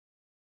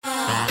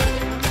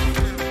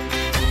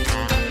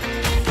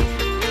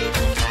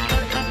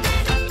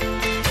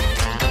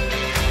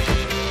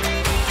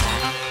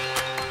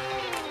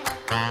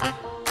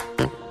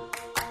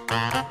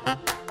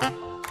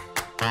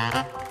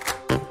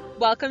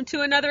welcome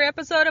to another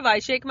episode of I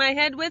Shake My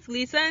Head with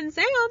Lisa and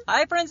Sam.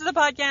 Hi, friends of the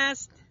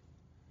podcast.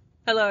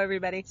 Hello,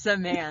 everybody.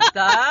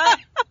 Samantha,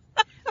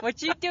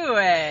 what you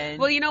doing?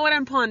 Well, you know what?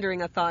 I'm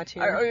pondering a thought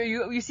here.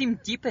 You seem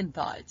deep in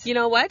thoughts. You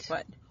know what?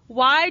 What?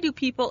 Why do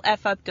people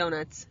F up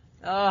donuts?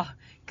 Oh,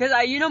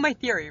 because you know my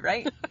theory,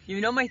 right? You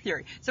know my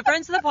theory. So,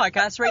 friends of the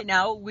podcast, right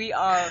now we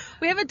have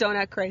a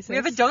donut crisis. We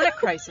have a donut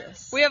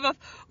crisis. we have a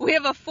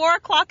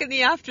 4:00 in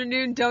the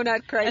afternoon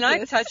donut crisis. And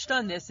I've touched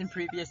on this in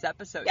previous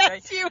episodes, yes,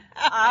 right? you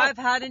have. I've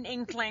had an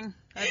inkling,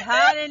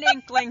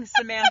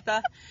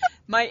 Samantha.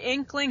 My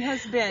inkling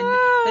has been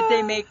that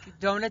they make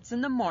donuts in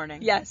the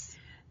morning. Yes.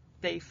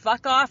 They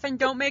fuck off and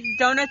don't make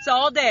donuts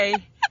all day,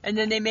 and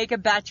then they make a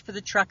batch for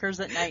the truckers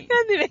at night.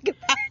 And they make a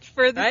batch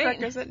for the Right?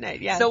 truckers at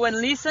night, yes. So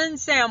when Lisa and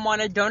Sam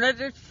want a donut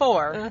at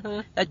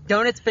 4, that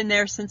donut's been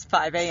there since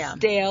 5 a.m.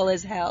 Stale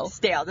as hell.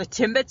 Stale. The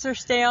Timbits are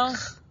stale.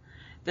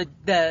 We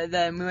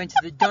went to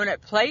the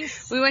donut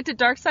place. We went to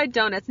Darkside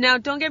Donuts. Now,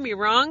 don't get me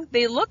wrong,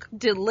 they look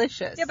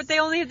delicious. Yeah, but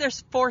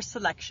there's 4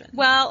 selections.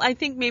 Well, I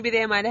think maybe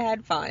they might have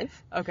had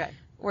 5. Okay.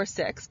 Or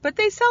 6, but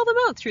they sell them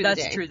out through the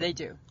day. That's true, they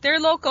do. They're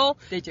local.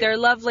 They do. They're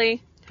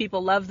lovely.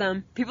 People love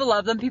them. People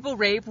love them. People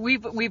rave.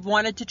 We've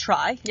wanted to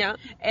try. Yeah.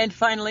 And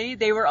finally,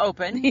 they were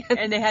open,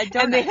 and they had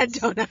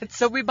donuts.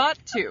 So we bought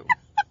 2,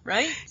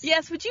 right?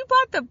 Yes, but you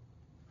bought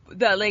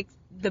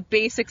the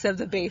basics of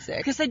the basics.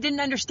 Because I didn't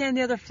understand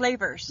the other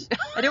flavors.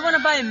 I didn't want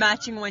to buy a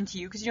matching one to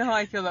you, because you know how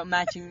I feel about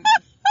matching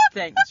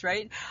things,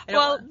 right?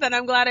 Well, then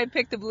I'm glad I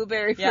picked the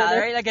blueberry for Yeah,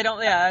 right?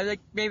 Like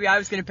maybe I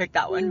was going to pick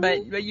that one,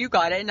 but you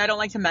got it, and I don't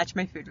like to match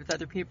my food with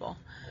other people,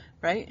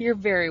 right? You're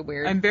very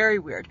weird. I'm very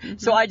weird. Mm-hmm.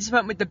 So I just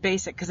went with the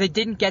basic, because I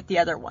didn't get the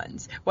other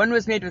ones. One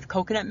was made with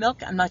coconut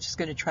milk. I'm not just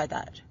going to try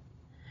that,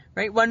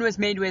 right? One was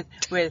made with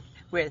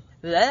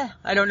bleh.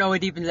 I don't know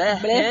what even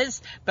bleh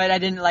is, but I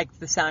didn't like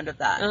the sound of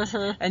that.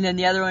 Uh-huh. And then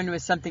the other one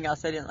was something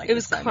else I didn't like. It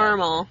was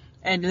caramel.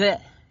 And bleh.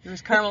 It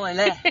was caramel and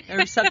bleh. There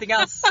was something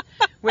else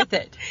with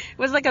it. It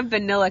was like a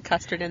vanilla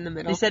custard in the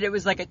middle. They said it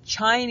was like a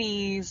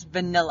Chinese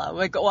vanilla.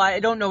 I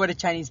don't know what a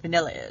Chinese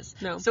vanilla is.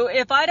 No. So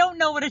if I don't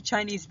know what a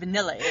Chinese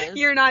vanilla is,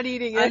 you're not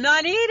eating it. I'm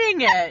not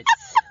eating it.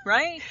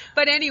 Right?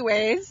 But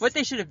anyways. What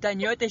they should have done,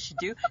 you know what they should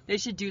do? They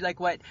should do like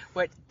what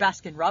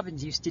Baskin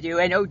Robbins used to do.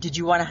 And did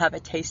you want to have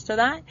a taste of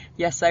that?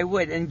 Yes, I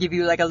would. And give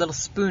you like a little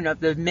spoon of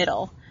the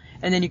middle.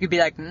 And then you could be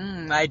like,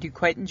 I do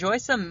quite enjoy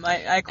some.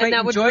 I quite enjoy me some. And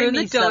that would ruin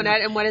the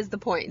donut, and what is the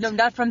point? No,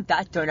 not from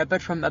that donut,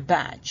 but from a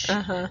batch.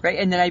 Uh-huh. Right?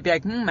 And then I'd be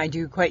like, I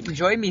do quite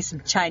enjoy me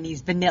some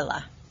Chinese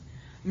vanilla.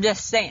 I'm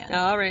just saying.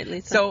 All right,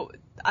 Lisa. So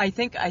I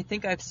think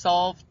I've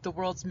solved the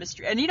world's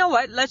mystery. And you know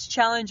what? Let's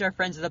challenge our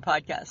friends of the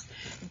podcast.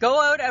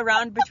 Go out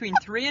around between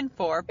 3 and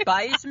 4,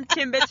 buy you some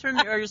Timbits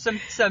or some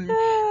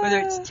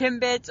whether it's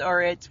Timbits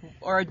or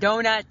a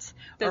donut.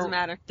 Doesn't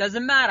matter.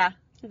 Doesn't matter.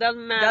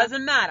 Doesn't matter.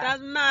 Doesn't matter.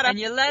 Doesn't matter. And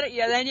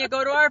then you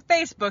go to our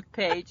Facebook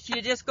page.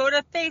 You just go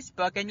to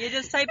Facebook and you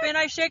just type in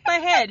I Shake My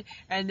Head,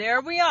 and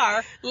there we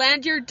are.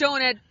 Land your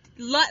donut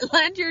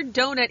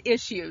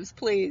issues,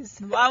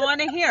 please. I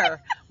want to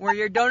hear. Were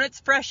your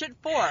donuts fresh at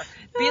 4?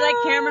 Be like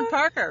Cameron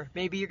Parker.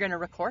 Maybe you're going to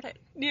record it.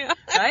 Yeah.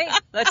 Right?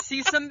 Let's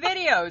see some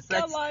videos.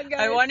 Come on, guys.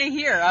 I want to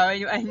hear.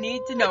 I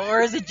need to know.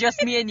 Or is it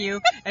just me and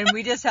you, and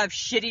we just have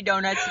shitty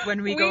donuts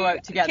when we go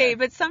out together? Okay,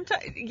 but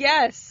sometimes,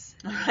 yes.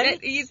 Right?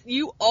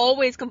 You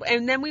always complain.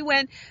 And then we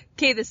went,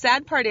 the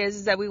sad part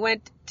is that we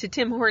went to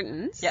Tim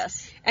Hortons.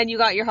 Yes. And you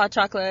got your hot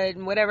chocolate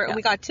and whatever, and Yeah.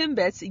 we got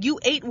Timbits. You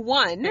ate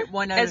one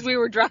out as of- we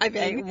were driving.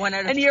 ate one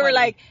out of and you were 20.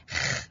 like...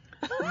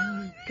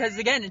 Because,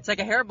 again, it's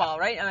like a hairball,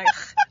 right? I'm like,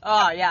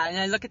 oh, yeah. And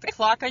I look at the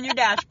clock on your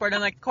dashboard.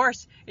 I'm like, of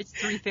course, it's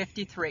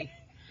 3:53.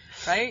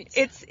 Right?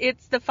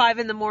 It's the 5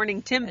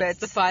 a.m. Timbits. It's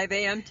the 5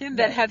 a.m. Timbits.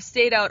 That have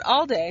stayed out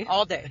all day.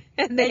 All day.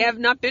 And they have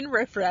not been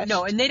refreshed.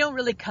 No, and they don't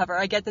really cover.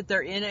 I get that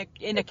they're in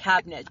a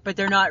cabinet, but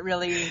they're not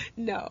really.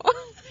 No.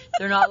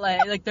 They're not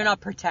like they're not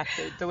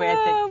protected the way I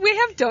think. We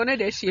have donut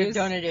issues.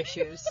 Donut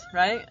issues,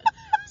 right?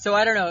 So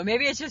I don't know.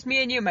 Maybe it's just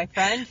me and you, my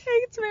friend.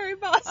 It's very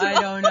possible.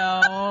 I don't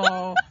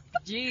know.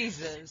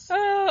 Jesus.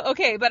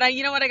 Okay, but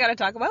you know what I got to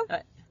talk about?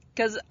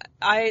 Because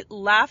I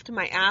laughed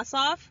my ass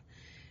off.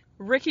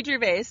 Ricky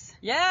Gervais.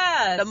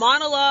 Yes.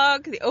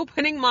 The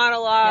opening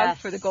monologue Yes.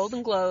 for the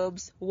Golden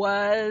Globes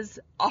was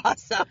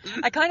awesome.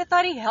 I kind of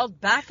thought he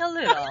held back a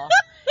little,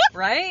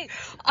 right?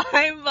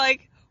 I'm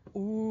like,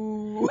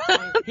 ooh.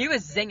 He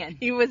was zinging.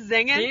 He was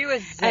zinging. He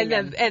was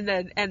zinging.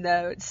 And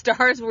the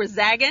stars were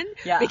zagging.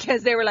 Yeah.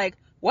 Because they were like,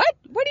 what?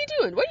 What are you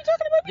doing? What are you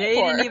talking about me They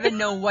for? didn't even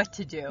know what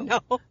to do. No.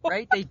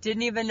 Right? They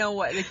didn't even know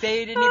what. Like,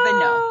 they didn't even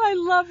know. I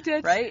loved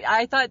it. Right?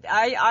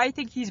 I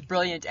think he's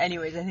brilliant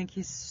anyways. I think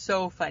he's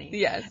so funny.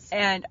 Yes.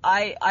 And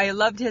I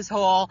loved his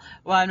whole,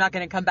 well, I'm not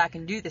going to come back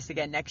and do this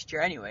again next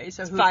year anyway,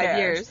 so who 5 cares?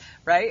 years.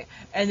 Right?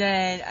 And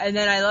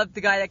then I loved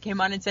the guy that came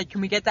on and said,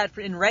 can we get that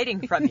in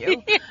writing from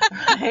you?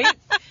 Right?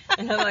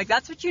 And I'm like,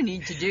 that's what you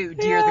need to do,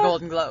 dear the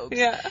Golden Globes.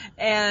 Yeah.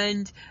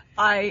 And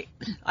I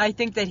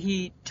think that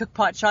he took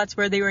pot shots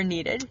where they were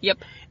needed. Yep.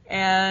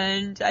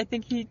 And I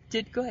think he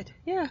did good.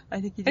 Yeah. I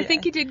think he did. I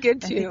think he did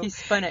good, too. I think he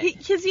spun it.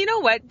 Because you know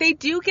what? They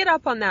do get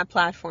up on that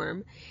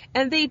platform,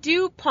 and they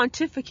do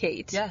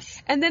pontificate.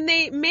 Yes. And then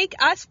they make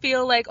us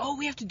feel like, oh,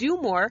 we have to do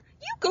more.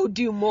 You go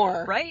do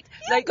more. Right?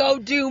 You go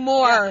do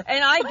more. Yeah.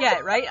 And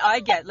I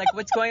get, like,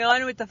 what's going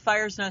on with the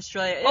fires in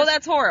Australia. Oh,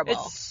 that's horrible.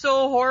 It's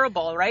so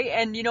horrible, right?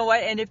 And you know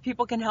what? And if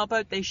people can help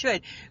out, they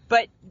should.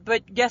 But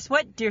guess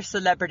what, dear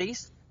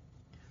celebrities?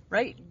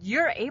 Right?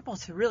 You're able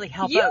to really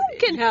help out. You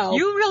can help.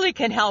 You really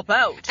can help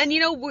out. And you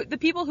know, the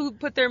people who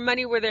put their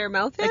money where their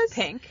mouth like is?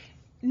 Pink.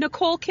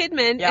 Nicole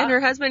Kidman Yeah. and her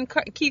husband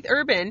Keith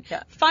Urban,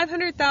 Yeah.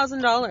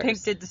 $500,000.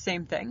 Pink did the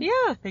same thing.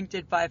 Yeah. Pink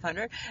did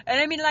 500. And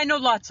I mean, I know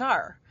lots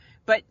are,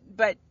 but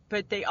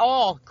they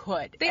all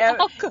could. They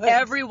all could.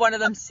 Every one of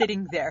them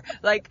sitting there,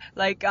 like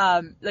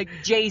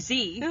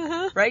Jay-Z,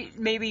 right?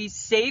 Maybe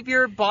save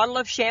your bottle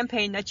of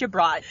champagne that you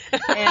brought, and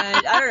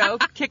I don't know,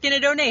 kick in a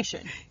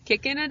donation.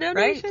 Kick in a donation.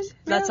 Right? Yeah.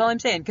 That's all I'm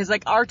saying. Because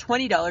like our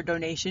 $20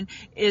 donation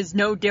is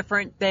no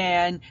different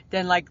than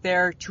like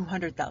their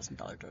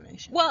 $200,000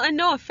 donation. Well, and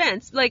no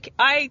offense, like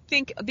I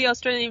think the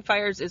Australian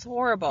fires is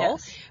horrible,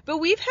 Yes. but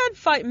we've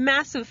had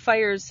massive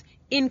fires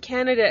in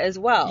Canada as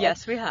well.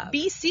 Yes, we have.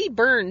 BC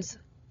burns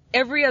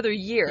every other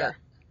year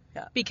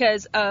Yeah.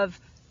 because of,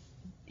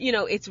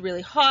 it's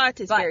really hot,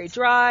 it's But- very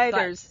dry, But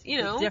there's,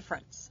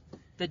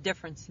 the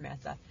difference,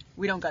 Samantha,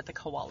 we don't got the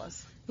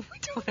koalas. we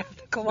don't have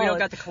the koalas. We don't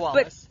got the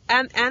koalas.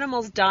 But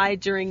animals die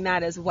during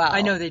that as well.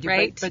 I know they do,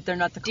 right? but they're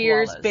not the koalas.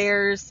 Deers,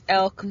 bears,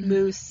 elk,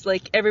 moose,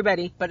 like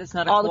everybody. But it's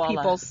not a all koala. the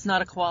peoples. It's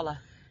not a koala.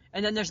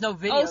 And then there's no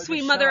video. Oh, to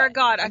sweet show mother it. of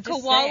God, a I'm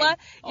just koala?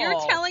 saying. You're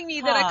Oh, telling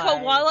me that a hi.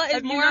 koala is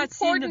Have you more not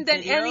seen the important than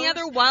any videos?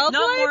 other wildlife?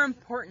 Not more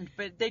important,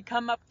 but they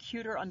come up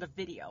cuter on the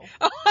video.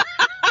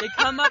 They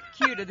come up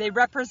cuter. They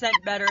represent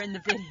better in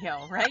the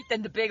video, right?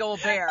 Than the big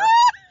old bear.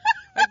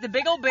 Like the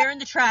big old bear in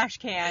the trash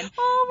can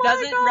Oh my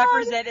doesn't God.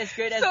 represent as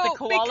good as the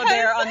koala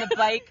bear on the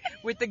bike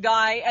with the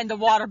guy and the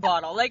water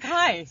bottle. Like,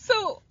 hi,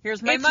 So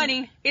here's my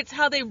money. It's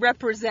how they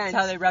represent. It's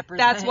how they represent.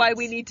 That's why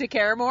we need to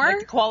care more. Like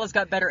the koala's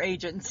got better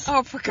agents.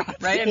 Oh, for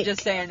God's Right? sake. I'm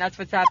just saying that's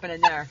what's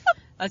happening there.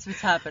 That's what's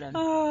happening.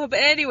 Oh, but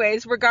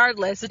anyways,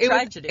 regardless, It's a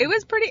tragedy. It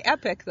was pretty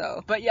epic,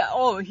 though. But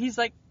yeah, he's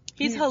like...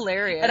 He's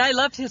hilarious. And I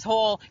loved his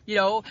whole,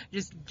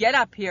 just get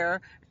up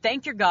here,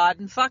 thank your God,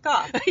 and fuck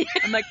off.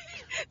 I'm like...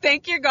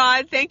 Thank your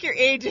God, thank your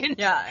agent,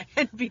 Yeah.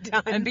 and be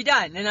done. And be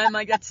done. And I'm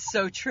like, that's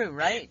so true,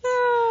 right?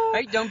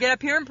 Right? Don't get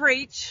up here and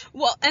preach.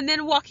 Well, and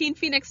then Joaquin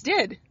Phoenix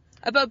did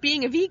about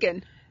being a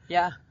vegan.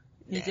 Yeah,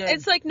 he did.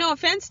 It's like, no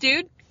offense,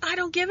 dude. I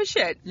don't give a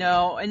shit.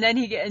 No, and then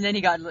he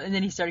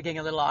started getting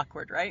a little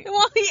awkward, right?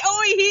 Well, he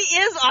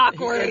is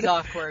awkward. He is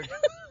awkward.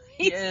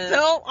 He's is.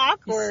 so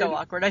awkward. He's so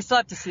awkward. I still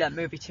have to see that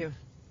movie too.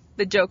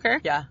 The Joker?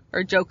 Yeah.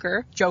 Or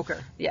Joker? Joker.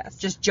 Yes.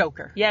 Just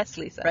Joker. Yes,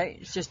 Lisa. Right?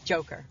 It's just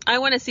Joker. I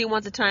want to see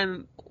Once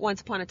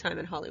Upon a Time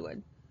in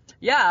Hollywood.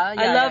 Yeah.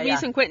 I love me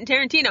some Quentin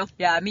Tarantino.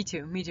 Yeah, me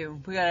too.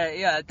 We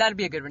gotta, that'd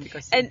be a good one to go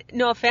see. And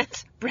no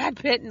offense, Brad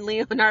Pitt and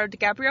Leonardo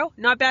DiCaprio,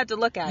 not bad to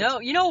look at. No,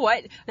 you know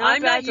what? Not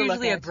I'm bad not to look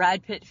usually a at.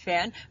 Brad Pitt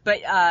fan,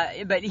 but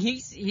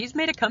he's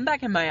made a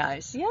comeback in my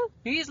eyes. Yeah.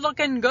 He's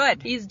looking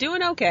good. He's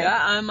doing okay. Yeah,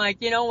 I'm like,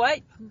 you know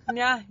what?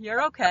 Yeah,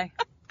 you're okay.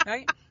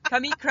 Right?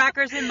 Come eat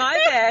crackers in my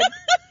bed.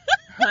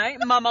 Right?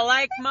 Mama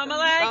like. Mama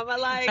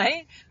like.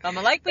 Right?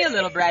 Mama like me a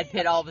little Brad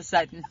Pitt all of a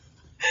sudden.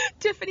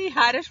 Tiffany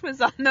Haddish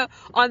was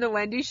on the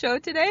Wendy show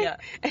today, Yeah.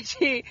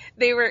 and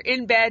they were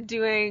in bed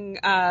doing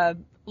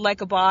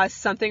Like a Boss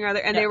something or other,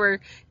 and Yeah. they were,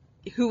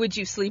 who would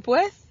you sleep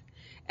with?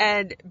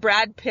 And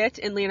Brad Pitt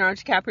and Leonardo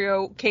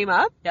DiCaprio came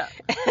up, Yeah.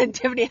 and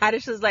Tiffany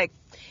Haddish was like,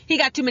 he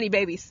got too many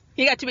babies.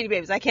 I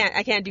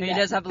can't do He that.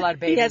 does have a lot of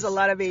babies. He has a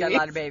lot of He's babies. got a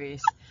lot of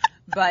babies.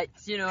 But,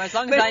 as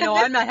long as I know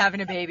I'm not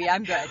having a baby,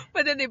 I'm good.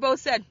 But then they both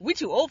said, we're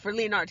too old for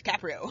Leonardo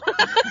DiCaprio.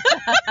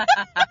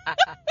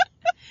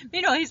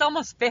 He's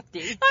almost 50.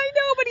 I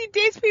know, but he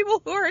dates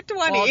people who are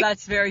 20. Well,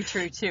 that's very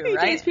true, too, He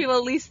right? dates people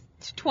at least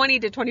 20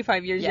 to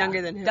 25 years Yeah.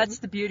 younger than him. That's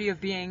the beauty of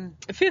being,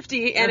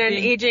 50 and an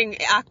being-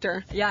 aging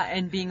actor.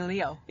 and being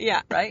Leo,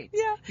 Yeah. right?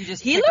 Yeah. You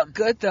just He pick looked 'em.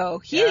 good, though.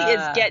 He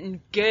Yeah. is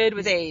getting good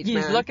with age, He's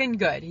man. looking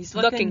good. He's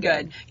Looking looking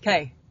good. good.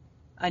 Okay,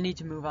 I need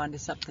to move on to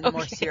something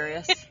more Okay.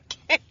 serious.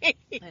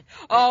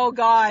 Oh,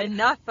 God.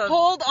 Enough of...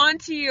 Hold on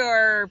to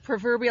your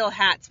proverbial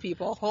hats,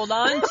 people. Hold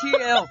on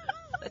to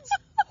let's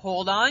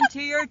hold on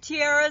to your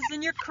tiaras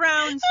and your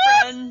crowns,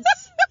 friends.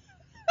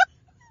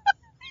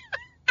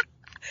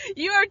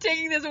 You are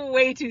taking this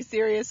way too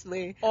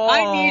seriously.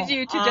 I need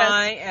you to just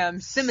I am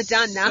simmer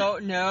down now. so-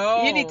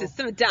 No, You need to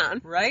simmer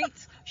down. Right?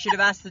 Should have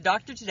asked the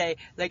doctor today.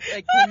 Like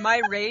can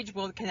my rage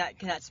can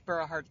that spur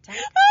a heart attack?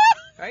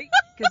 Right?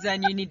 Because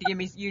then you need to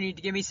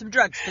give me some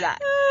drugs for that.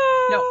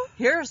 No,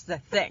 here's the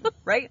thing,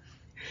 right?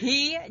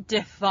 He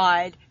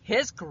defied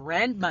his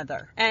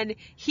grandmother, And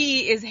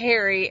he is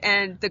Harry,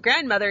 and the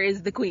grandmother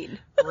is the queen.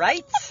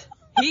 right?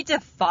 He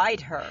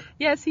defied her.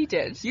 Yes, he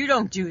did. You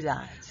don't do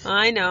that,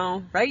 I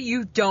know. right?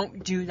 You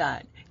don't do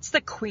that. It's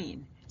the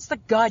queen. It's the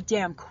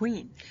goddamn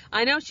queen.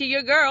 I know, she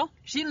your girl.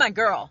 She's my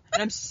girl,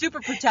 and I'm super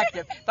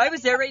protective. If I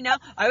was there right now,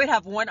 I would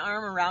have one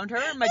arm around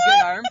her, my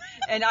good arm,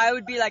 and I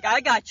would be like,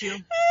 I got you,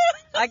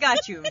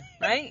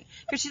 right?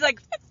 Because she's like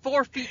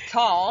 4 feet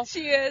tall.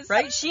 She is.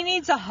 Right? She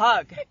needs a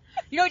hug.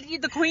 You know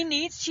what the queen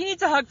needs? She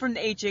needs a hug from the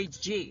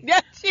HHG.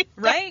 Yeah, she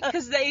Right?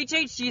 Because the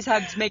HHG's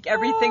hugs make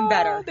everything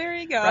better. There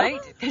you go.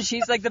 Right? Because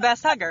she's like the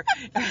best hugger.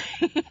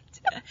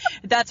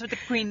 That's what the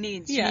queen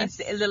needs. She Yes.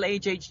 needs a little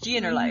HHG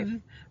in her life.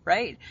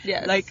 Right?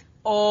 Yes. Like,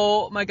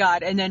 oh my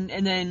God. And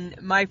then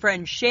my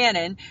friend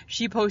Shannon,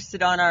 she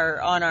posted on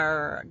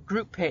our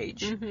group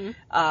page,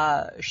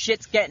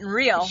 shit's getting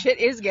real. Shit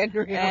is getting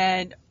real.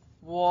 And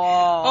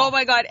whoa. Oh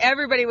my God,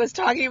 everybody was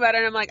talking about it,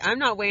 and I'm like, I'm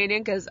not weighing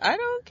in because I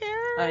don't care.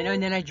 I know,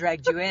 and then I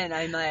dragged you in.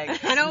 I'm like,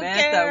 I don't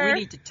Samantha, care. we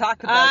need to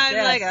talk about I'm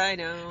this. like, I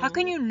know. How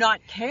can you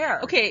not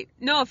care? Okay,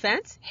 no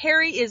offense.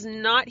 Harry is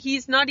not,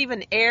 he's not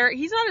even heir.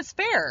 He's not a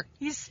spare.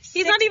 He's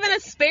not even a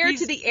spare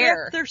he's to the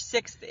heir. Fifth or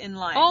sixth in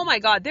line. Oh my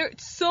God, there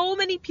so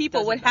many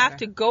people Doesn't would have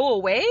matter. to go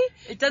away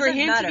It doesn't for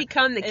him matter. to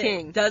become the It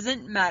king.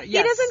 doesn't matter. He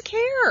Yes. doesn't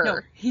care. No,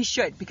 he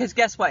should, because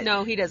guess what?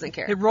 No, he doesn't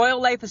care. The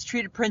royal life has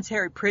treated Prince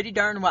Harry pretty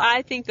darn well.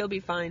 I think they'll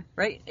be fine.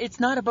 Right? It's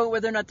not about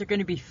whether or not they're going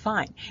to be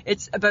fine.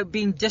 It's about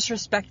being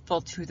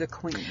disrespectful to the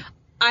queen.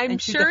 I'm And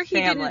to sure the he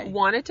family. didn't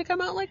want it to come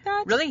out like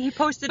that. Really? He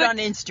posted But- on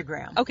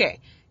Instagram. Okay.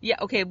 Yeah,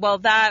 okay, well,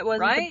 that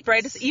wasn't the Right?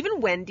 brightest.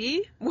 Even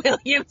Wendy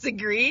Williams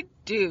agreed.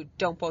 Dude,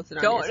 don't post it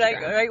on Don't, Instagram.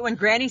 like, right? When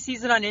Granny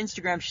sees it on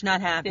Instagram, she's not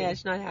happy. Yeah,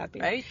 she's not happy.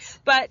 Right?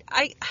 But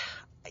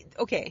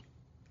okay,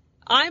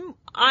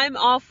 I'm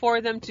all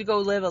for them to go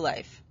live a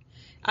life.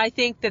 I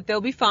think that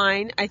they'll be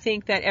fine. I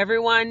think that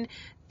everyone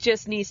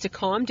just needs to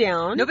calm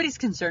down. Nobody's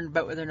concerned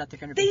about whether or not they're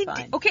going to be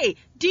fine. Okay,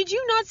 did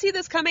you not see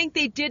this coming?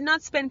 They did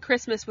not spend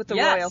Christmas with the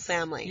Yes. royal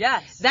family.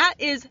 Yes. That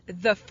is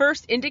the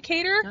first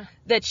indicator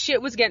that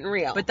shit was getting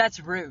real. But that's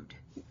rude.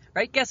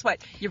 Right? Guess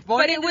what? You're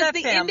born But it into was that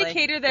the family.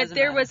 indicator that Doesn't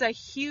there matter. was a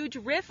huge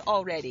riff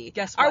already.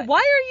 Guess Or what? why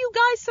are you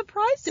guys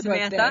surprised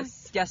Samantha, about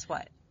this? guess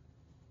what?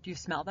 Do you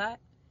smell that?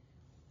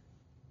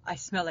 I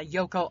smell a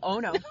Yoko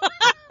Ono.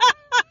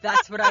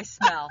 That's what I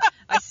smell.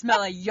 I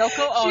smell a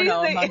Yoko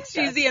Ono amongst us.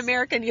 She's the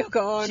American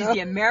Yoko Ono. She's the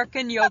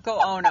American Yoko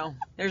Ono.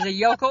 There's a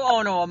Yoko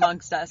Ono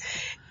amongst us.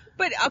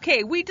 But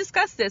okay, we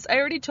discussed this. I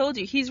already told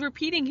you. He's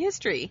repeating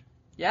history.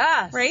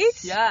 Yes. Right?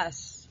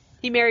 Yes.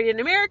 He married an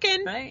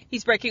American. Right.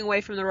 He's breaking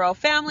away from the royal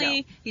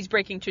family. He's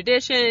breaking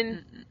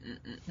tradition.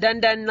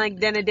 Dun like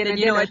dinna. Then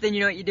you know what? Then you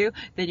know what you do?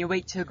 Then you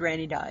wait till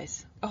Granny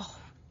dies. Oh,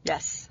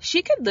 Yes.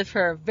 she could live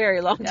for a very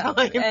long Yeah.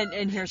 time.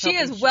 And here's she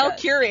hoping is well does.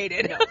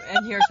 curated. No,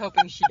 and here's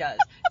hoping she does.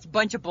 It's a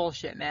bunch of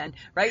bullshit, man.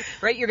 Right?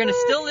 You're gonna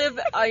still live.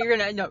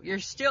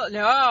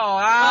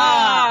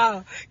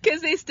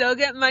 Because they still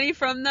get money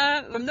from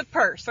the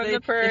purse. From They're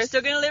the purse.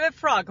 still gonna live at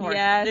Froghorn.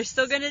 Yes. They're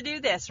still gonna do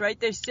this, right?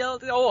 They're still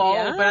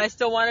Yeah. but I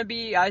still want to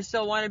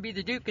be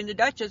the Duke and the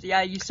Duchess.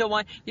 Yeah, you don't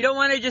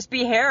want to just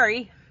be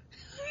Harry,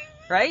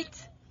 right?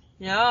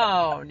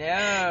 No.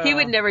 He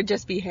would never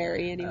just be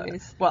Harry,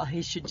 anyways. Well,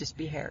 he should just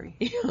be Harry.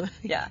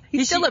 Yeah,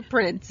 He's still a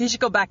prince. He should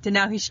go back to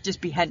now. He should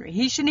just be Henry.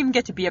 He shouldn't even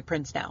get to be a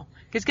prince now.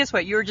 Because guess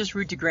what? You were just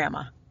rude to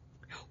Grandma.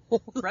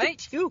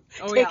 Right? You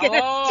Oh, taking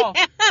yeah. a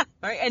stand.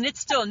 Right, and it's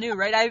still new,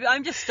 right?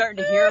 I'm just starting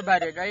to hear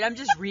about it, right? I'm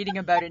just reading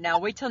about it now.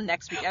 Wait till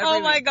next week.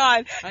 Oh my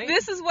God. Right?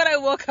 This is what I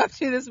woke up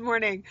to this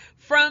morning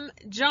from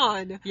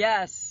John.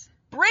 Yes.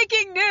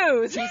 Breaking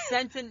news. He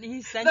sent.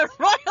 The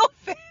royal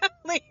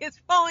family is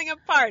falling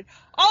apart.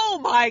 Oh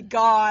my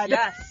God.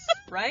 Yes.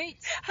 Right?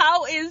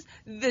 How is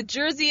the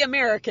Jersey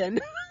American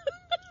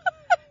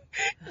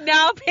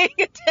now paying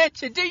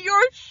attention to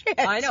your shit?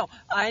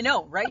 I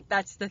know, right?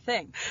 That's the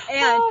thing. And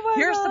Oh my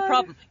here's the God.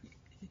 problem.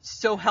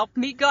 So help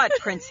me God,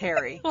 Prince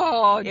Harry.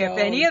 Oh, If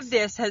any of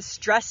this has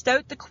stressed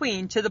out the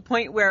Queen to the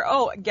point where,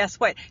 guess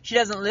what? She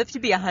doesn't live to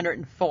be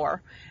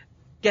 104.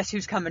 Guess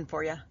who's coming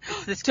for you?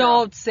 It's this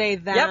girl. Don't say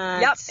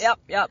that.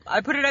 Yep.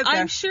 I put it out there.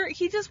 I'm sure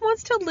he just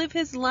wants to live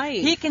his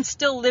life. He can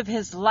still live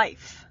his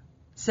life,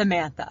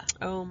 Samantha.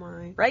 Oh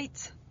my.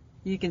 Right?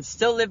 You can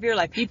still live your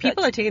life. You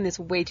people are taking this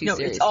way too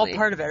seriously. It's all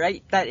part of it,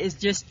 right? That is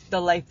just the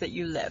life that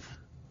you live,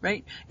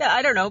 right? Yeah,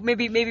 I don't know.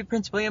 Maybe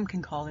Prince William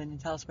can call in and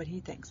tell us what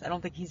he thinks. I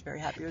don't think he's very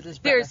happy with his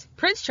brother. There's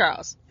Prince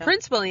Charles, Yeah.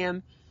 Prince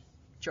William,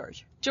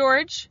 George.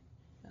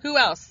 Who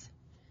else?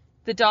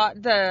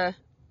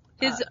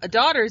 His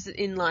daughter's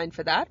in line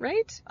for that,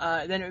 right?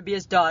 Then it would be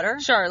his daughter,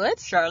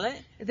 Charlotte.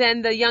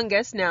 Then the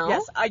youngest now.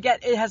 Yes, I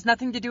get it has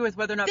nothing to do with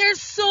whether or not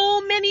There's so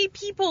many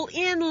people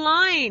in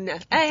line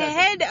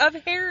ahead of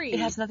Harry. it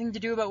has nothing to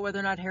do about whether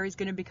or not Harry's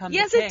going to become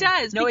Yes, the king. it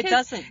does. No, it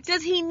because doesn't.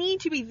 Does he need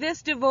to be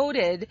this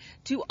devoted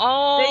to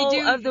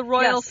all of the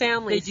royal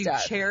family They do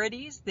stuff?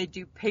 charities. They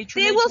do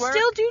patronage They will work.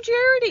 still do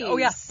charities. Oh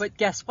yeah, but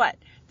guess what?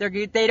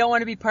 They don't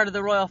want to be part of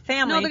the royal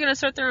family. No, they're going to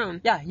start their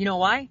own. Yeah, you know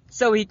why?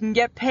 So he can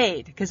get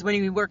paid. Because when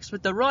he works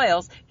with the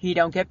royals, he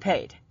don't get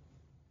paid.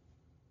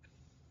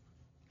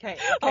 Okay.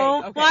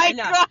 Oh my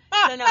enough.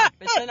 God.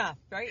 It's enough,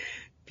 right?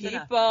 It's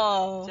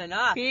People.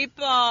 enough.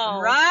 People.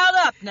 I'm riled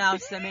up now,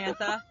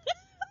 Samantha.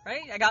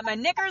 Right? I got my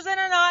knickers in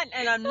a knot,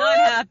 and I'm not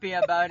happy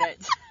about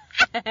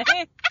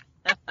it.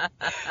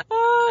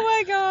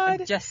 Oh my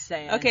God. Just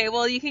saying. Okay,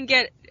 well, you can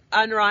get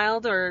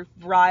unriled or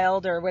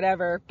riled or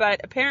whatever,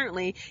 but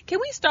apparently, can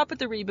we stop with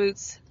the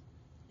reboots?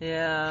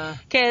 Yeah.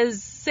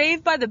 Because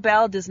Saved by the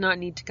Bell does not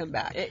need to come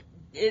back.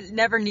 It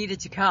never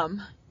needed to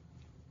come.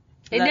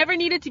 It never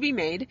needed to be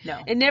made. No.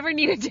 It never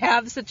needed to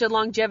have such a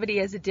longevity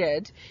as it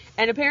did.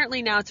 And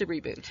apparently now it's a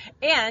reboot.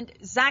 And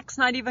Zach's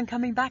not even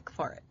coming back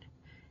for it.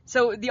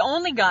 So the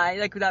only guy,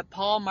 like that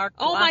Paul Mark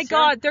Oh my Glasser,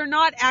 God, they're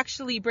not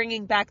actually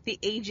bringing back the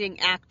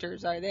aging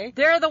actors, are they?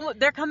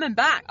 they're coming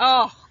back.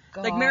 Oh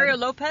God. Like Mario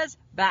Lopez,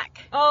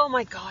 back. Oh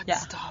my God, Yeah.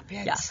 stop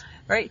it. Yeah.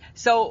 Right?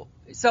 So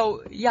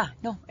yeah,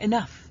 no,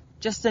 enough.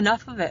 Just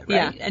enough of it,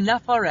 right? Yeah.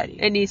 Enough already.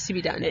 It needs to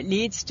be done. It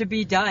needs to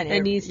be done.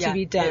 It needs to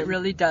be done. It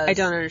really does. I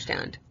don't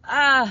understand.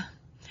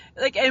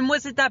 And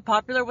was it that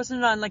popular? Wasn't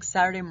it on like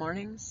Saturday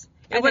mornings?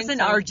 I It think wasn't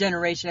so. our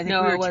generation. I think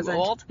No, we were it wasn't.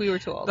 too old. We were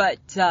too old.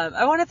 But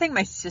I want to think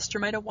my sister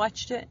might have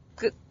watched it.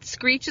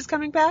 Screech is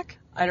coming back?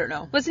 I don't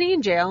know. Wasn't he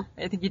in jail?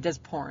 I think he does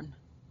porn.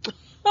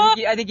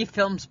 I think he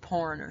films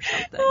porn or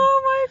something.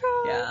 Oh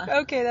my God. Yeah.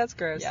 Okay, that's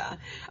gross. Yeah.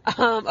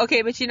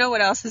 Okay, but you know what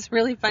else is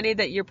really funny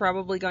that you're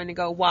probably going to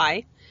go,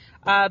 why?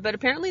 But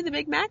apparently the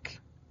Big Mac,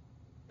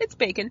 it's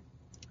bacon.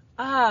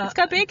 It's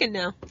got bacon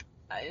now.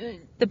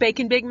 The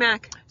Bacon Big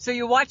Mac. So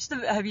you watched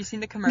have you seen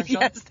the commercial?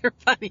 Yes, they're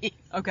funny.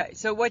 Okay,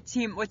 so what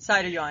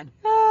side are you on?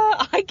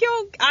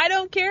 I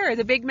don't care.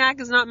 The Big Mac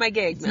is not my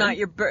gig. It's not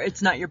your burger.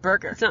 It's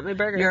not my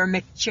burger. You're a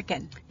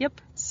McChicken. Yep.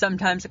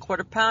 Sometimes a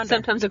quarter pounder.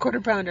 Sometimes a quarter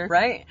pounder.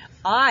 Right?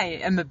 I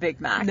am a Big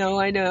Mac. No,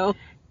 I know.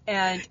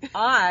 And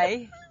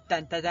I,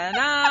 dun da da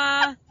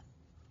da,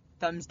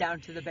 thumbs down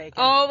to the bacon.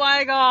 Oh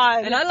my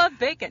God. And I love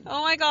bacon.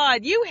 Oh my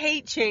God, you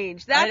hate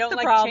change. That's don't the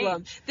like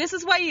problem. change. This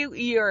is why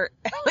you're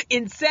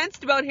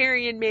incensed about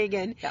Harry and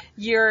Meghan. Yeah.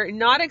 You're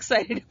not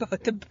excited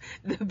about the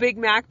Big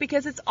Mac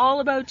because it's all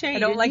about change. I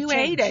don't and like you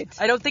change. hate it.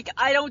 I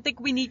don't think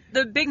we need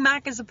the Big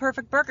Mac is a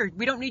perfect burger.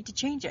 We don't need to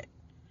change it.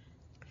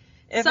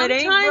 If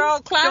Sometimes it ain't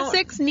broke,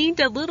 classics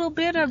need a little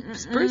bit of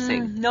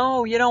sprucing.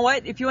 No, you know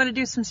what? If you want to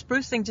do some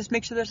sprucing, just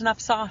make sure there's enough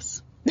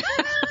sauce.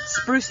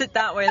 Spruce it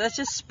that way. Let's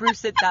just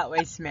spruce it that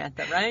way,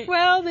 Samantha, right?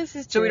 Well, this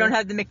is true. So we don't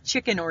have the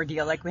McChicken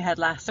ordeal like we had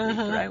last week,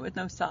 right? With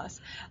no sauce.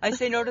 I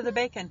say no to the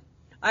bacon.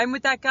 I'm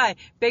with that guy.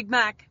 Big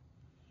Mac.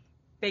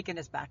 Bacon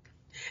is back.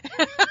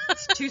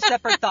 It's two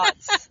separate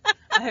thoughts.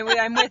 I'm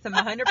with him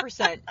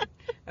 100%.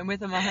 I'm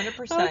with him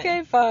 100%.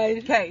 Okay, fine.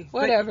 Okay,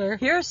 but whatever.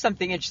 Here's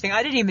something interesting.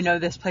 I didn't even know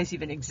this place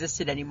even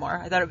existed anymore.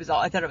 I thought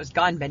it was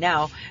gone by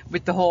now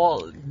with the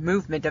whole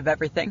movement of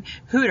everything.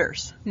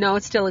 Hooters. No,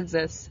 it still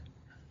exists.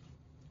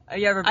 Have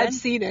you ever been? I've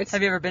seen it.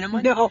 Have you ever been in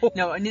one? No.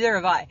 No, neither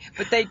have I.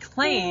 But they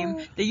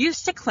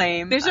used to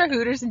claim. There's our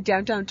Hooters in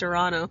downtown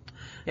Toronto.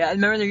 Yeah, I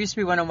remember there used to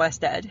be one on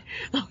West Ed.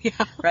 Oh, yeah.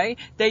 Right?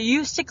 They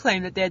used to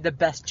claim that they had the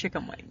best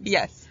chicken wings.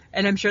 Yes.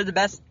 And I'm sure the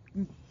best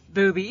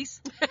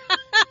boobies.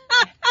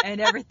 And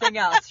everything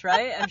else,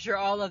 right? I'm sure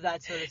all of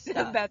that sort of The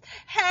stuff. best.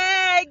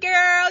 Hey,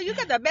 girl, you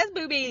got the best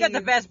boobies. You got the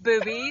best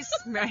boobies,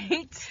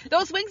 right?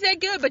 Those wings ain't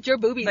good, but your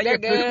boobies, But they're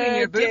good.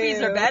 your boobies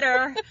too. are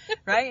better,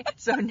 right?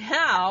 So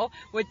now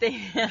what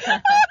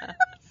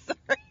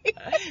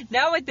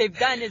now what they've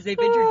done is they've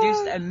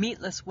introduced a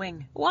meatless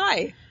wing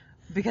Why?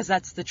 because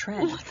that's the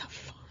trend, What the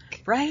fuck?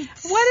 right?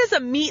 What is a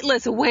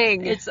meatless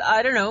wing? It's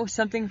I don't know,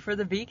 something for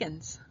the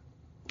vegans.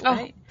 oh,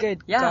 right?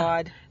 good Yeah.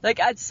 God. Like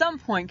at some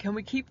point, can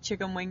we keep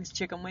chicken wings?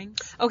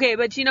 Okay,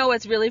 but you know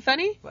what's really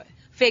funny? What?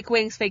 Fake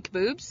wings, fake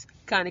boobs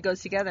kind of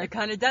goes together. It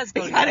kind of does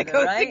go It kind of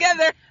together, goes right?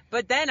 together.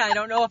 But then I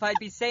don't know if I'd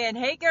be saying,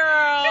 "Hey,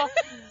 girl,"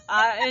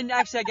 and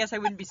actually, I guess I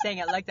wouldn't be saying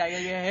it like that. I'd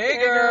be, "Hey,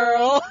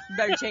 girl," you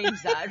better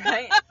change that,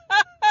 right?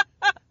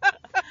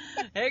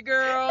 Hey,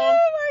 girl. Oh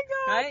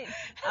my God.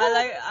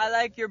 Right? I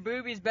like your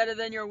boobies better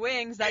than your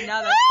wings. That's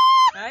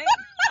right.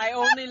 I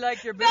only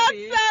like your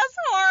boobies. That's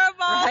horrible.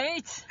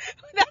 Right?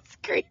 That's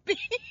creepy.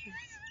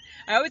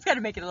 I always got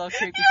to make it a little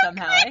creepy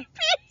somehow. Eh?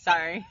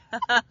 Sorry.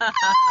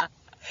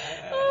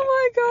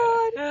 Oh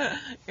my God.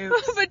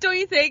 Oops. But don't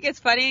you think it's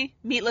funny?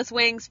 Meatless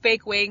wings,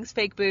 fake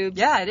boobs.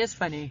 Yeah, it is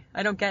funny.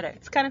 I don't get it.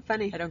 It's kind of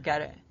funny. I don't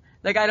get it.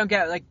 Like I don't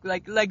get it.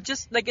 Like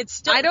just like it's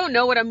still. I don't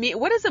know what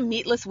does a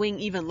meatless wing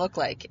even look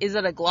like? Is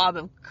it a glob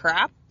of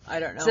crap? I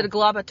don't know. Is it a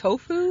glob of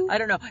tofu? I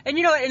don't know. And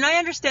you know, and I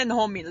understand the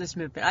whole meatless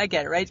movement. I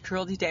get it, right?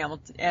 Cruelty to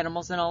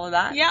animals and all of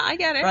that. Yeah, I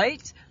get it.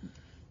 Right?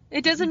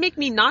 It doesn't make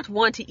me not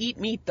want to eat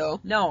meat, though.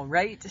 No,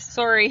 right?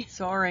 Sorry.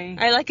 I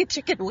I like a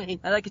chicken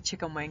wing. like a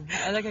chicken wing.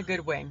 I like a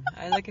good wing.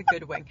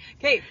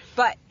 Okay,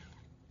 but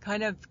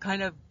kind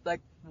of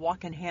like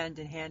walking hand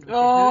in hand with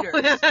the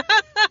Hooters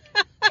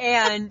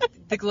and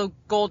the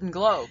Golden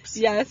Globes.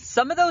 Yes.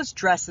 Some of those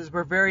dresses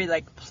were very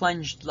like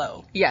plunged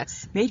low.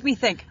 Yes. Made me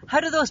think,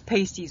 how do those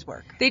pasties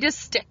work? They just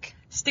stick.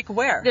 Stick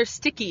where? They're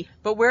sticky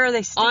But where are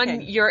they sticking?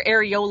 on your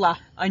areola.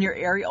 On your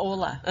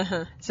areola.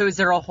 Uh-huh. So is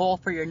there a hole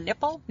for your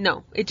nipple?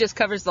 No, it just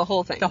covers the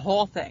whole thing. The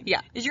whole thing. Yeah.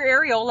 Is your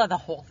areola the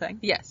whole thing?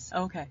 Yes.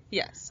 Okay.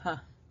 Yes. Huh.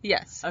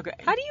 Yes. Okay.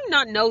 How do you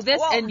not know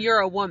this Well- and you're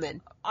a woman?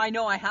 I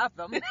know I have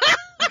them.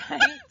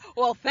 Right?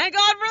 Well, thank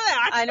God for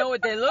that. I know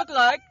what they look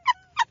like.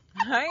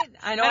 Right?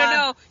 I don't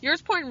know.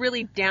 Yours point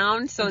really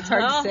down, so it's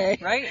hard to say.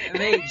 Right?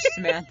 I've aged,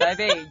 Samantha. I've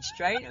aged,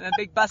 right? I'm a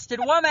big busted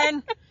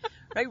woman.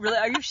 Right? Really?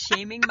 Are you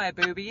shaming my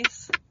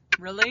boobies?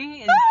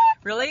 Really?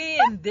 Really?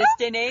 In this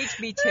day and age?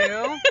 Me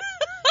too?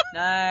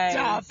 Nice.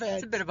 Stop it.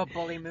 It's a bit of a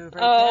bully move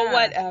right Oh, there.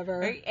 whatever.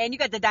 Right? And you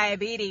got the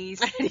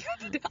diabetes. I didn't even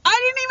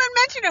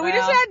mention it. We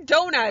just Well, had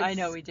donuts. I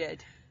know we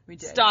did. We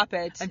did. Stop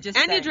it. I'm just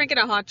and saying. you're drinking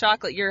a hot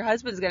chocolate. Your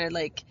husband's going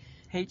to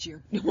Hate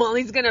you. well,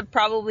 he's going to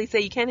probably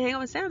say you can't hang out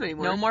with Sam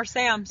anymore. No more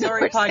Sam. No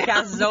Sorry, more podcast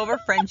Sam. is over.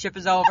 Friendship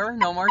is over.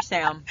 No more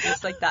Sam.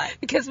 Just like that.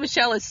 Because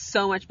Michelle is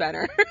so much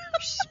better.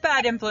 She's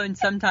bad influence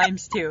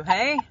sometimes too,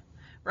 hey?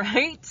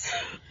 Right?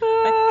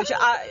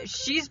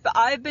 She's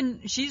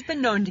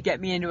been known to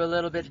get me into a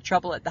little bit of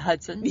trouble at the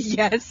Hudson's.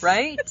 Yes.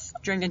 Right?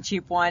 Drinking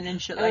cheap wine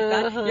and shit like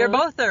that.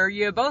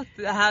 You both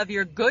have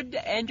your good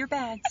and your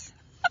bads.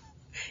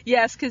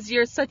 Yes, because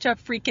you're such a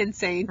freaking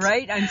saint.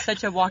 Right? I'm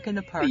such a walk in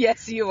the park.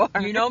 Yes, you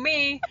are. You know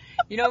me.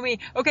 You know me.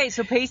 Okay,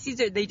 so pasties,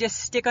 they just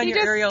stick on They your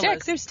just areolas.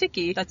 stick. They're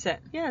sticky. That's it.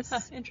 Yes. Huh,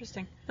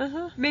 interesting.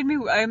 Uh-huh.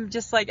 I'm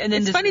just like, and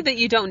then It's funny that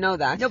you don't know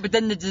that. No, but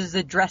then does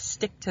the dress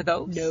stick to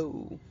those?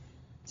 No.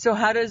 So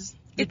how does...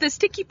 If the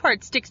sticky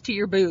part sticks to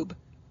your boob.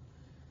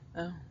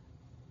 Oh.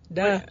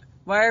 Duh.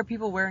 Why are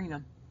people wearing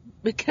them?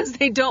 Because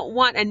they don't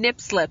want a nip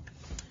slip.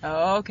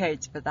 Oh, okay,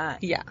 it's for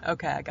that. Yeah.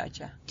 Okay, I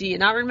gotcha. Do you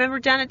not remember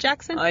Janet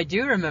Jackson? I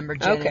do remember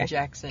Janet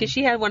Jackson. Because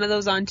she had one of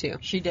those on too.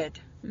 She did.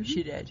 Mm-hmm.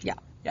 She did. Yeah.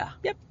 Yeah.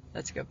 Yep.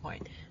 That's a good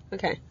point.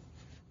 Okay.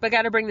 But I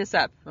gotta bring this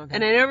up. Okay.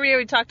 And I know we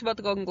already talked about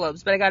the Golden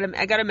Globes, but I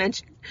gotta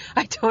mention,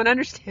 I don't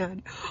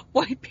understand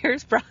why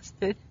Pierce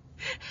Brosnan.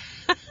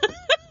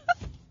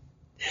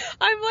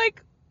 I'm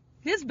like,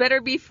 this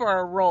better be for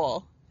a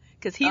role.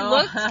 Because he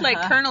looks like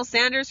Colonel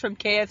Sanders from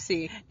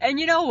KFC. And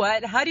you know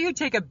what? How do you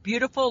take a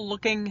beautiful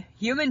looking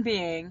human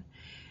being,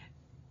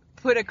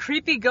 put a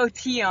creepy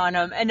goatee on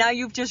him, and now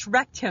you've just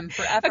wrecked him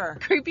forever? A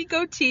creepy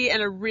goatee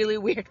and a really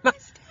weird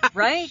mustache.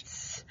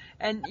 Right?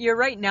 And you're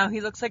right, now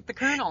he looks like the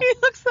Colonel. He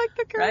looks like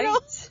the Colonel.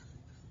 Right?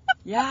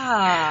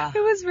 Yeah. It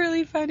was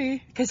really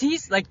funny. Because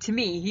he's, like, to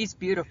me, he's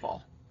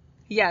beautiful.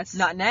 Yes.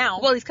 Not now.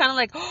 Well, he's kind of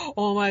like,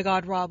 oh my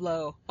God, Rob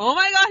Lowe. Oh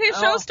my God, his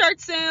show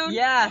starts soon.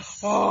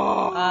 Yes.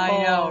 Oh.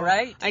 I know,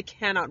 right? I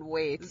cannot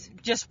wait.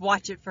 Just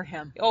watch it for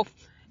him. Oh,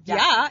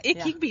 yeah. It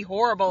can be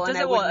horrible and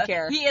I wouldn't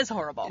care. He is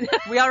horrible.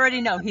 We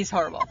already know he's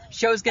horrible.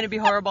 Show's going to be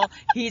horrible.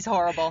 He's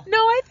horrible. No,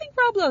 I think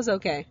Rob Lowe's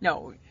okay.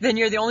 No, then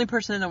you're the only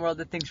person in the world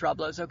that thinks Rob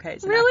Lowe's okay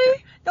as an Really?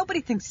 actor.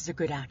 Nobody thinks he's a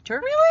good actor.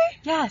 Really?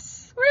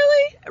 Yes.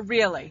 Really?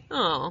 Really.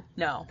 Oh,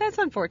 No. that's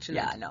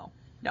unfortunate. Yeah, no.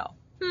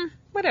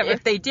 Whatever.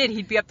 If they did,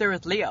 he'd be up there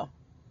with Leo.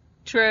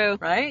 True.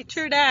 Right?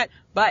 True that.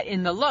 But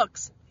in the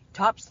looks, he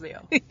tops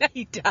Leo.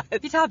 He does.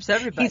 He tops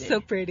everybody. He's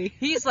so pretty.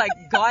 He's like,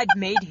 God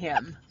made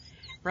him.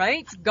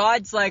 Right?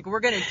 God's like,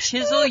 we're going to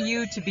chisel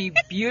you to be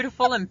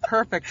beautiful and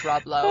perfect,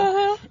 Rob Lowe.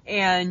 Uh-huh.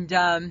 And,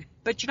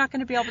 but you're not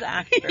going to be able to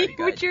act very good.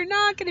 But you're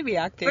not going to be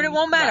acting. But it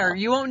won't matter. well.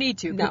 You won't need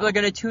to. No. People are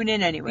going to tune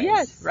in anyways.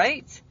 Yes.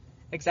 Right?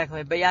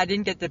 Exactly. But yeah, I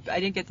didn't get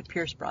the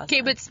Pierce Brosnan.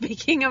 Okay, but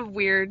speaking of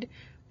weird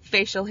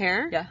facial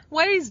hair, Yeah.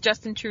 why is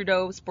Justin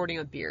Trudeau sporting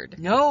a beard?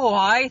 No,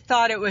 I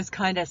thought it was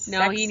kind of sexy.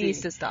 No, he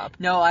needs to stop.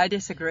 No, I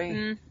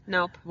disagree.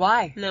 Nope.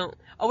 Why? No.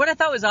 Oh, what I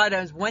thought was odd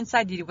was one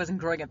side he wasn't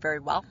growing it very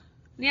well.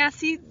 Yeah,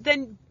 see,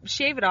 then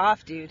shave it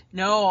off, dude.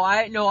 No,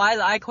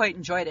 I quite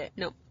enjoyed it.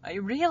 No.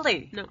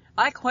 Really? No.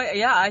 I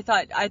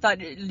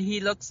thought he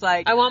looks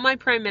like I want my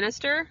prime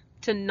minister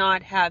to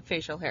not have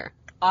facial hair.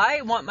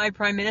 I want my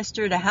prime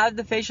minister to have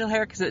the facial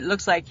hair because it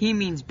looks like he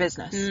means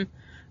business.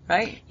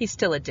 Right? He's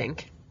still a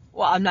dink.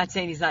 Well, I'm not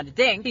saying he's not a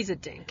dink. He's a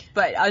dink.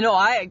 But I know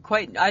I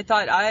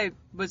thought I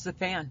was a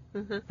fan.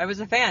 Mm-hmm. I was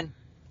a fan.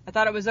 I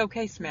thought it was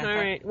okay, Samantha. All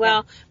right.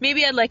 Well,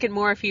 maybe I'd like it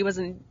more if he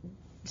wasn't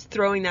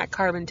throwing that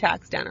carbon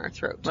tax down our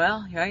throat.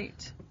 Well,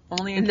 right.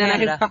 Only in and Canada.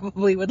 then I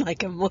probably would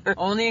like him more.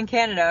 Only in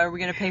Canada are we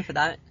going to pay for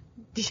that.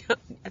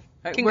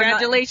 Right,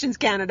 Congratulations,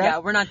 Canada. Yeah,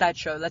 we're not that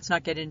show. Let's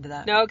not get into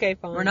that. No, okay,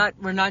 fine. We're not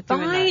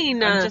doing Fine.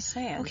 that. I'm just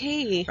saying.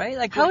 Okay. Right?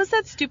 Like how is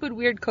that stupid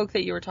weird Coke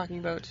that you were talking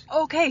about?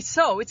 Okay,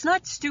 so it's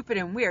not stupid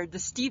and weird. The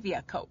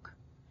stevia Coke.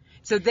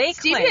 So they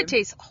claim Stevia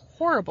tastes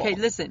horrible. Okay,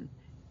 listen.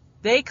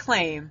 They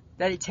claim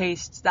that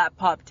that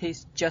pop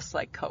tastes just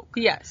like Coke.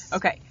 Yes.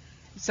 Okay.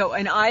 So,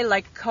 and I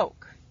like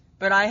Coke,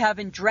 but I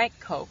haven't drank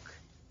Coke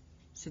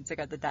since I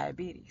got the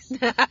diabetes.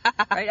 Right?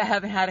 I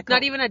haven't had a Coke.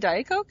 Not even a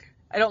Diet Coke?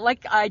 I don't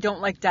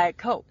like Diet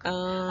Coke.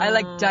 I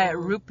like Diet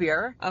Root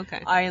Beer.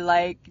 Okay. I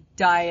like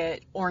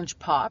Diet Orange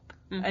Pop.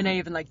 And I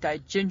even like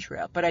Diet Ginger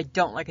Ale, but I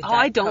don't like a Diet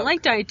I don't Coke.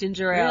 like Diet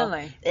Ginger Ale.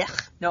 Really?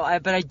 Ugh. No,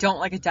 but I don't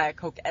like a Diet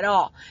Coke at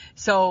all.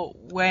 So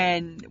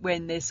when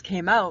this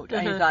came out,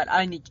 I thought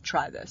I need to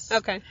try this.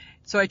 Okay.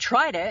 So I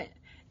tried it,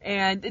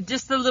 and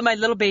just my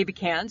little baby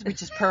cans,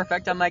 which is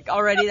perfect. I'm like,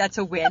 already that's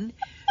a win.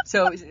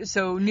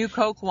 So New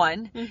Coke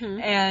won,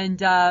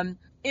 and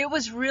it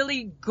was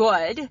really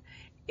good.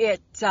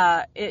 It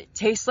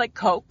tastes like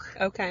Coke.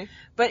 Okay.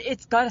 But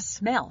it's got a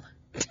smell.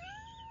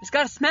 It's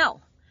got a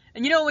smell.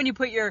 And you know when you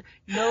put your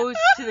nose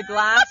to the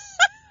glass?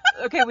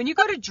 Okay, when you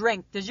go to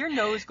drink, does your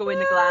nose go in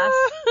the glass?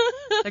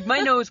 Like my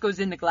nose goes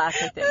in the glass,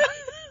 I think.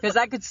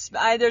 Because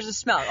there's a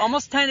smell.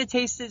 Almost kind of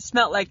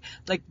smelled like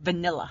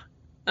vanilla.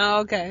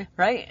 Oh, okay.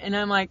 Right? And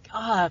I'm like,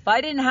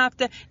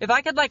 if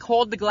I could like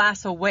hold the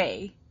glass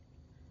away,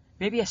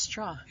 maybe a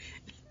straw.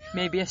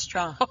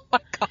 Oh my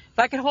God. If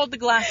I could hold the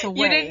glass away.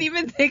 You didn't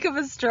even think of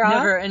a straw?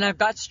 Never, and I've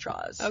got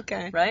straws.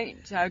 Okay. Right?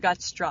 So I've got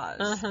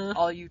straws. Uh-huh.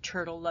 All you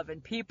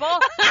turtle-loving people,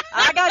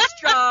 I got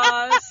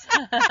straws.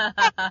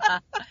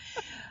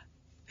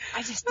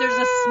 There's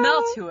a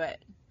smell to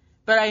it.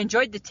 But I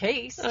enjoyed the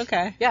taste.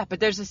 Okay. Yeah, but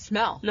there's a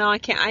smell. No, I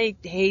can't. I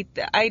hate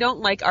that. I don't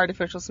like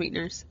artificial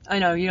sweeteners. I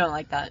know, you don't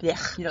like that. Yeah.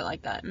 You don't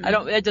like that.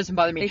 Mm. It doesn't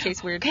bother me. They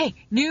taste weird. Okay,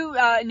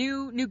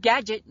 new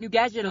gadget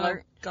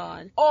alert. Oh,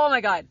 God. Oh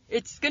my God.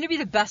 It's going to be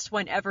the best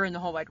one ever in the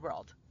whole wide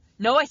world.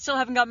 No, I still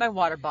haven't got my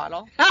water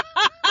bottle.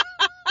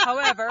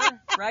 However,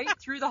 right,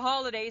 through the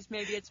holidays,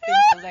 maybe it's been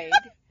delayed.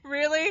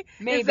 Really?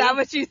 Maybe. Is that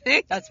what you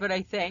think? That's what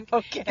I think.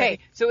 Okay.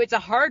 So it's a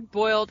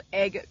hard-boiled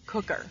egg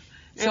cooker.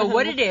 So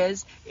what it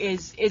is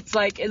it's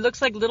like, it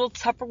looks like little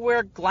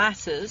Tupperware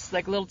glasses,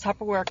 like little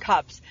Tupperware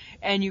cups,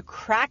 and you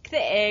crack the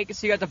egg,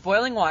 so you got the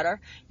boiling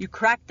water, you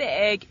crack the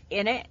egg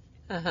in it,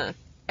 Uh-huh.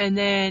 and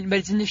then, but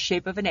it's in the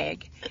shape of an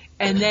egg,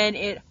 and then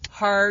it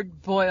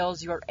hard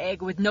boils your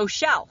egg with no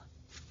shell.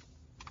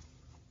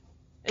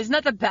 Isn't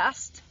that the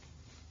best?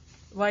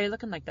 Why are you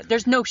looking like that?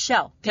 There's no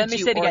shell. Did Let me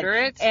you say it order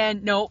again. it?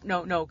 And no,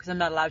 because I'm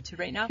not allowed to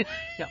right now.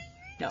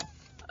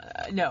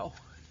 No.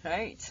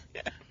 Right?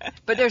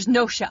 But there's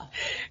no shell.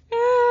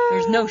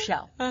 There's no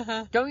shell.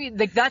 Uh-huh. Don't you,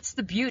 like, that's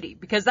the beauty,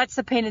 because that's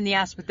the pain in the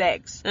ass with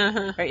eggs.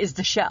 Uh-huh. Right? Is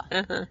the shell.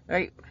 Uh-huh.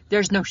 Right?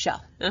 There's no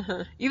shell.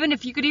 Uh-huh. Even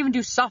if you could even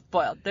do soft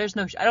boiled, there's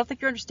no shell. I don't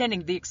think you're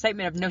understanding the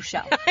excitement of no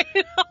shell. I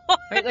know.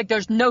 Right? Like,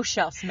 there's no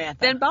shell,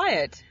 Samantha. Then buy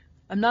it.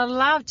 I'm not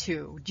allowed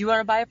to. Do you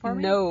want to buy it for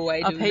me? No,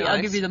 I do not.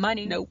 I'll give you the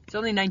money. Nope. It's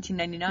only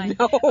 $19.99.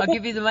 No. I'll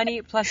give you the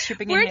money plus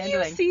shipping Where and do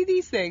handling. you see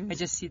these I things?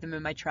 just see them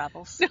in my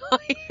travels.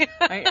 Right?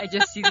 I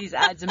just see these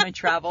ads in my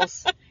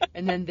travels,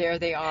 and then there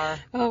they are.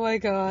 Oh my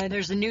God.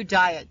 There's a new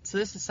diet. So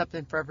this is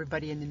something for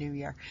everybody in the new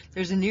year.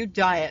 There's a new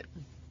diet.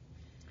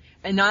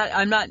 And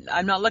I'm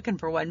not looking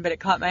for one, but it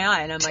caught my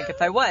eye, and I'm like,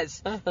 if I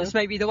was, this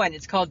might be the one.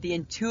 It's called the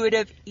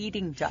Intuitive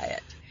Eating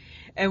Diet.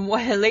 And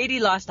a lady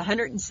lost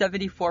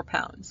 174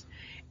 pounds.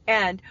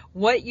 And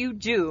what you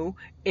do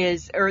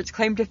is, or its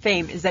claim to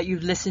fame is that you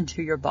listen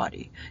to your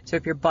body. So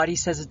if your body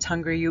says it's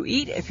hungry, you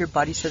eat. If your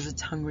body says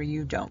it's hungry,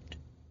 you don't.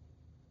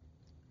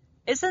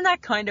 Isn't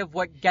that kind of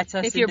what gets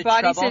us into trouble? If your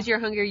body says you're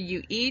hungry,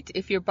 you eat.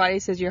 If your body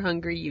says you're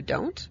hungry, you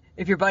don't.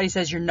 If your body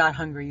says you're not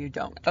hungry, you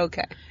don't.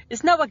 Okay.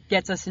 Isn't that what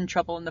gets us in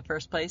trouble in the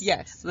first place?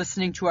 Yes.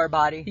 Listening to our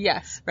body.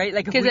 Yes. Right?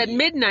 Like, Because at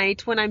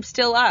midnight, when I'm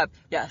still up,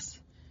 yes.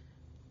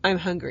 I'm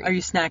hungry. Are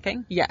you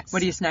snacking? Yes.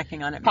 What are you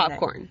snacking on at midnight?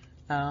 Popcorn.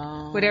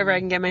 Oh. Whatever I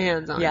can get my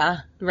hands on. Yeah.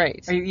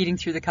 Right. Are you eating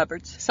through the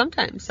cupboards?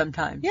 Sometimes.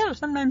 Sometimes. Yeah.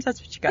 Sometimes that's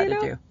what you gotta You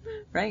know? do.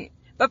 Right?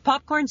 But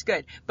popcorn's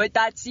good. But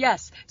that's,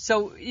 yes.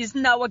 So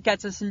isn't that what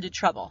gets us into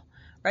trouble?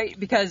 Right?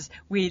 Because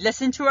we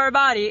listen to our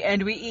body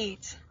and we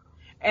eat.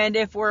 And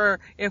if we're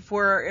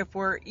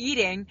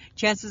eating,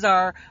 chances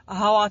are,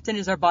 how often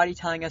is our body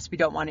telling us we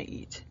don't want to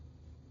eat?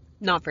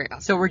 Not very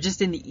often. So we're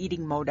just in the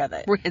eating mode of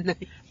it. We're in the...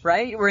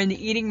 Right? We're in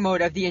the eating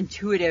mode of the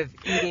intuitive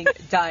eating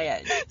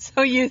diet.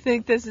 So you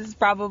think this is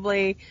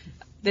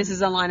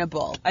a line of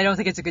bull? I don't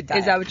think it's a good diet.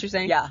 Is that what you're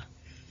saying? Yeah. I'm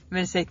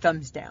going to say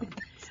thumbs down.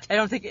 I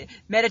don't think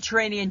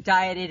Mediterranean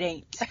diet, it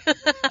ain't.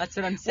 That's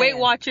what I'm saying. Weight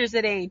Watchers,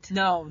 it ain't.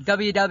 No,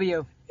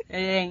 WW, it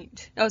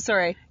ain't. Oh,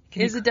 sorry.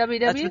 Is it WW?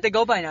 That's what they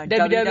go by now.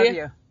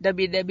 WW?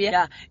 WW?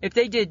 Yeah. If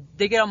they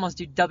could almost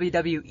do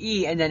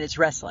WWE and then it's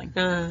wrestling.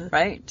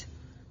 Right?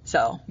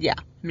 So. Yeah.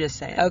 I'm just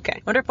saying.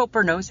 Okay. Wonder if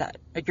Oprah knows that.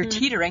 Like, you're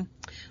teetering.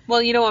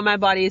 Well, you know what my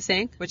body is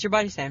saying? What's your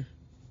body saying?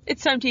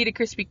 It's time to eat a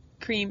Krispy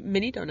Kreme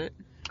mini donut.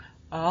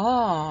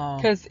 Oh.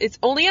 Because it's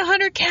only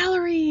 100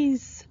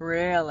 calories.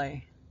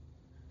 Really?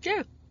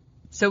 Yeah.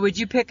 So would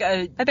you pick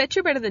I bet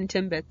you're better than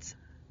Timbits.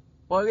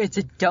 Well, it's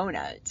a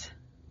donut,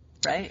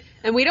 right?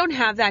 And we don't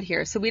have that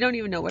here, so we don't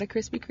even know what a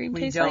Krispy Kreme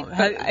tastes don't. like.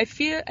 But I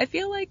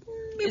feel like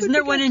Isn't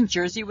there one in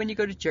Jersey when you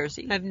go to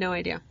Jersey? I have no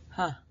idea.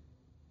 Huh.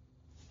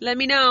 Let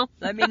me know.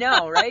 Let me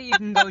know, right? You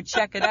can go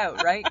check it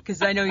out, right?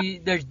 Because I know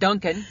there's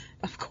Dunkin'.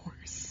 Of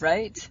course.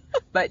 Right?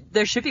 But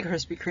there should be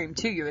Krispy Kreme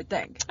too, you would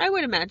think. I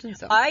would imagine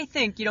so. I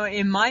think,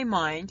 in my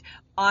mind,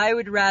 I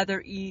would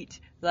rather eat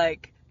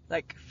like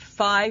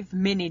 5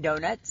 mini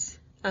donuts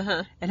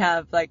Uh-huh. and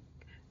have like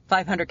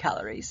 500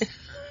 calories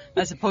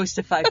as opposed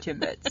to 5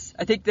 Timbits.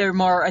 I think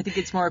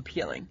it's more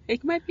appealing.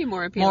 It might be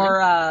more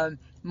appealing.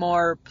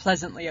 More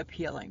pleasantly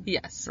appealing.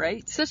 Yes.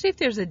 Right? Especially if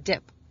there's a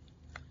dip.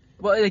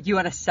 Well, like, you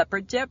want a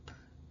separate dip?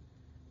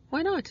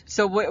 Why not?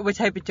 So what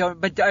type of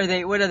donut? But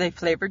what are they,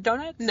 flavored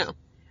donuts? No.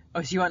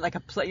 Oh, so you want like a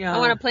plain? I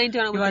want a plain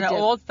donut with a dip. You want an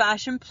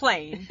old-fashioned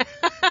plain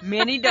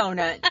mini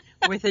donut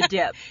with a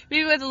dip.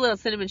 Maybe with a little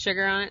cinnamon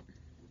sugar on it.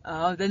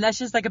 Oh, then that's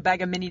just like a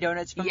bag of mini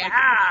donuts. From Yeah.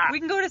 we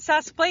can go to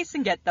Sass Place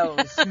and get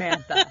those,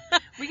 Samantha.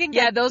 We can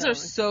get those are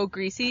so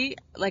greasy.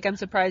 Like, I'm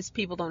surprised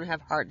people don't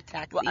have heart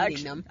attacks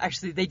eating them.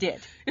 Actually, they did.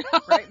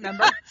 Right?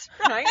 Remember?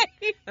 Right?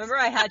 Remember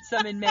I had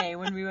some in May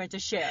when we went to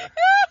Share.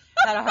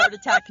 had a heart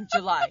attack in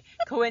July.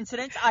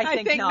 Coincidence? I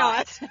think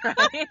not.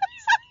 Right?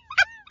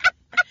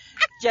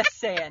 Just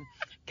saying.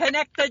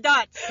 Connect the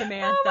dots,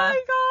 Samantha. Oh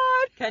my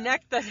God.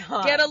 Connect the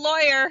dots. Get a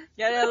lawyer.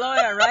 Get a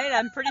lawyer, right?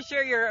 I'm pretty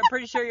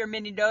sure your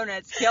mini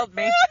donuts killed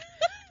me.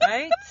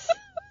 Right?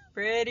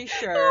 Pretty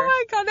sure. Oh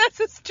my God, that's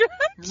a stretch.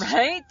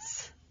 Right?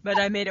 But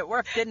I made it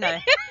work, didn't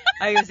I?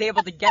 I was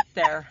able to get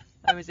there.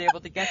 You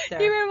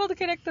were able to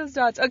connect those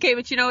dots. Okay,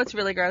 but you know what's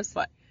really gross?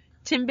 What?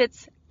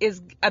 Timbits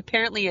is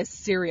apparently a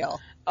cereal.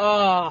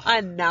 Oh.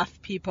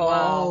 Enough, people.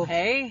 Wow.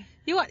 Hey?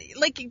 You want,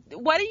 like,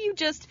 why don't you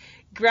just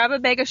grab a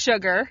bag of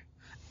sugar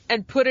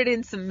and put it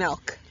in some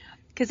milk?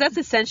 Because that's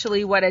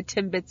essentially what a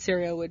Timbit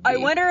cereal would be. I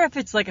wonder if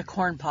it's like a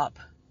corn pop.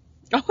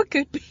 Oh, it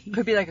could be.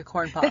 Could be like a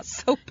corn pop.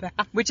 That's so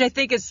bad. Which I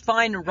think is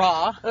fine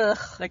raw. Ugh.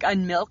 Like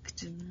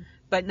unmilked,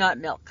 but not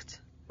milked.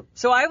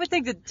 So I would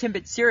think that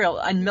Timbit cereal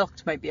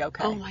unmilked might be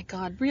okay. Oh my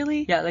God,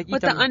 really? Yeah, like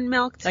with the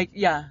unmilked. Like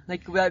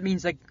like that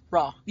means like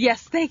raw.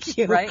 Yes, thank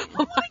you. Right?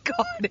 Oh my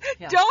God!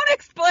 Yeah. Don't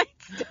explain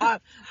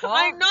stuff. Well,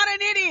 I'm not an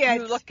idiot.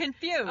 You look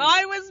confused.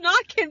 I was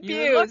not confused.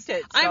 You looked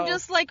it. So. I'm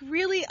just like,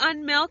 really,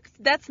 unmilked?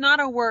 That's not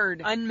a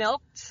word.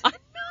 Unmilked.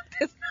 Unmilked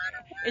is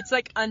not a word. It's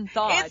like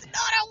unthawed. It's not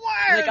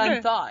a word. Like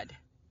unthawed.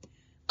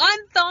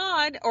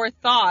 Unthawed or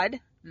thawed,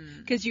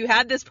 because you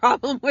had this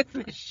problem with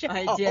Michelle.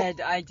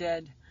 I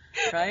did.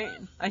 Right?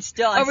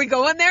 Are we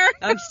going there?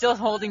 I'm still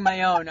holding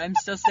my own. I'm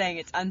still saying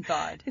it's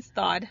unthawed. It's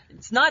thawed.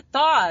 It's not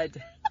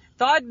thawed.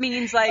 Thawed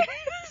means like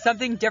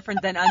something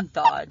different than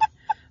unthawed.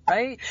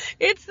 Right?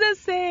 It's the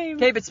same.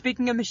 Okay, but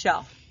speaking of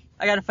Michelle,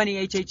 I got a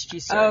funny HHG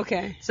story.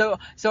 Okay. So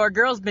our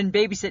girl's been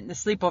babysitting the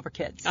sleepover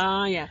kids.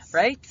 Ah, yes.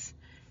 Right?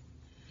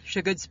 She's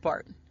a good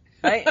sport.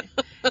 Right?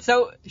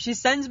 So she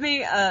sends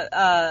me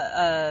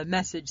a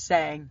message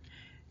saying,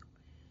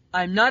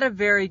 I'm not a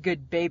very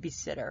good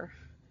babysitter.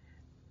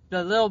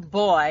 The little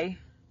boy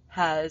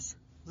has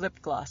lip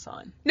gloss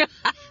on.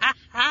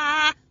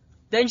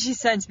 Then she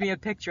sends me a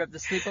picture of the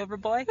sleepover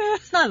boy.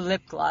 It's not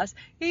lip gloss.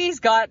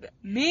 He's got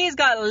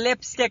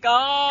lipstick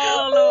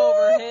all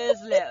over his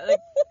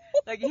lip.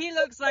 Like he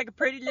looks like a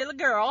pretty little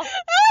girl,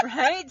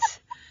 right?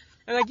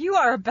 I'm like, you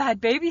are a bad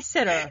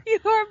babysitter. You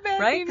are a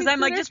bad right? Because I'm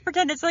like, babysitter. just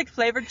pretend it's like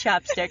flavored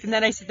chapstick, and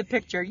then I see the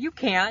picture. You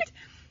can't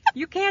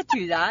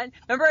do that.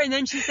 Remember? And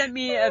then she sent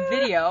me a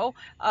video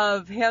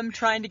of him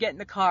trying to get in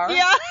the car.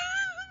 Yeah.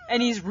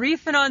 And he's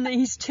reefing on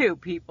he's 2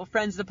 people,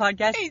 friends of the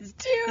podcast. He's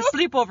 2. The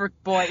sleepover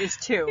boy is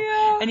 2.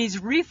 Yeah. And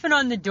he's reefing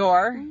on the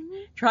door,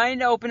 trying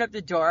to open up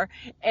the door,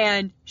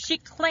 and she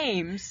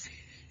claims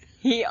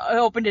he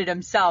opened it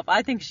himself.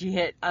 I think she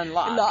hit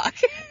unlock.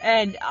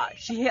 And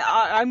she hit,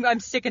 I'm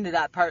sticking to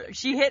that part.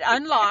 She hit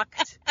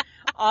unlocked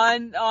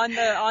on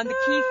the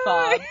key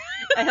fob,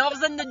 and all of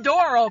a sudden the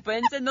door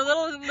opens, and the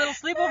little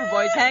sleepover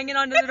boy's hanging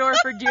onto the door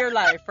for dear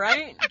life,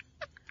 right?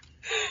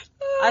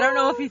 I don't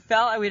know if he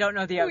fell. We don't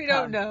know the outcome. We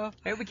don't know.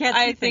 Right? We can't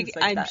see things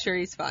like I'm that. sure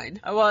he's fine.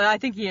 Well, I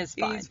think he is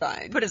fine. He's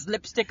fine. Put his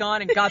lipstick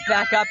on and got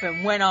back up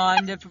and went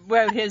on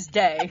about his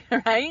day,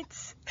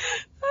 right?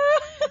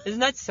 Isn't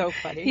that so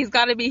funny? He's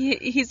got to be.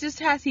 He just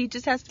has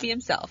to be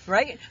himself.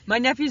 Right? My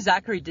nephew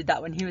Zachary did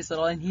that when he was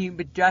little, and he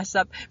would dress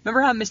up.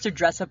 Remember how Mr.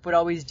 Dress Up would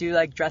always do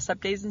like dress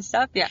up days and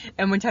stuff? Yeah.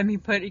 And one time he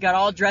got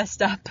all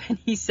dressed up, and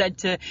he said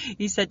to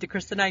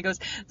Krista and I, he goes,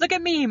 "Look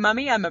at me,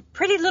 Mommy, I'm a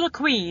pretty little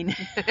queen."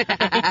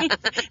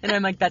 And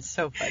I'm like, that's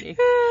so funny.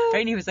 Right?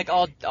 And he was like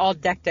all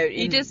decked out.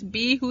 You just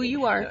be who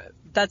you are.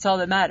 That's all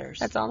that matters.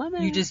 That's all that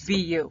matters. You just be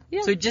you.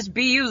 Yeah. So just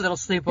be you, little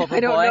sleepover boy. I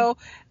don't know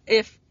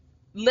if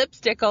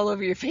lipstick all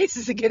over your face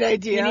is a good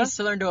idea. He needs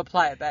to learn to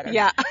apply it better.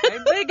 Yeah. Right?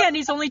 But again,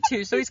 he's only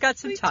 2, so he's got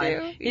some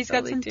time. He's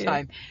got some 2.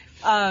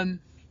 time.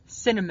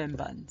 Cinnamon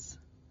buns.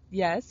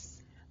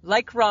 Yes.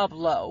 Like Rob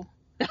Lowe,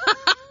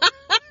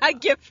 A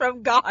gift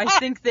from God. I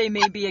think they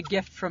may be a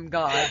gift from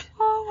God.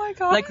 Oh my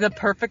God. Like the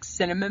perfect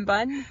cinnamon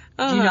bun.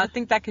 Do you not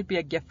think that could be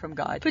a gift from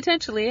God?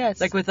 Potentially, yes.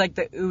 Like with like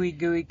the ooey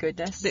gooey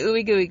goodness. the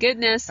ooey gooey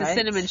goodness, the Right?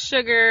 cinnamon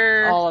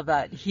sugar. All of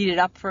that. Heat it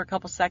up for a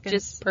couple seconds.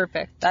 Just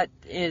perfect. That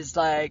is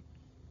like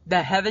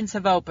the heavens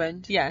have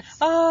opened. Yes.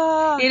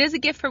 Oh. It is a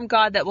gift from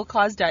God that will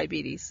cause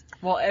diabetes.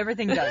 Well,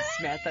 everything does,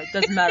 Samantha. It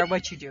doesn't matter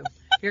what you do.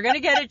 If you're going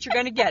to get it, you're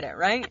going to get it,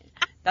 right?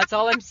 That's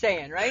all I'm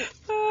saying, right?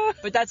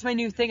 But that's my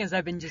new thing is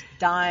I've been just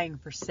dying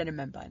for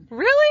cinnamon bun.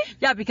 Really?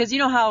 Yeah, because you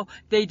know how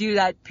they do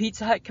that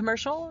Pizza Hut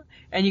commercial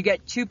and you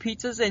get 2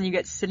 pizzas and you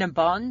get cinnamon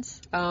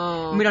buns?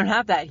 Oh. And we don't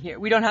have that here.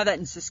 We don't have that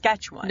in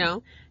Saskatchewan.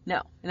 No?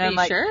 No. And Are I'm you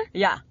like, sure?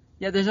 Yeah.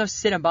 Yeah, there's no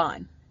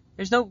cinnamon.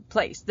 There's no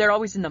place. They're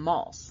always in the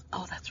malls.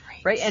 Oh, that's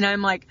right. Right? And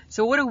I'm like,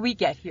 so what do we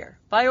get here?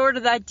 If I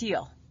order that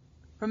deal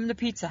from the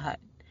Pizza Hut,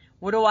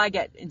 what do I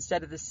get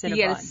instead of the Cinnabon? You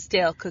get a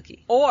stale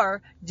cookie.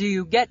 Or do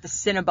you get the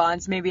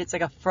Cinnabons? Maybe it's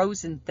like a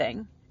frozen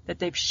thing that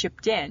they've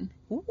shipped in.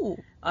 Ooh.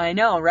 I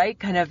know, right?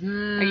 Kind of.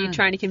 Are you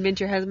trying to convince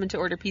your husband to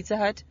order Pizza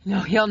Hut? No,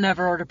 he'll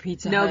never order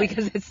Pizza Hut. No,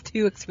 because it's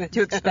too expensive.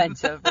 Too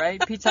expensive,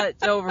 right? Pizza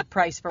Hut's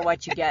overpriced for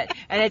what you get.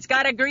 And it's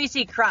got a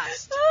greasy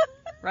crust,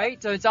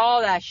 right? So it's all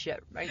that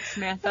shit, right,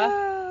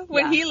 Samantha?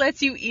 When he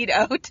lets you eat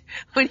out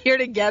when you're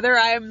together,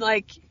 I'm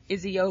like,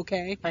 is he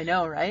okay? I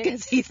know, right?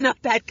 Because he's not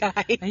that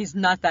guy. He's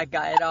not that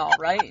guy at all,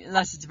 right?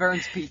 Unless it's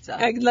Vern's Pizza.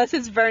 Unless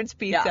it's Vern's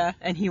Pizza. Yeah,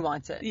 and he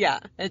wants it. Yeah.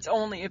 It's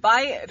only if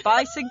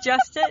I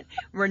suggest it,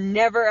 we're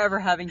never ever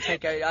having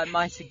takeout on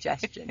my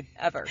suggestion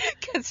ever.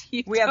 Because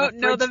you We have a don't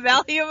know the fridge-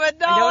 value of a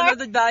dollar. I don't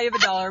know the value of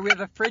 $1. We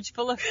have a fridge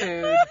full of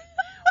food.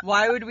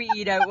 Why would we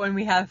eat out when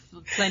we have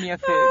plenty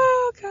of food?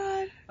 Oh,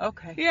 God.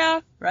 Okay.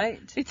 Yeah. Right?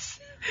 It's...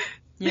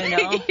 You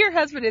know? Your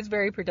husband is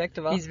very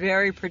predictable. He's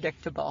very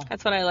predictable.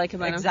 That's what I like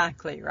about him.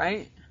 Exactly,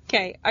 right?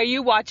 Okay. Are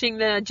you watching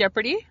the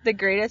Jeopardy, the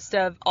greatest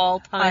of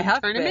all time I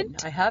have tournament?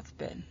 been. I have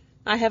been.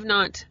 I have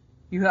not.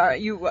 You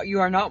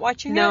are not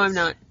watching No, this? I'm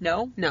not.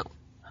 No? No.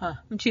 Huh.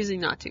 I'm choosing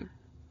not to.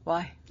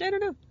 Why? I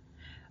don't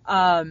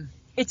know.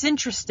 It's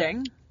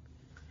interesting.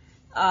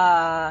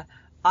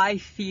 I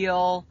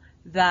feel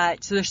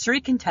that so there's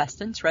 3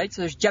 contestants, right?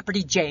 So there's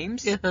Jeopardy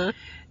James. Uh-huh.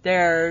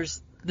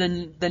 There's the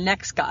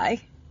next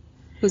guy,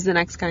 Who's the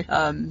next guy?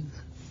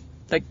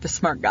 like the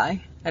smart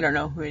guy. I don't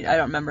know who. I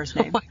don't remember his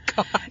name. Oh,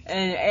 my God.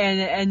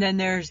 And then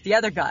there's the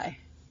other guy,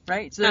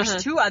 right? So there's Uh-huh.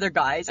 2 other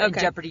guys and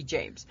Okay. Jeopardy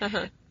James.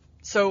 Uh-huh.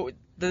 So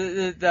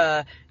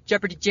the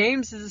Jeopardy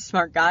James is a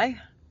smart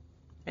guy,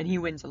 and he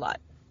wins a lot.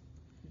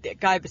 The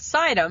guy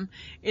beside him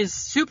is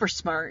super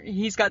smart.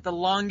 He's got the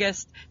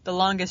longest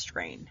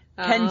reign.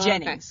 Ken okay.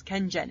 Jennings.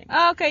 Ken Jennings.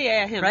 Oh, okay,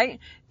 yeah, him. Right?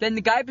 Then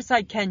the guy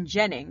beside Ken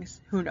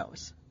Jennings, who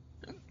knows?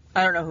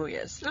 I don't know who he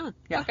is. Oh,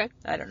 Yeah, okay.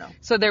 I don't know.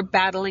 So they're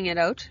battling it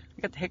out?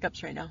 I got the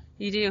hiccups right now.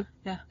 You do?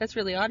 Yeah. That's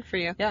really odd for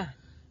you. Yeah.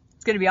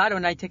 It's going to be odd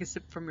when I take a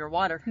sip from your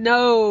water.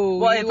 No,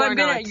 Well, you if are I'm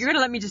gonna, not. you're going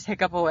to let me just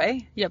hiccup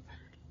away? Yep.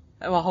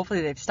 Well,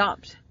 hopefully they've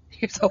stopped.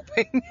 Here's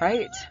hoping.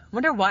 Right?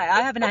 Wonder why.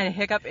 I haven't had a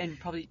hiccup in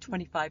probably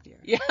 25 years.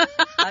 Yeah.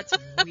 That's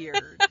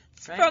weird.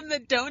 Right? From the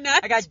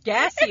donut. I got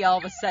gassy all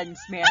of a sudden,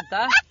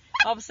 Samantha.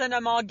 All of a sudden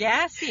I'm all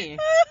gassy.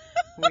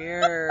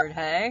 Weird,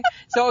 hey?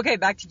 So, okay,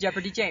 back to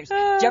Jeopardy James.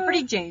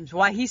 Jeopardy James,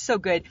 why he's so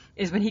good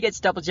is when he gets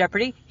double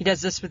Jeopardy, he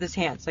does this with his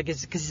hands. Like,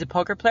 because he's a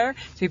poker player,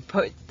 so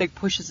he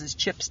pushes his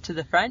chips to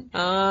the front,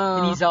 Oh.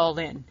 and he's all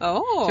in.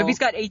 Oh. So if he's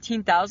got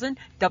 18,000,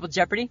 double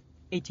Jeopardy,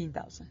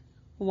 18,000.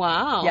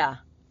 Wow. Yeah.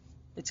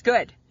 It's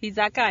good. He's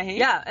that guy, hey?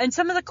 Yeah, and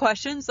some of the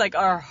questions, like,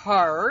 are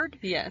hard.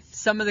 Yes.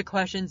 Some of the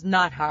questions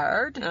not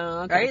hard. Oh,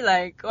 okay. Right?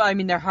 Like, well, I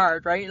mean, they're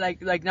hard, right?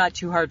 Like not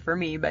too hard for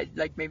me, but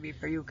like maybe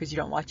for you because you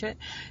don't watch it.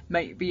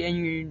 Might be, and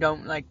you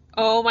don't like,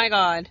 Oh, my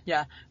God.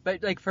 yeah.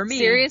 But like for me.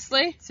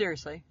 Seriously?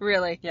 Seriously.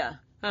 Really? Yeah.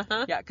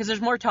 Uh-huh. Yeah, because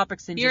there's more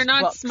topics than You're just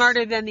not books.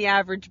 smarter than the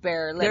average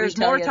bear, let There's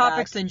me tell more you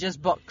topics that. than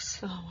just books.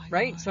 Oh, my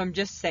Right? God. So I'm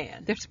just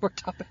saying. There's more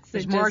topics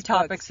There's than more just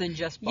topics books. than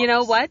just books. You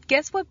know what?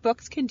 Guess what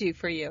books can do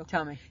for you?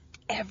 Tell me.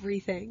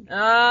 Everything.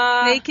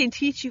 They can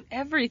teach you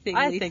everything,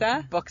 I Lisa.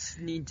 think books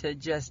need to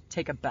just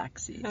take a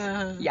backseat.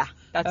 Uh, Yeah,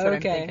 that's what I'm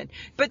okay. thinking.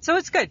 But so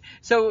it's good.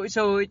 So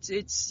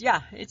it's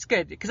yeah, it's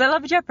good because I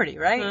love Jeopardy,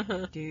 right?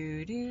 Uh-huh.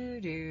 Do do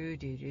do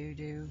do do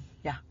do.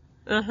 Yeah,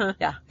 Uh-huh.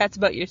 yeah. That's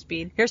about your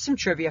speed. Here's some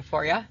trivia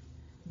for you.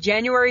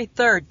 January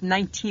 3rd,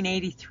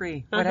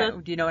 1983. Uh-huh.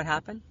 Do you know what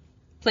happened?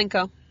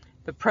 Plinko.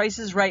 The Price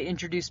is Right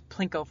introduced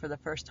Plinko for the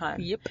first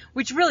time. Yep.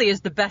 Which really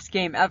is the best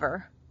game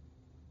ever.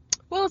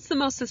 Well, it's the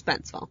most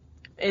suspenseful.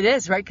 It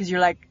is, right? Because you're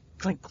like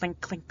clink, clink,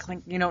 clink,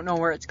 clink. You don't know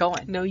where it's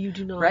going. No, you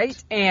do not. Right?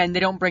 And they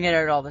don't bring it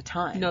out all the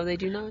time. No, they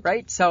do not.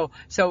 Right? So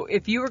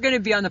if you were going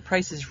to be on The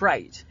Price is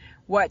Right,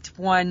 what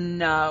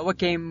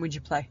game would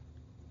you play?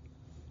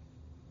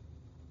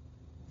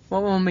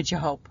 What one would you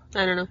hope?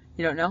 I don't know.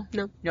 You don't know?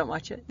 No. You don't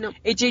watch it? No.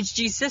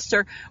 HHG's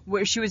sister,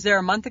 she was there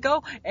a month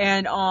ago,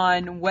 and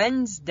on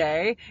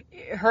Wednesday,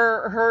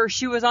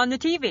 she was on the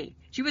TV.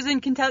 She was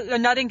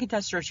not in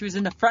contest row. She was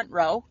in the front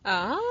row,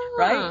 Oh.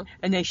 right?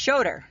 And they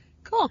showed her.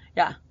 Cool.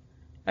 Yeah.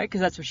 Right?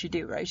 Because that's what she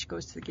do, right? She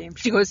goes to the game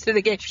shows. She goes to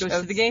the game She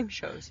goes to the game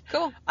shows.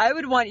 Cool. I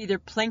would want either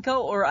Plinko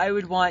or I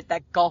would want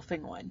that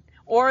golfing one.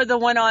 Or the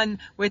one on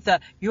with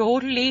the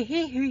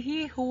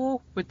yodeling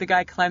with the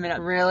guy climbing up.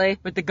 Really?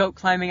 With the goat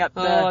climbing up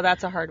Oh,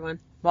 that's a hard one.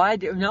 Why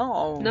do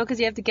no? No, because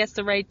you have to guess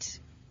the right.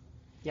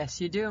 Yes,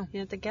 you do.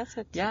 You have to guess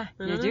it. Yeah,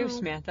 I you know. do,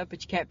 Samantha.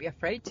 But you can't be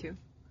afraid to.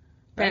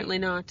 Apparently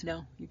not.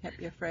 No, you can't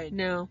be afraid.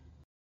 No.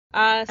 So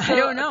I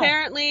don't know.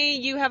 Apparently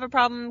you have a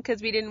problem because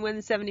we didn't win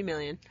the $70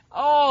 million.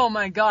 Oh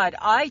my God,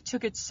 I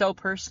took it so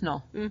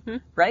personal. Mm-hmm.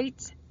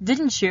 Right?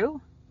 Didn't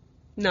you?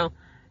 No.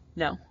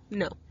 No.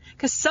 No.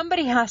 Because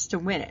somebody has to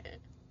win it.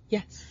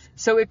 Yes.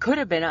 So it could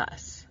have been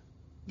us.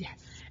 Yes.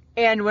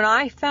 And when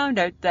I found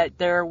out that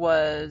there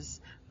was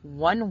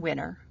one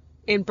winner,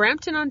 In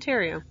Brampton,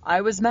 Ontario.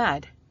 I was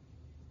mad.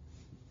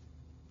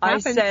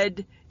 Happens. I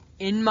said,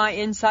 in my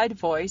inside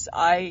voice,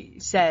 I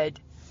said,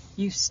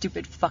 you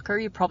stupid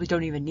fucker, you probably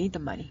don't even need the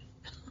money.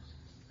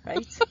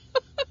 Right?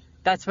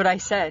 That's what I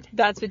said.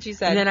 That's what you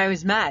said. And then I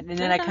was mad. And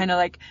then I Okay. kind of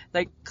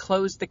like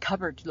closed the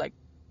cupboard, like,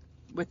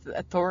 with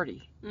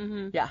authority.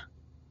 Mm-hmm. Yeah.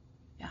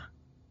 Yeah.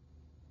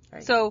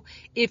 Right. So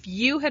if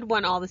you had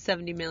won all the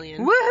 $70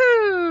 million,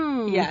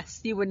 Woohoo!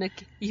 yes, you would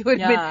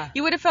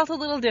have felt a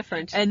little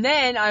different. And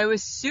then I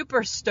was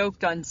super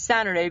stoked on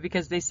Saturday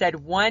because they said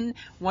 $1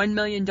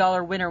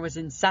 million winner was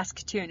in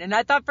Saskatoon. And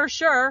I thought for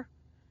sure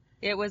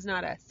It was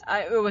not us.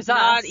 It was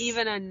Not us.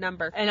 even a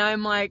number. And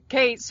I'm like,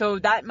 okay, so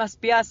that must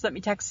be us. Let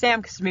me text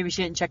Sam because maybe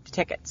she didn't check the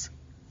tickets.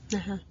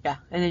 Uh-huh. Yeah.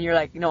 And then you're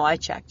like, no, I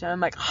checked. And I'm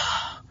like,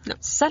 No.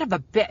 son of a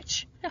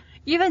bitch. Yeah.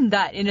 Even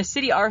that, in a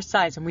city our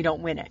size, and we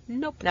don't win it.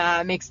 Nope.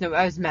 Nah, it makes no...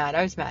 I was mad.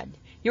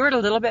 You were a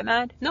little bit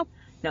mad? Nope.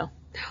 No.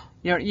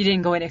 You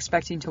didn't go in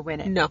expecting to win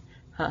it? No.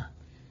 Huh.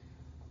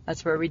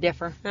 That's where we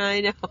differ. I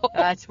know.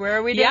 That's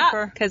where we Yeah,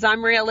 differ. because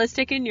I'm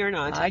realistic and you're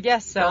not. I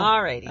guess so.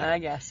 Alrighty. I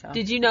guess so.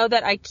 Did you know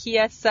that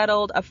IKEA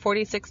settled a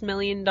 $46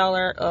 million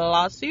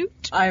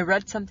lawsuit? I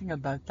read something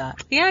about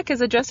that. Yeah,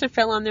 because a dresser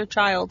fell on their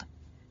child.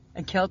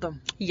 And killed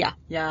them. Yeah.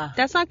 Yeah.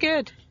 That's not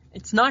good.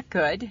 It's not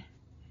good.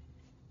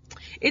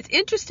 It's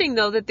interesting,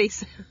 though, that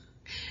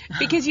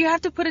because you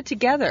have to put it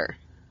together.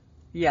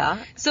 Yeah.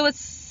 So at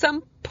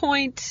some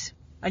point...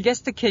 I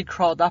guess the kid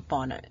crawled up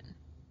on it.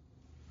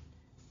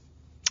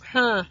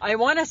 Huh. I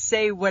want to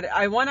say something.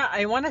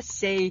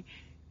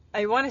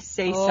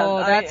 Oh,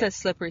 that's a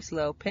slippery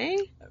slope, eh?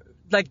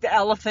 Like the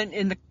elephant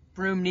in the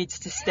room needs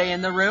to stay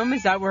in the room.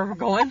 Is that where we're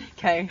going?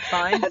 Okay,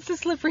 fine. That's a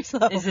slippery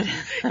slope. Is it?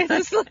 It's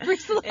a slippery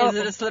slope. Is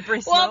it a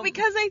slippery slope? Well,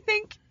 because I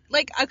think,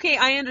 okay,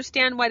 I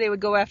understand why they would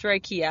go after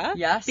IKEA.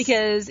 Yes.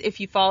 Because if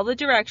you follow the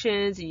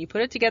directions and you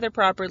put it together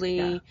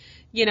properly,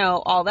 Yeah.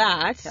 All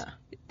that,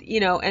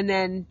 Yeah. And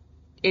then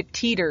it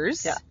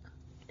teeters. Yeah.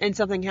 And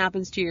something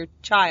happens to your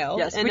child.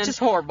 Yes, and which then is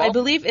horrible. I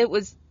believe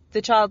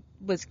the child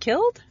was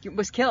killed? It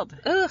was killed.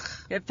 Ugh.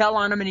 It fell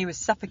on him and he was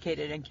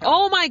suffocated and killed.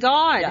 Oh my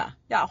God. Yeah.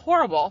 Yeah,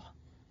 horrible.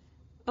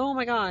 Oh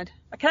my God.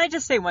 Can I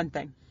just say one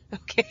thing?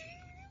 Okay.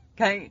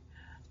 Okay.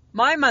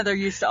 My mother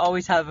used to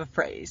always have a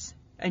phrase,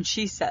 and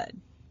she said,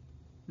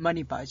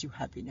 money buys you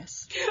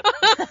happiness.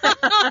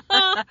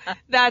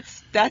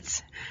 That's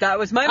That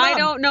was my mom. I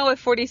don't know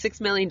if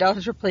 $46 million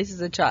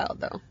replaces a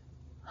child, though.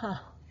 Huh.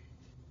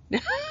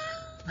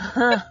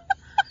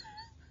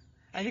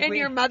 I think In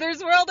your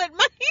mother's world, it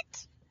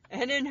might.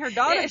 and in her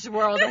daughter's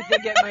world, I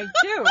think it might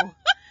too.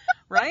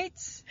 Right?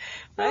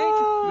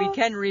 Oh. We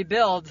can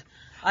rebuild.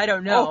 I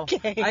don't know.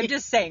 Okay. I'm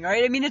just saying,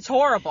 right? I mean, it's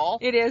horrible.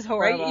 It is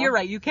horrible. Right? You're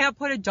right. You can't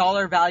put a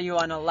dollar value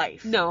on a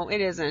life. No,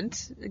 it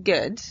isn't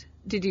good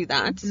to do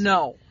that.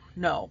 No.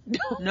 But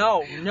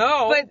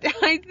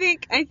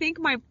I think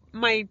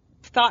my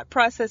thought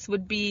process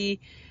would be,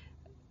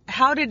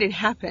 how did it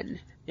happen?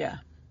 Yeah.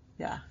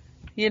 Yeah.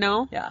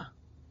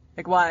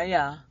 Like why?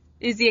 Yeah.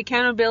 Is the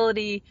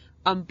accountability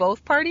on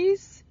both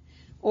parties,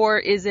 or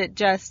is it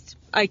just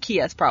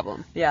IKEA's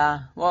problem?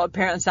 Yeah. Well,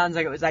 apparently it sounds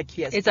like it was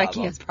IKEA's It's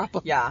problem. IKEA's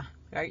problem. Yeah.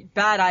 Right.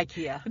 Bad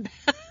IKEA.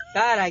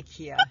 Bad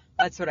IKEA.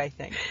 That's what I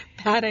think.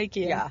 Bad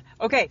IKEA. Yeah.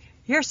 Okay.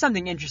 Here's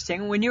something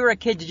interesting. When you were a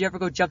kid, did you ever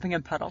go jumping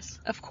in puddles?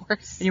 Of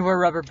course. And you wore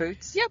rubber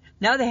boots? Yep.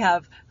 Now they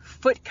have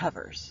foot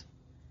covers.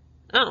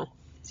 Oh.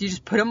 So you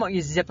just put them,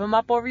 you zip them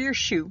up over your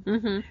shoe,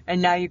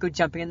 and now you go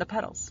jumping in the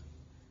puddles.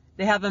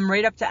 They have them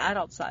right up to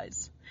adult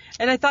size.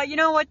 And I thought, you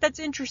know what? That's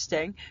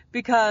interesting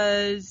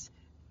because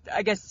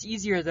I guess it's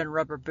easier than a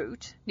rubber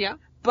boot. Yeah.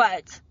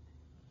 But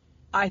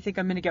I think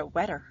I'm going to get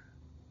wetter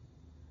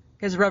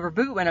because a rubber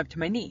boot went up to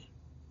my knee.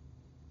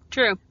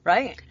 True.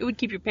 Right? It would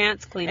keep your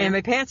pants cleaner. And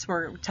my pants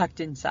were tucked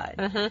inside.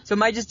 Uh-huh. So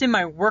I just in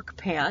my work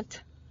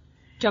pant,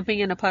 Jumping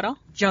in a puddle?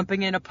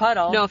 jumping in a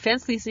puddle. No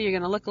offense, Lisa, you're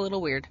going to look a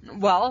little weird.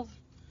 Well,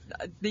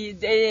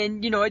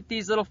 and you know what?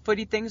 These little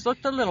footy things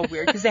looked a little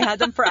weird because they had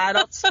them for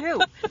adults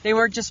too. They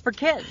weren't just for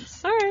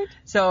kids. All right.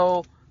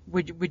 So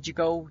would you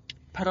go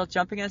puddle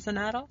jumping as an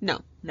adult?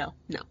 No. No.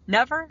 No.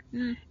 Never?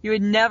 Mm. You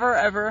would never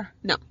ever?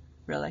 No.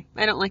 Really?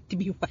 I don't like to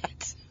be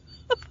wet.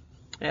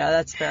 Yeah,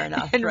 that's fair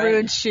enough. And right?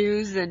 ruined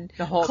shoes and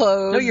The whole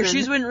clothes. No, your and-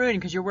 shoes wouldn't ruin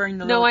because you're wearing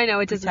the No, little I know.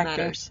 It doesn't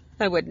protectors.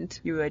 matter. I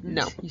wouldn't. You wouldn't?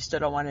 No. You still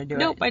don't want to do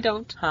Nope, it? I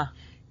don't. Huh.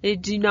 I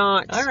do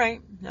not. All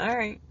right.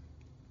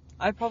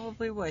 I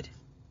probably would.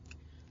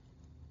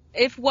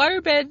 If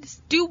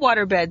do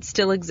waterbeds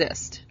still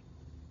exist?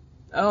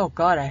 Oh,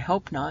 God, I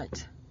hope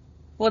not.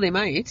 Well, they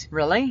might.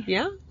 Really?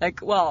 Yeah? Like,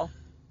 well,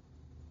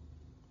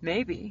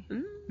 maybe.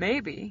 Mm.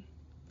 Maybe.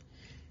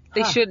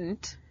 They Huh.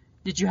 shouldn't.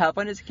 Did you have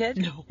one as a kid?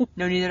 No.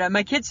 No, neither did I.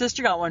 My kid's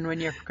sister got one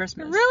year for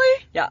Christmas.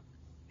 Really? Yeah.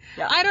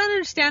 Yeah. I don't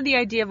understand the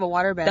idea of a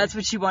waterbed. That's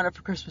what she wanted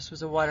for Christmas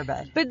was a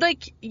waterbed. But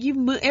like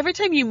every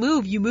time you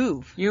move, you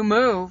move. You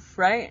move,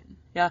 right?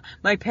 Yeah.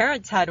 My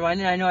parents had one,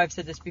 and I know I've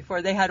said this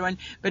before. They had one,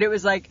 but it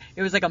was like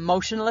a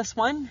motionless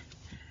one.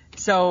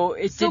 So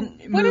it didn't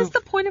move. What is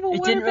the point of a waterbed?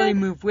 It didn't really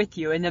move with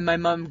you. And then my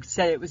mom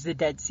said it was the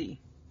Dead Sea.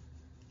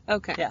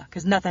 Okay. Yeah,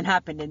 because nothing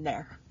happened in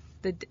there.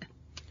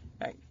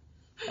 Right.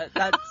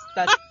 That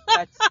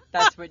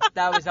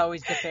was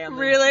always the family.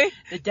 Really?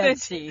 The Dead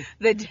Sea.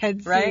 The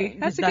Dead Sea. Right?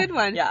 That's a 'Cause good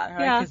one. Yeah,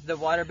 right, because the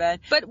waterbed.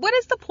 But what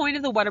is the point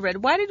of the waterbed?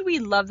 Why did we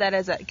love that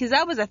because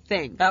that was a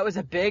thing. That was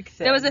a big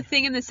thing. That was a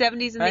thing in the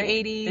 70s and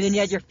right? the 80s. And then you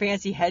had your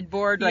fancy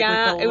headboard, like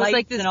Yeah, with the it was lights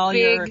like this and all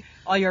big-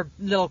 your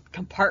little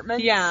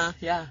compartments. Yeah.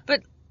 Yeah.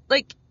 But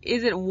like,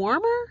 is it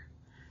warmer?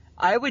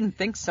 I wouldn't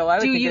think so. I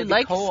would Do think you it'd be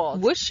like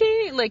cold.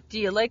 squishy? Like, do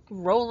you like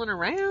rolling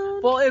around?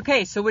 Well,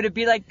 okay, so would it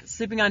be like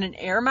sleeping on an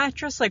air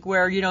mattress, like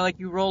where, like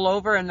you roll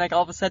over and like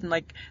all of a sudden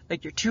like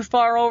you're too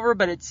far over,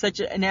 but it's such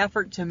an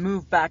effort to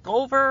move back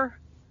over?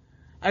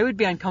 I would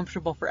be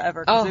uncomfortable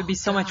forever because it would be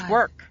so much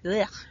work.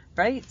 Ugh.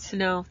 Right?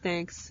 No,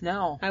 thanks.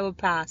 No. I would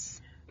pass.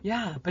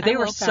 Yeah, but they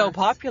were so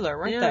popular,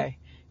 weren't they?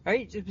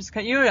 Right? It was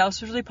you know what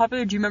else was really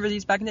popular? Do you remember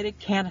these back in the day?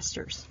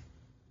 Canisters.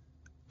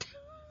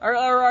 Or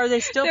are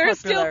they still They're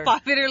popular? still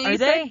popular, Lisa. Are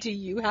they? Do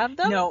you have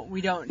them? No, we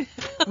don't.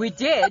 We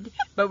did,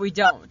 but we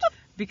don't.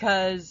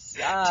 Because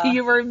do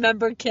you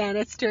remember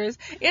canisters?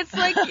 It's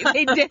like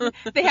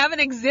they haven't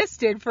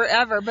existed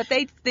forever, but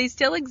they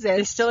still exist.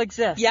 They still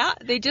exist. Yeah,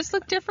 they just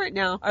look different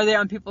now. Are they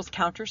on people's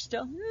counters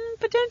still?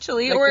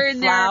 Potentially, like or the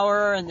in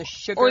flour and the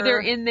sugar, or they're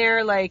in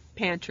their like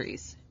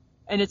pantries.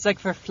 And it's like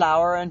for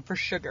flour and for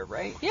sugar,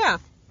 right? Yeah.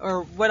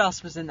 Or what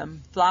else was in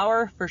them?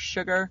 Flour for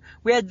sugar.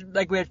 We had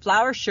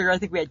flour, sugar. I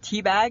think we had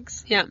tea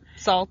bags. Yeah.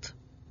 Salt.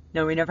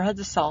 No, we never had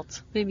the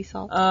salt. Maybe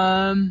salt.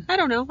 I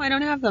don't know. I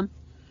don't have them.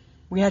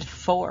 We had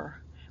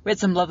 4. We had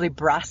some lovely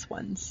brass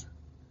ones.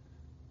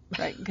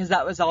 Right? Because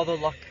that was all the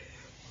look.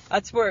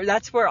 That's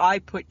where I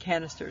put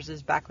canisters,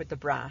 is back with the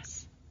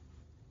brass.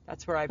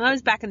 That's where I put. That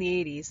was back in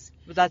the 80s.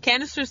 But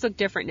canisters look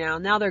different now.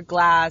 Now they're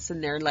glass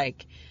and they're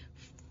like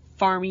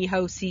farmy,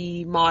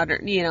 housey,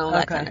 modern,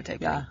 that kind of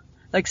type thing.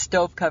 Like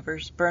stove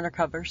covers, burner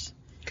covers.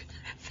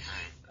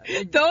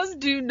 Those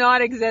do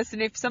not exist,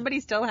 and if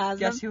somebody still has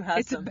Guess them, who has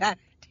it's them? a bad.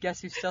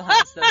 Guess who still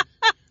has them?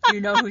 You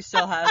know who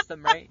still has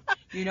them, right?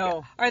 You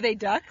know. Are they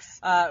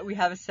ducks? We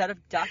have a set of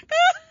ducks.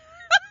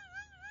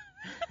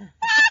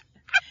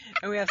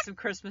 And we have some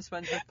Christmas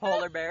ones with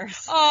polar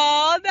bears.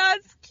 Oh,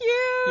 that's cute.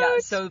 Yeah,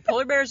 so the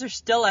polar bears are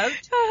still out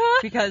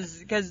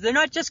because they're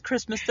not just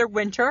Christmas, they're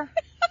winter.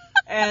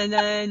 And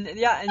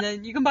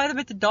then you can buy them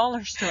at the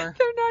dollar store.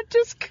 They're not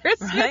just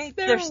Christmas, right?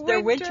 They're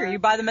winter. You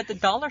buy them at the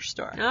dollar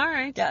store. All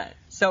right. Yeah.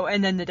 So,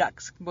 and then the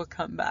ducks will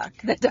come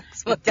back. The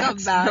ducks will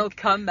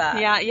come back.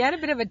 Yeah, you had a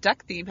bit of a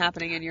duck theme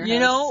happening in your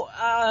house.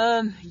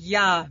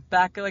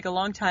 Back like a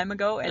long time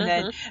ago.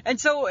 And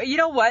so, you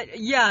know what?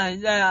 Yeah,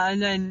 and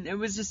then it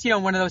was just,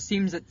 one of those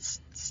themes that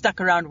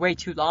stuck around way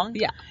too long.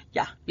 Yeah.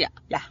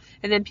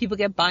 And then people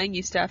kept buying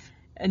you stuff.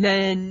 And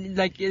then,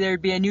 like,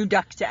 there'd be a new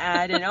duck to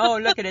add, and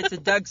look at it, it's a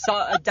duck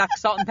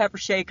salt and pepper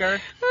shaker,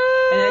 and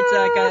it's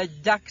like a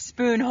duck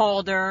spoon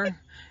holder,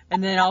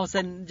 and then all of a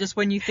sudden, just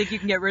when you think you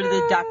can get rid of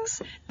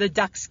the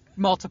ducks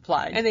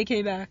multiplied. And they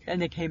came back.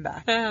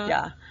 Uh-huh.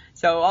 Yeah.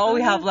 So all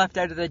we have left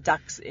out of the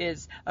ducks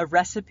is a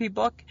recipe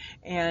book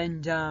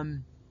and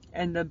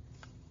the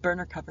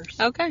burner covers.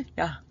 Okay.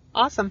 Yeah.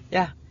 Awesome.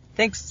 Yeah.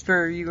 Thanks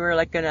for, you were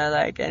like gonna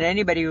like, and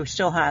anybody who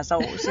still has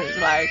those is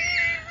like.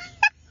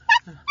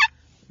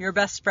 Your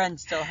best friend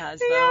still has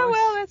those. Yeah,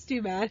 well, that's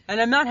too bad.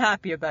 And I'm not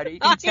happy about it. You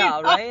can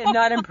tell, right? I'm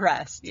not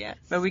impressed. Yes.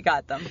 But we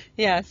got them.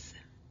 Yes.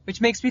 Which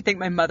makes me think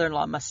my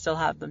mother-in-law must still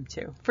have them,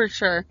 too. For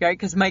sure. Right?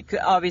 Because Mike,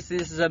 obviously,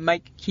 this is a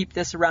Mike, keep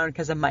this around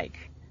because of Mike.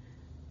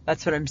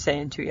 That's what I'm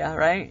saying to you,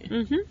 right?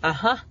 Mm-hmm.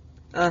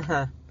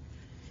 Uh-huh.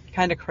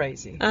 Kind of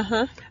crazy.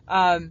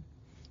 Uh-huh.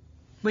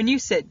 When you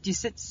sit, do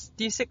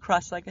you sit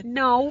cross-legged?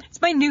 No. It's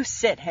my new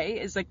sit, hey,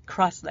 is like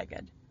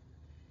cross-legged.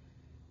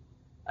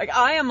 Like,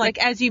 I am like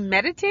as you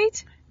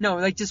meditate? No,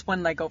 like just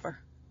one leg over.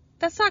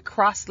 That's not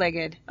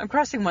cross-legged. I'm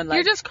crossing one leg.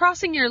 You're just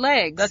crossing your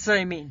legs. That's what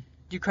I mean.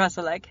 Do you cross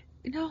a leg?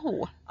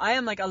 No. I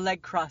am like a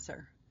leg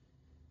crosser.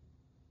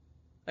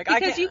 Like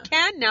because you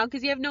can now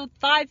because you have no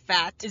thigh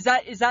fat. Is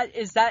that it?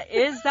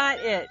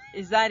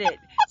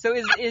 So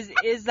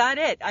is that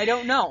it? I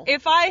don't know.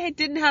 If I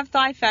didn't have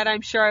thigh fat, I'm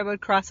sure I would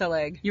cross a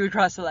leg. You would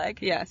cross a leg?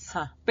 Yes.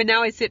 Huh. But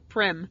now I sit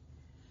prim.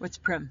 What's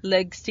prim?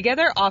 Legs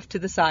together, off to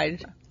the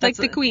side. Like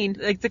the queen.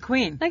 Like the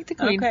queen. Like the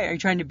queen. Okay, are you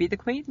trying to be the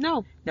queen?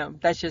 No. No,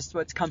 that's just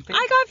what's comfy.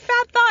 I got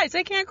fat thighs.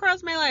 I can't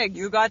cross my legs.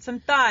 You got some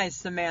thighs,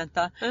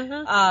 Samantha.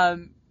 Uh-huh.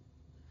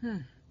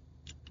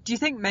 Do you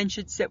think men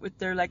should sit with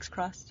their legs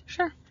crossed?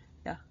 Sure.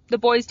 Yeah. The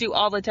boys do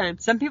all the time.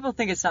 Some people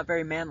think it's not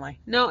very manly.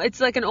 No,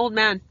 it's like an old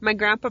man. My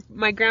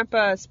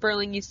grandpa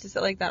Sperling used to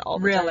sit like that all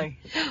the time.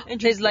 Really?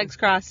 His legs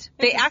crossed.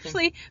 They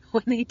actually,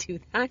 when they do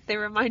that, they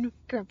remind me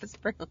of Grandpa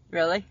Sperling.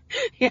 Really?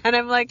 Yeah, and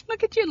I'm like,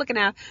 look at you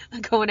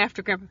going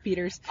after Grandpa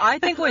Peters. I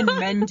think when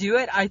men do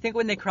it, I think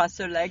when they cross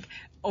their leg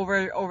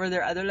over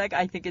their other leg,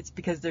 I think it's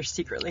because they're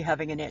secretly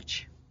having an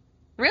itch.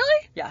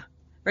 Really? Yeah.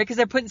 Right? Because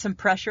they're putting some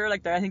pressure.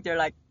 Like I think they're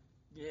like,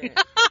 yeah.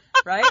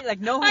 Right? Like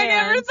no hands. I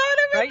never thought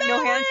of it right? that No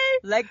way. hands.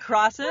 Leg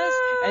crosses,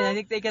 and I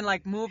think they can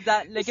like move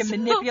that. They can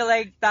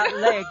manipulate that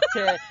leg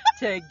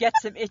to get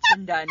some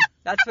itching done.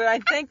 That's what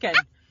I'm thinking.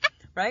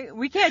 Right?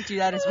 We can't do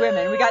that as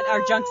women. We got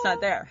our junk's not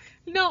there.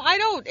 No, I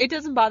don't. It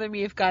doesn't bother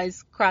me if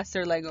guys cross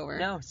their leg over.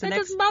 No, so that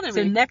doesn't bother me.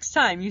 So next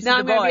time you see now the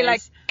I'm boys, gonna be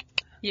like,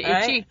 you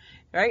itchy.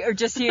 Right? Or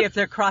just see if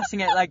they're crossing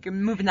it, like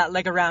moving that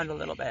leg around a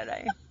little bit,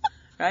 eh?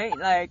 Right?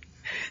 Like,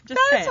 just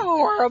That's saying.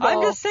 horrible.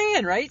 I'm just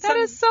saying, right? That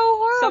is so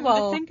horrible.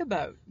 Something to think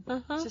about.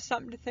 Uh-huh. Just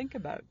something to think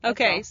about.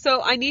 Okay,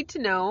 so I need to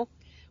know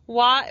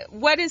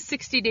what is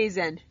 60 Days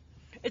In?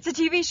 It's a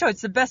TV show.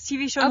 It's the best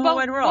TV show in the whole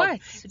wide world. What?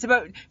 It's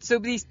about, so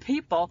these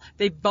people,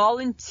 they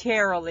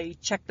voluntarily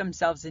check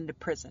themselves into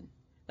prison.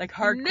 Like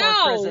hardcore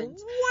No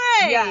prisons.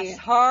 way. Yes,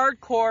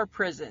 hardcore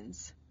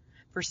prisons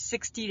for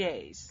 60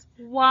 days.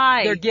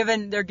 Why?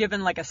 They're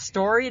given like a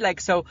story, like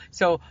so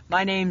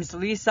my name's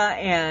Lisa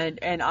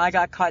and I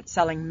got caught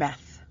selling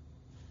meth.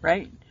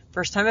 Right?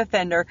 First time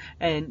offender,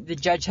 and the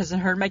judge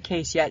hasn't heard my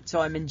case yet,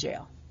 so I'm in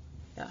jail.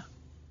 Yeah.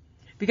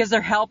 Because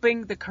they're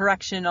helping the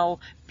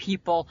correctional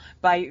people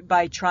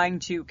by trying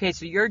to, okay,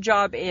 so your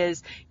job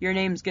is, your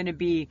name's going to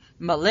be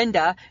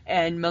Melinda,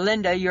 and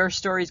Melinda, your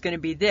story is going to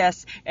be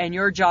this, and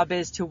your job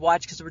is to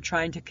watch because we're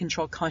trying to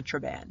control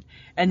contraband.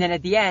 And then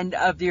at the end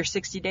of your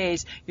 60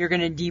 days, you're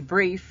going to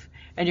debrief,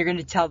 and you're going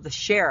to tell the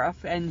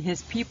sheriff and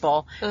his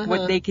people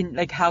what they can,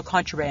 like how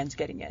contraband's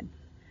getting in.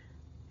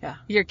 Yeah.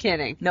 You're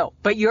kidding. No,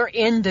 but you're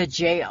in the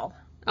jail.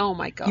 Oh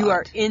my God. You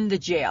are in the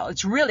jail.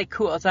 It's really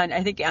cool. It's on,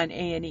 I think, on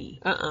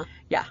A&E.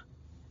 Yeah.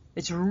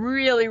 It's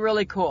really,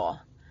 really cool.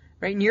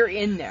 Right? And you're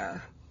in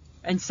there.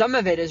 And some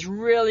of it is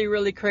really,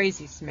 really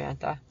crazy,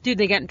 Samantha. Dude,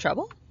 they get in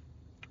trouble?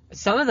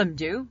 Some of them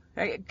do.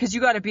 Right? Because you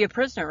got to be a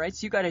prisoner, right?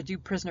 So you got to do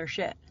prisoner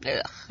shit.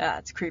 Ugh. Yeah,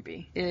 it's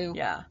creepy. Ew.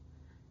 Yeah.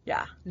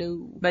 Yeah.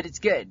 No. But it's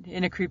good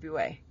in a creepy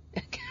way.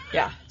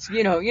 Yeah. So,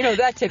 you know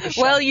that type of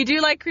shit. Well, you do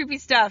like creepy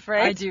stuff,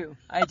 right? I do.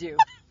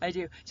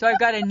 So I've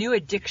got a new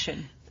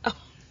addiction.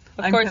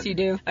 Of course you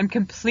do. I'm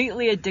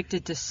completely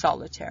addicted to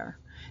solitaire.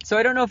 So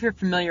I don't know if you're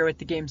familiar with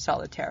the game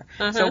solitaire.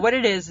 So what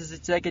it is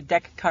it's like a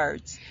deck of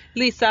cards.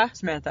 Lisa,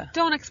 Samantha,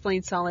 don't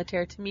explain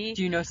solitaire to me.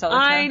 do you know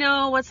solitaire? I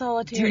know what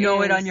solitaire is. Do you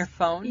know it on your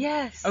phone?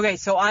 Yes. Okay,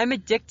 so I'm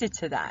addicted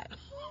to that.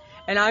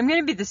 And I'm going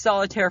to be the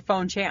solitaire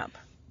phone champ.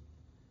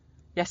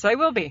 Yes, I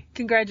will be.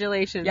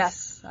 Congratulations.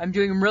 Yes, I'm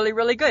doing really,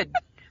 really good.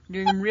 I'm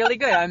doing really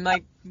good.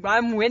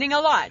 I'm winning a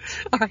lot.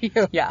 Are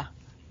you? Yeah.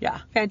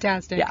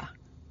 Fantastic. Yeah.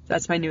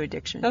 That's my new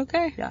addiction.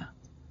 Okay. Yeah.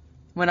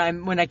 When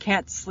I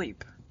can't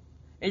sleep.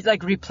 It's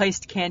like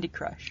replaced Candy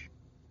Crush.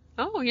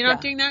 Oh, you're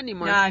not doing that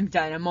anymore. No, I'm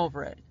done. I'm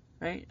over it.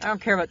 Right? I don't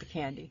care about the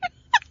candy.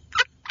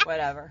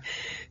 Whatever.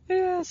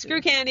 Yeah,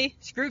 screw candy.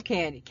 Screw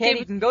candy.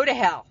 Candy can go to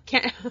hell.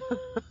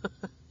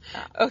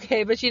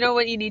 Okay, but you know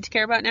what you need to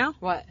care about now?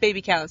 What?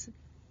 Baby cows.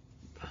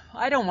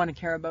 I don't want to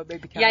care about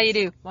baby cows. Yeah, you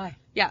do. Why?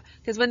 Yeah,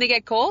 because when they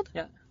get cold,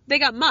 they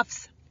got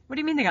muffs. What do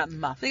you mean they got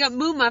muffs? They got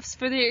moo muffs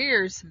for their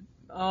ears.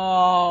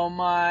 Oh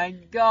my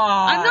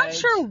God. I'm not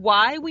sure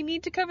why we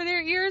need to cover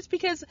their ears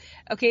because,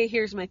 okay,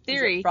 here's my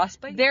theory. Is it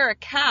frostbite? They're a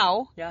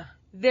cow. Yeah.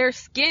 Their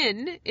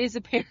skin is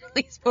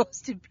apparently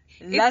supposed to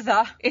be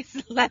leather. It's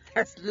leather.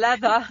 It's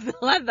leather.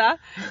 Leather.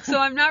 So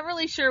I'm not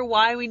really sure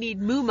why we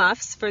need moo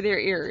muffs for their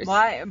ears.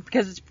 Why?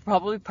 Because it's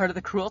probably part of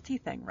the cruelty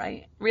thing,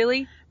 right?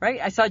 Really? Right?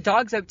 I saw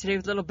dogs out today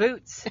with little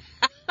boots.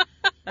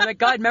 I'm like,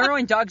 God, remember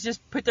when dogs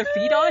just put their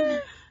feet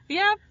on?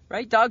 Yeah.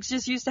 Right? Dogs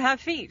just used to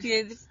have feet.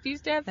 Yeah, they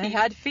used to have feet. They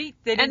had feet.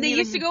 They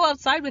used to go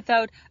outside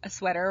without a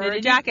sweater or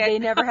a jacket. They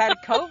never had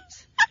a coat.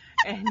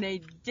 And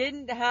they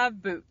didn't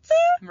have boots.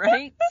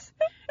 Right?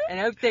 And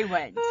out they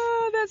went.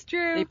 Oh, that's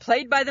true. They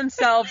played by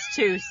themselves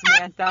too,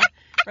 Samantha.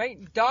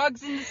 Right?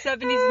 Dogs in the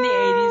 70s and the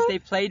 80s, they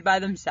played by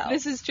themselves.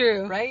 This is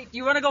true. Right?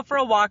 You want to go for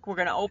a walk, we're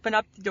going to open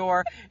up the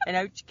door and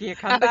out you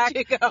come back.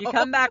 You go. You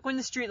come back when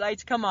the street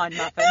lights come on,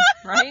 Muffin.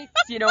 Right?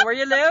 You know where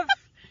you live?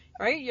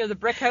 Right? You're the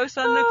brick house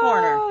on the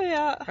corner. Oh,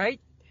 yeah. Right?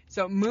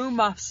 So moo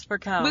muffs for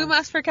cows. Moo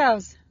muffs for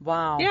cows.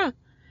 Wow. Yeah.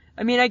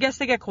 I mean, I guess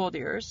they get cold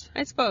ears.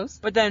 I suppose.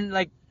 But then,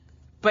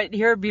 but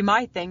here would be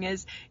my thing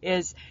is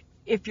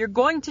if you're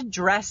going to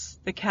dress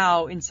the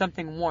cow in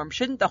something warm,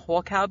 shouldn't the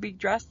whole cow be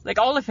dressed? Like,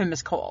 all of him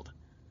is cold.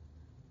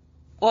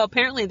 Well,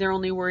 apparently they're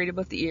only worried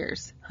about the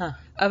ears. Huh.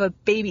 Of a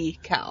baby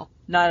cow.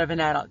 Not of an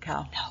adult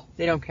cow. No.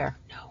 They don't care.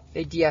 No.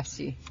 They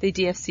DFC. They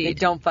DFC. They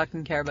don't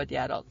fucking care about the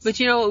adults. But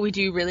you know what we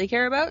do really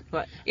care about?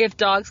 What? If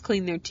dogs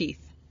clean their teeth.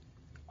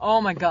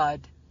 Oh my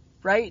God.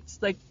 Right? It's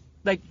like,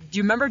 do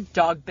you remember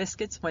dog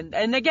biscuits?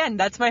 And again,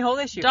 that's my whole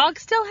issue.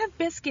 Dogs still have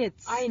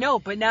biscuits. I know,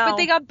 but now. But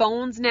they got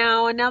bones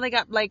now, and now they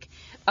got,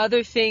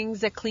 other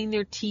things that clean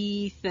their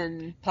teeth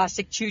and.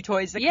 Plastic chew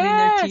toys that clean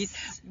their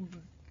teeth.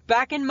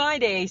 Back in my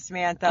day,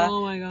 Samantha.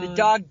 Oh my God. The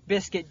dog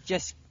biscuit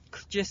just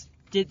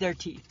did their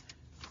teeth.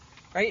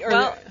 Right? Or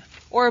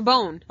a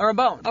bone. Or a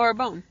bone. Or a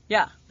bone.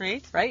 Yeah.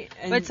 Right? Right?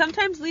 And But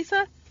sometimes,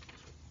 Lisa,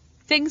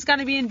 things got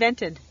to be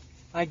invented.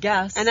 I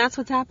guess. And that's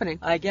what's happening.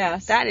 I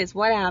guess. That is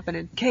what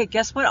happening. Okay,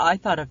 guess what I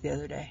thought of the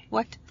other day?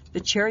 What?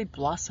 The cherry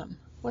blossom.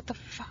 What the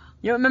fuck?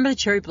 You remember the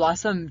cherry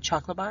blossom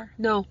chocolate bar?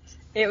 No.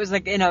 It was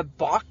in a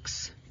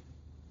box.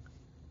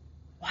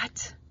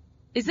 What?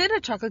 Is it a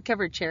chocolate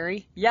covered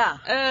cherry? Yeah.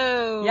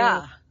 Oh.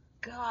 Yeah.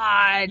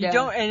 God. You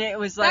don't, and it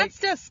was That's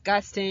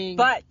disgusting.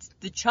 But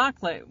the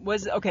chocolate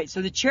was, okay,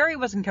 so the cherry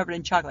wasn't covered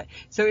in chocolate.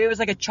 So it was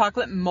like a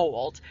chocolate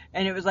mold,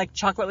 and it was like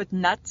chocolate with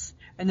nuts,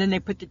 and then they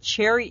put the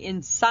cherry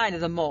inside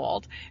of the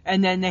mold,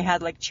 and then they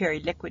had cherry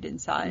liquid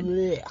inside.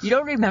 Blech. You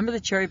don't remember the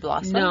cherry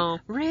blossom? No.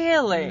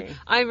 Really?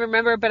 I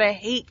remember, but I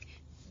hate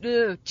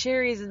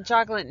cherries and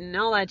chocolate and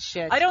all that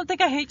shit. I don't think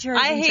I hate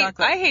cherries and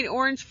chocolate. I hate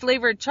orange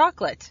flavored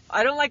chocolate.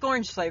 I don't like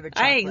orange flavored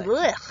chocolate.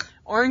 Blech.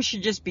 Orange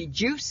should just be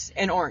juice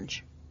and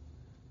orange.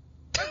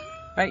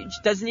 Right?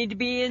 Doesn't need to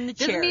be in the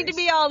cherries. Doesn't need to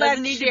be all that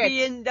Doesn't need shit. to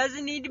be in.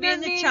 Doesn't need to be in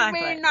Doesn't the need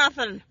chocolate. to be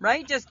nothing.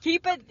 Right? Just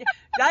keep it.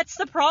 That's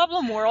the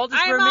problem, world. Is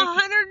I'm we're making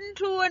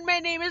 102 and my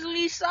name is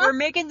Lisa. we're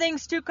making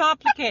things too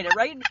complicated,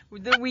 right?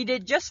 We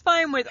did just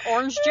fine with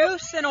orange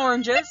juice and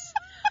oranges.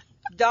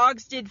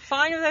 Dogs did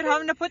fine without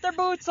having to put their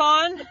boots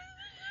on.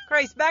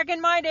 Christ, back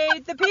in my day,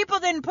 the people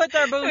didn't put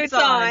their boots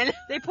on.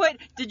 They put.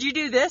 Did you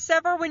do this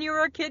ever when you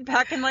were a kid?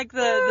 Back in like in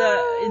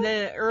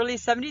the early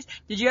 70s,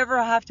 did you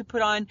ever have to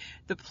put on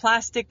the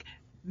plastic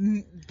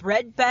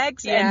bread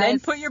bags and then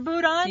put your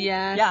boot on?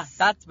 Yes. Yeah,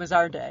 that was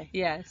our day.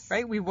 Yes.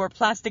 Right? We wore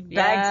plastic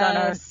bags on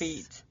our Yes.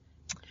 feet.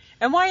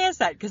 And why is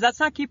that? Because that's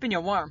not keeping you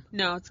warm.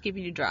 No, it's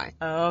keeping you dry.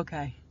 Oh,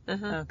 okay.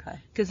 Uh-huh. Okay.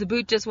 Because the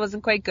boot just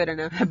wasn't quite good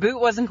enough. The boot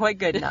wasn't quite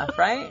good enough,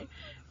 right?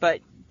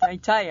 But I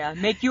tell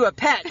you, make you a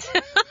pet.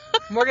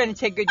 We're going to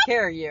take good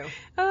care of you.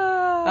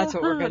 That's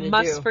what we're gonna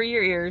Muffs do. for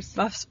your ears.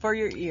 Muffs for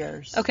your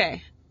ears.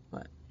 Okay.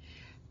 What?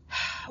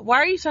 Why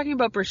are you talking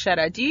about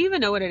bruschetta? Do you even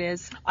know what it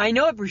is? I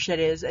know what bruschetta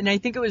is, and I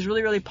think it was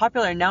really, really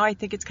popular. And now I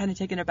think it's kind of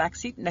taken a back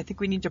seat, and I think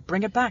we need to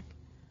bring it back.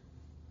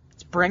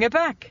 Let's bring it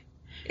back.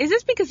 Is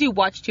this because you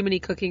watch too many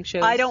cooking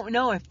shows? I don't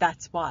know if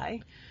that's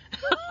why.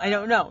 I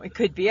don't know. It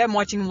could be. I'm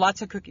watching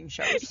lots of cooking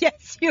shows.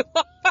 Yes, you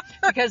are.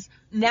 Because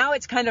now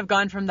it's kind of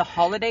gone from the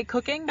holiday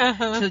cooking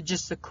Uh-huh. to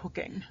just the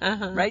cooking,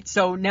 Uh-huh. right?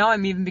 So now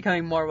I'm even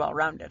becoming more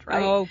well-rounded,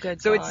 right? Oh,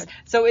 good So God.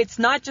 it's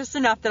not just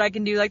enough that I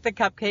can do like the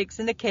cupcakes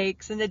and the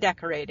cakes and the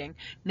decorating.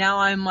 Now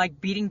I'm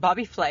like beating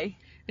Bobby Flay.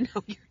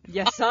 No, you're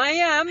Yes, I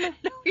am. No,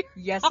 you're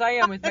Yes, I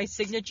am with my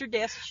signature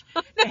dish.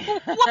 No,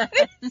 what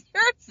is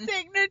your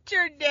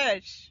signature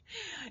dish?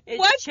 It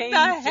What the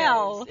changes.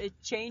 hell? It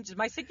changes.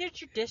 My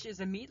signature dish is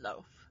a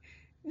meatloaf.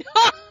 No.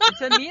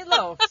 It's a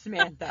meatloaf,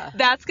 Samantha.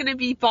 That's gonna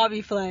be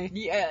Bobby Flay.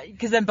 Yeah,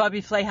 because then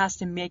Bobby Flay has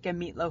to make a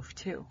meatloaf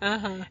too.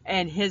 Uh-huh.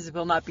 And his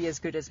will not be as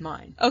good as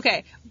mine.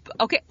 Okay.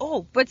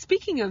 Oh, but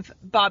speaking of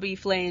Bobby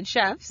Flay and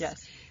chefs,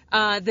 Yes.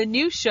 the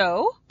new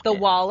show, The Yeah.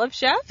 Wall of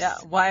Chefs. Yeah.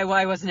 Why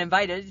I wasn't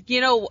invited?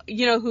 You know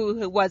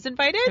who was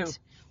invited? Who?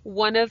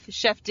 One of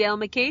Chef Dale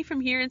McKay from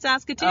here in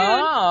Saskatoon,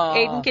 Oh.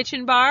 Aiden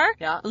Kitchen Bar,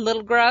 Yeah.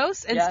 Little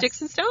Grouse, and Yes.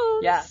 Sticks and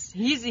Stones. Yes.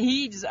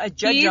 He's a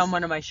judge He's- on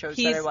one of my shows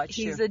that I watch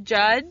He's too. a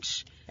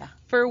judge Yeah.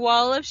 for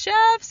Wall of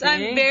Chefs. See?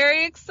 I'm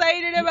very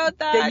excited about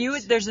that.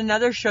 There's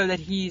another show that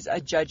he's a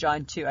judge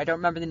on too. I don't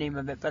remember the name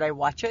of it, but I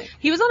watch it.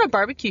 He was on a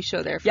barbecue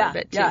show there for Yeah, a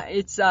bit too. yeah.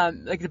 It's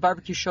like the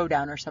Barbecue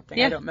Showdown or something.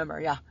 Yeah. I don't remember.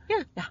 Yeah.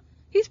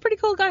 He's a pretty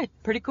cool guy.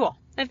 Pretty cool.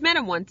 I've met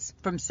him once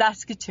From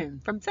Saskatoon.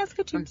 from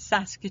Saskatoon. From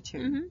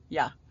Saskatoon. Mhm.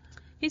 Yeah.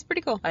 He's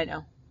pretty cool. I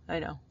know.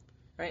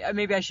 Right?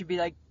 Maybe I should be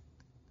like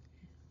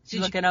Should you-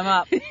 looking him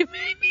up.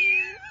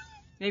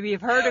 Maybe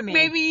you've heard of me.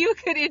 Maybe you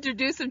could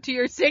introduce him to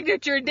your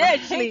signature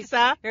dish, Right?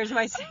 Lisa. Here's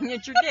my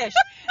signature dish.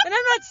 And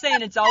I'm not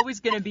saying it's always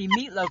going to be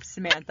meatloaf,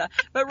 Samantha,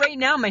 but right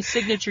now my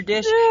signature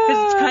dish,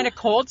 because it's kind of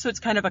cold, so it's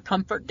kind of a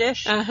comfort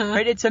dish, Uh-huh.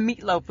 right? It's a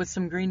meatloaf with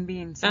some green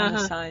beans on the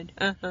Uh-huh. side.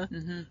 Uh-huh.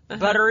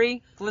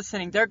 Buttery,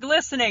 glistening. They're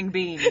glistening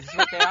beans, is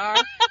what they are.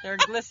 They're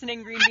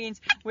glistening green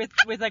beans with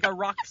like a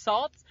rock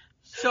salt.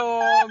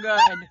 So good.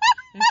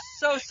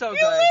 They're so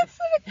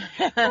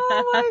good.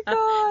 Oh my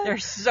God. They're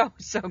so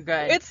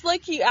good. It's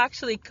like you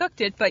actually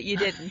cooked it, but you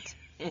didn't.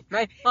 in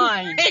my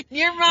mind. In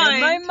your mind. In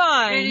my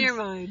mind. In your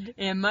mind.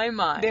 In my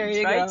mind. There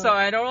you right? go. So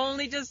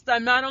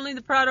I'm not only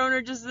the proud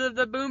owner just of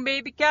the Boom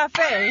Baby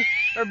Cafe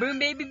or Boom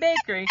Baby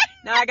Bakery.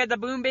 Now I got the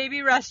Boom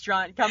Baby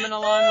Restaurant coming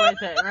along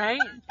with it,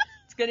 right?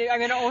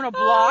 I'm gonna own a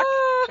block,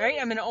 right?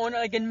 I'm gonna own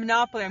like in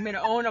Monopoly. I'm gonna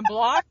own a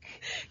block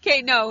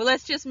Okay, no,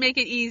 let's just make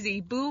it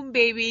easy. Boom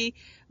Baby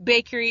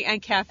Bakery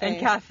and Cafe. and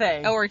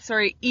cafe, Or,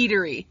 sorry,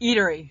 Eatery.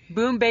 eatery,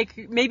 Boom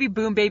Bakery, maybe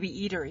Boom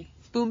Baby Eatery.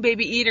 Boom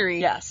Baby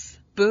Eatery. Yes,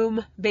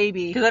 Boom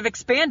Baby. because I've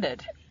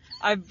expanded.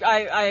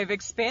 I've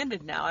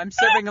expanded now. I'm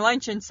serving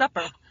lunch and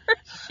supper.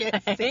 Shit.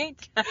 I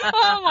think.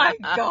 Oh my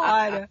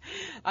God.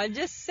 I'm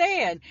just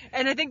saying.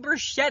 And I think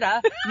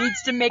bruschetta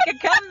needs to make a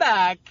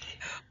comeback.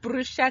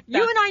 Bruschetta.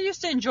 You and I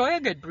used to enjoy a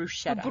good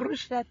bruschetta.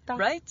 Bruschetta.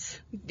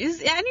 Right? Does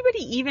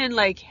anybody even,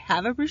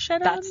 have a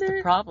bruschetta That's on their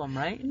the problem,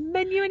 right?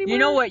 menu anymore? You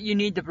know what you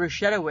need the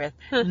bruschetta with?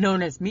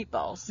 Known as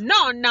meatballs.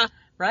 No.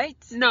 Right?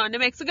 No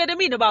makes a good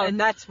meatball. And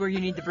that's where you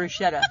need the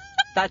bruschetta.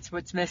 That's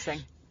what's missing.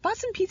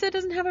 Boston Pizza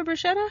doesn't have a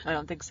bruschetta? I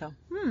don't think so.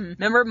 Hmm.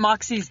 Remember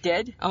Moxie's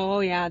did? Oh,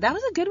 yeah. That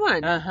was a good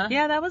one. Uh-huh.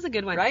 Yeah, that was a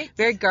good one. Right?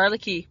 Very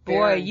garlicky. Boy,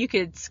 Very. you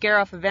could scare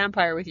off a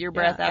vampire with your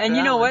breath Yeah. after And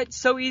you that know one. what?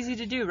 So easy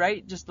to do,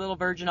 right? Just a little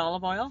virgin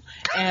olive oil.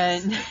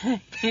 And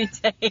you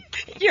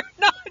take... You're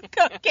not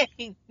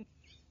cooking.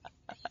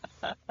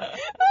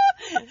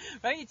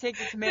 Right? You take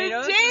the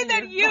tomatoes. The day and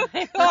that you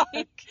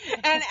cook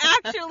and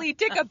actually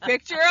take a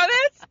picture of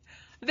it,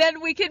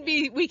 then we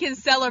can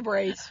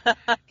celebrate.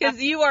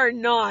 Because you are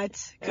not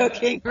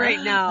cooking right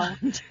now.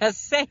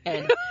 Just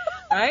saying.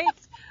 Right?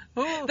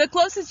 Ooh. The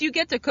closest you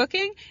get to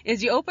cooking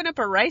is you open up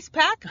a rice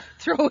pack,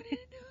 throw it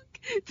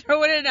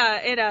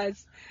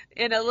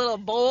in a little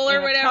bowl or In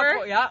a whatever,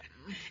 couple- yeah.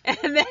 and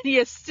then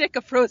you stick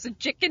a frozen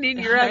chicken in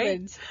your Right?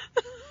 ovens.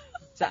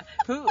 So,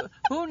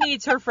 who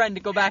needs her friend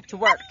to go back to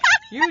work?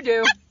 You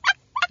do.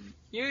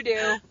 You do.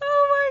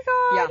 Oh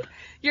my God.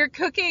 Your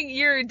cooking,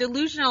 your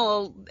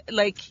delusional,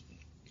 like,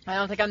 I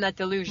don't think I'm that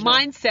delusional.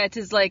 mindset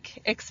is,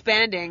 like,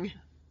 expanding.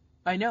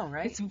 I know,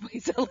 right?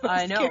 It's a little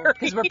I know, scary.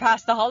 because we're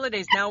past the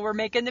holidays now. We're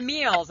making the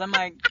meals. I'm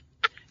like,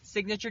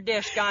 signature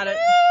dish, got it.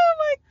 Oh,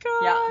 my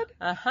God.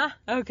 Yeah. Uh-huh.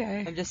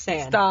 Okay. I'm just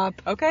saying.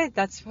 Stop. Okay,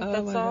 that's my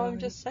all I'm God.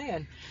 just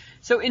saying.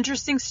 So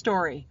interesting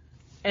story,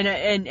 and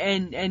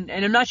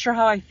I'm not sure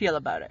how I feel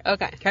about it.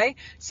 Okay. Okay,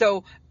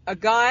 so a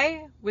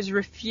guy was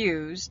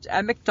refused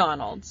at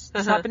McDonald's.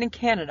 This Uh-huh. happened in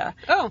Canada.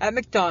 Oh. At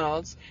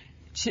McDonald's,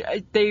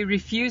 they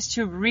refused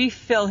to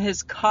refill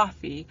his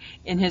coffee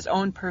in his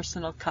own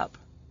personal cup.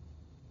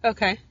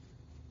 Okay.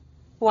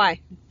 Why?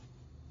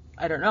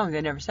 I don't know.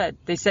 They never said.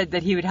 They said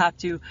that he would have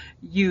to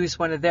use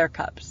one of their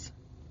cups.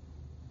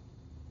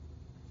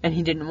 And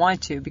he didn't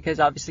want to because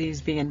obviously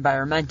he's being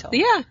environmental.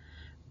 Yeah.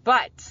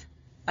 But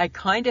I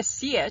kind of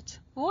see it.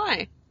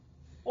 Why?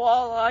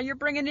 Well, you're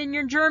bringing in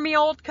your germy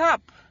old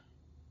cup.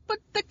 But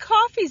the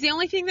coffee's the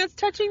only thing that's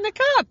touching the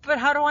cup. But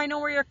how do I know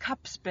where your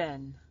cup's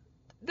been?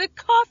 The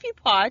coffee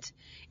pot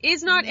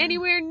is not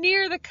anywhere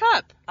near the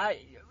cup.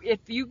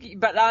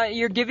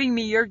 You're giving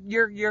me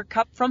your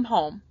cup from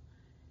home,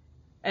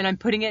 and I'm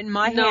putting it in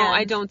my hand. No,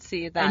 I don't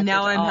see that. And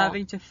now at I'm all.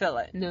 having to fill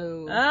it.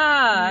 No.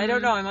 I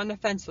don't know. I'm on the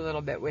fence a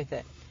little bit with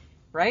it.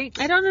 Right?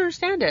 I don't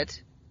understand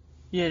it.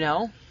 You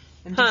know?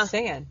 I'm Huh. just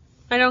saying.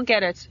 I don't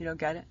get it. You don't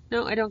get it?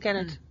 No, I don't get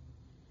it.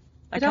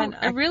 I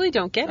I really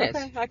don't get it.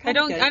 Okay, I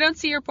kinda get it. I don't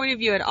see your point of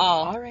view at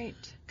all. All right.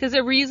 Because a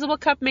reusable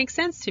cup makes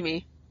sense to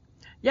me.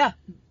 Yeah,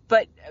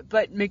 but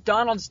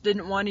McDonald's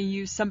didn't want to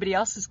use somebody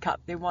else's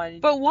cup. They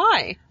wanted. But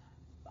why?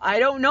 I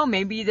don't know.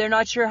 Maybe they're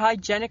not sure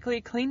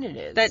hygienically clean it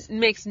is. That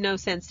makes no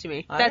sense to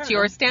me. I That's don't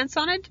your know. stance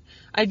on it?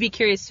 I'd be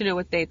curious to know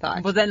what they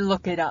thought. Well, then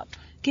look it up.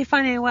 Okay,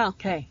 fine, I will.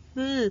 Okay.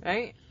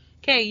 Okay,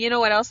 Right? you know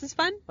what else is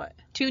fun? What?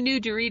 2 new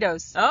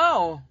Doritos.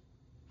 Oh,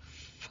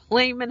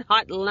 Flamin'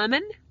 Hot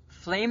Lemon.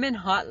 Flamin'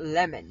 Hot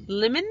Lemon.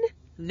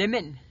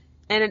 Lemon.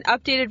 And an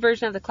updated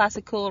version of the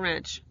classic Cool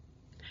Ranch.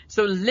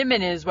 So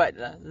lemon is what?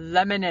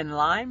 Lemon and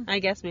lime? I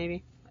guess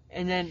maybe.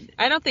 And then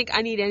I don't think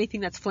I need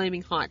anything that's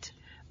flaming hot.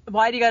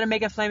 why do you got to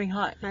make it flaming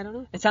hot? I don't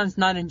know. It sounds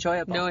not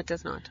enjoyable. No, it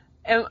does not.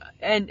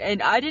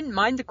 And I didn't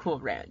mind the Cool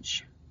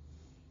Ranch.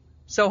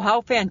 So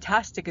how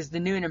fantastic is the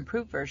new and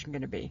improved version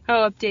going to be?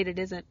 How updated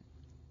is it?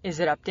 Is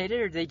it updated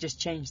or did they just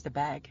change the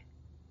bag?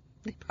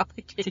 They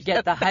probably changed To get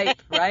the bag.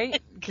 hype,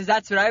 right? Because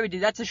that's what I would do.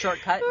 That's a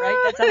shortcut,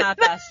 right? That's a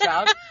half-ass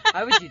job.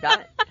 I would do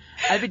that.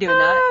 I'd be doing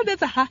that.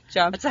 That's a hot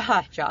job. That's a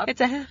half job, It's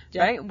a hot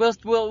job. right?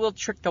 We'll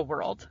trick the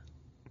world,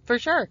 For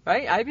sure.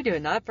 right? I'd be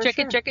doing that for Check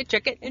sure.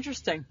 it.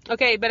 Interesting.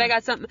 Okay, but I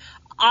got something.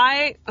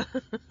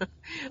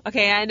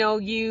 Okay, I know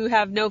you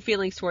have no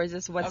feelings towards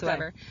this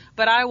whatsoever,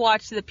 but I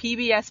watched the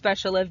PBS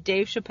special of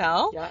Dave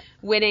Chappelle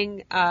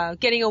Yeah.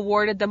 getting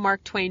awarded the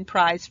Mark Twain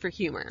Prize for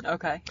Humor.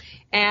 Okay.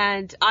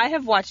 And I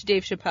have watched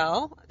Dave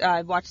Chappelle.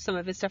 I've watched some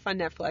of his stuff on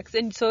Netflix,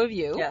 and so have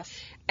you. Yes.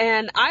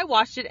 And I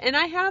watched it, and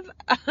I have,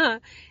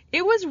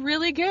 it was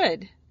really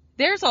good.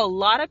 There's a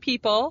lot of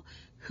people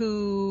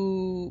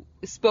who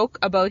spoke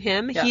about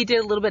him. Yeah. He did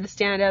a little bit of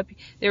stand-up.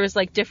 There was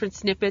like different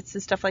snippets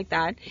and stuff like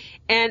that.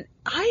 And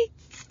I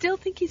still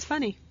think he's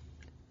funny.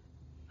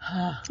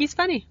 He's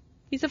funny.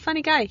 He's a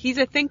funny guy. He's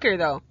a thinker,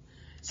 though.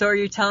 So are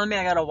you telling me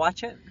I gotta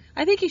watch it?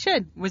 I think he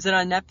should. Was it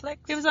on Netflix?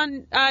 It was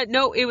on,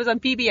 no, it was on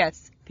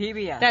PBS.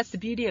 PBS. That's the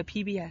beauty of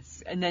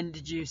PBS. And then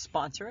did you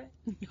sponsor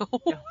it? No.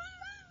 No.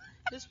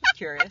 Just was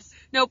curious.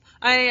 Nope.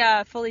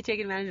 I fully take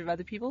advantage of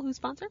other people who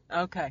sponsor.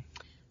 Okay.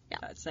 Yeah.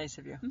 That's nice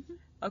of you. Mhm.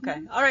 Okay.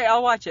 All right,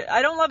 I'll watch it.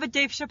 I don't love a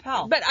Dave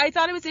Chappelle. But I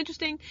thought it was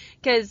interesting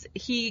because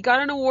he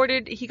got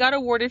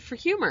awarded for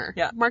humor.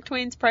 Yeah. Mark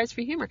Twain's Prize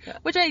for Humor, Yeah.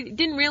 which I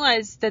didn't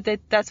realize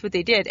that's what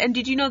they did. And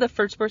did you know the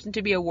first person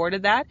to be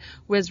awarded that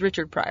was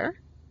Richard Pryor?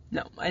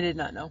 No, I did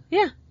not know.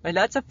 Yeah. But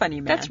that's a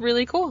funny man. That's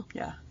really cool.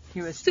 Yeah.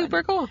 He was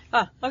Super funny. cool.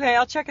 Ah, okay,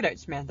 I'll check it out,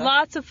 Samantha.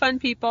 Lots of fun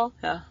people.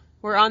 Yeah.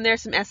 We're on there.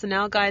 Some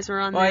SNL guys were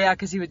on Oh there. yeah,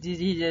 because he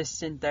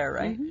just isn't there,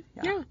 right? Mhm.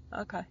 Yeah.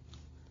 Okay.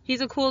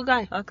 He's a cool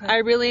guy. Okay. I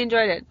really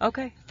enjoyed it.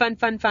 Okay. Fun.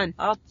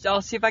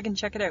 I'll see if I can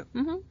check it out.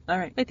 hmm All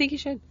right. I think you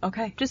should.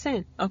 Okay. Just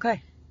saying.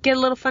 Okay. Get a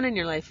little fun in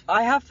your life.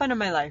 I have fun in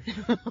my life,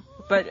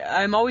 but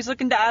I'm always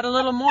looking to add a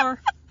little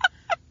more.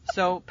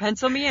 So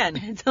pencil me in.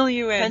 Until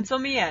you in. Pencil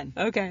me in.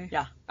 Okay.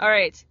 Yeah. All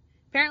right.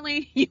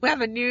 Apparently, you have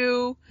a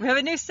new We have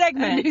a new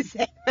segment.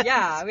 segment.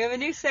 Yeah, we have a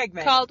new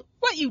segment. Called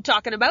What You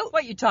Talking About?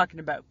 What you talking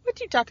about? What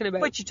you talking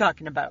about? What you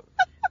talking about?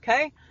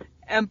 Okay?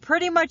 And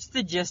pretty much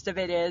the gist of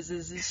it is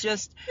it's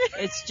just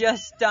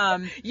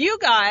You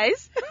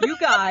guys. you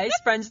guys,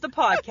 friends of the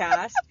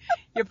podcast,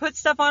 you put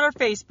stuff on our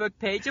Facebook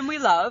page and we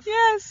love.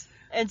 Yes.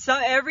 And so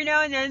every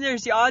now and then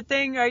there's the odd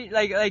thing, right?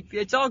 Like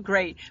it's all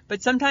great,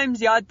 but sometimes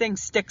the odd thing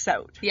sticks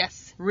out.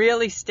 Yes.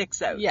 Really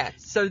sticks out. Yes.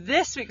 So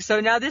this week,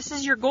 now this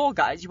is your goal,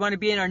 guys. You want to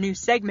be in our new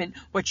segment,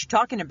 What You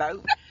Talking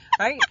About,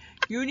 right?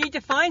 You need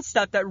to find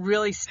stuff that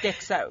really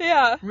sticks out.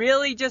 Yeah.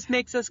 Really just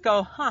makes us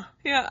go, huh?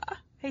 Yeah.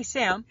 Hey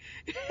Sam,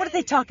 what are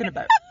they talking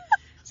about?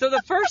 So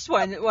the first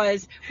one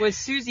was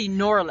Susie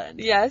Norland.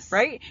 Yes.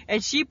 Right?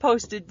 And she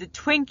posted the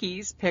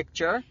Twinkies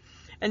picture.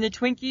 and the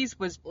Twinkies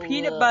was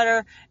peanut Ugh.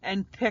 butter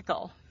and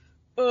pickle.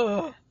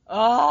 Ugh.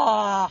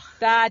 Oh,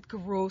 That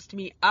grossed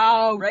me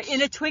out. right,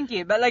 in a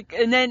Twinkie, but like,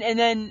 and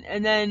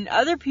then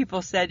other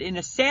people said in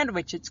a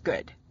sandwich it's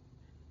good.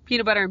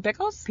 Peanut butter and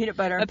pickles? Peanut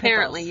butter and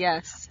Apparently, pickles.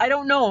 yes. I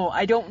don't know.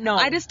 I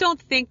just don't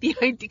think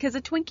because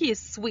a Twinkie is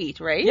sweet,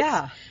 right?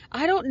 Yeah.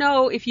 I don't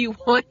know if you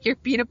want your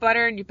peanut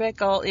butter and your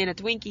pickle in a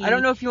Twinkie I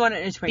don't know if you want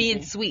it in a Twinkie.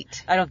 being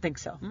sweet. I don't think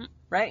so. Mm.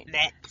 Right?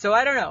 Meh. So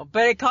I don't know,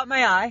 but it caught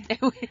my eye.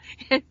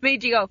 It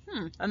made you go,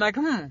 I'm like,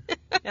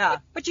 yeah,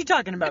 what you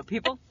talking about,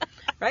 people?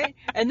 Right?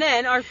 And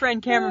then our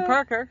friend Cameron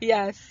Parker,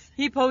 Yes.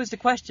 he posed a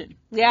question.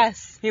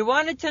 Yes. He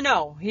wanted to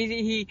know.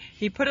 He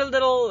put a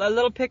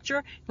little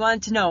picture. He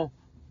wanted to know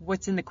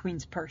what's in the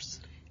Queen's purse.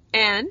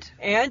 And?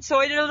 And so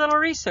I did a little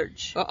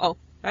research. Uh-oh.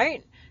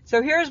 Right?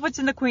 So here's what's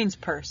in the Queen's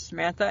purse,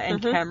 Samantha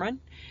and Mhm. Cameron.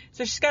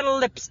 So she's got a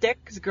lipstick,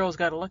 because the girl's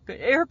got to look good.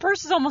 Her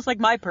purse is almost like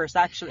my purse,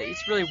 actually.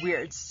 It's really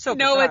weird. It's so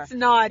No, bizarre. it's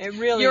not. It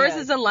really Yours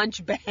is. is a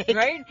lunch bag.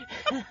 Right?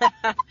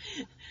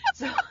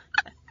 So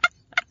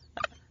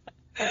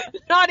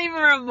Not even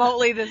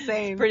remotely the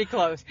same. pretty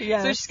close.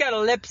 Yes. So she's got a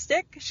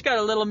lipstick. She's got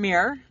a little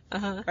mirror.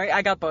 Uh-huh. Right?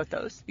 I got both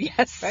those.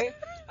 Yes. Right?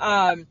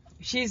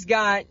 She's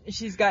got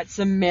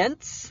some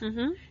mints.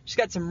 Mm-hmm. She's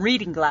got some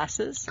reading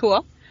glasses.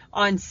 Cool.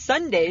 On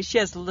Sundays, she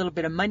has a little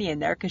bit of money in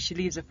there because she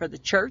leaves it for the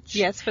church.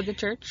 Yes, for the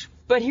church.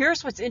 But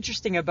here's what's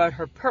interesting about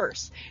her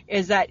purse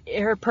is that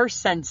her purse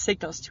sends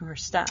signals to her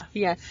staff.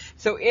 Yes.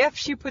 So if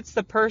she puts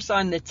the purse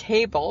on the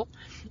table,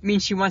 it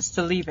means she wants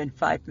to leave in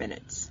 5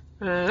 minutes.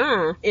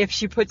 Oh. If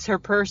she puts her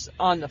purse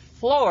on the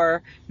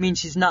floor, it means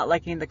she's not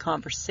liking the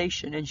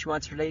conversation and she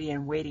wants her lady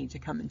in waiting to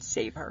come and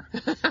save her.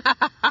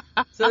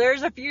 So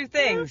there's a few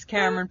things,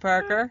 Cameron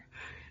Parker,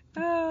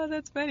 Oh,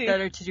 that's funny.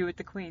 that are to do with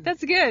the Queen.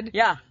 That's good.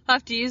 Yeah, I'll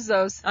have to use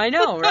those. I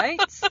know, right?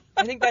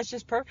 I think that's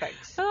just perfect.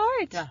 All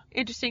right. Yeah.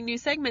 Interesting new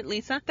segment,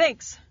 Lisa.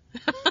 Thanks.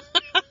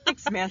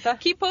 Thanks, Samantha.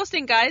 Keep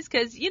posting, guys,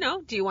 because,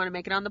 do you want to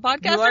make it on the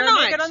podcast You or want to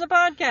not? make it on the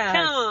podcast?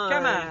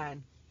 Come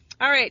on.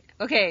 All right.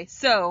 Okay,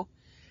 so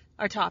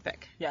our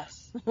topic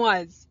Yes.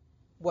 was,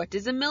 what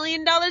does $1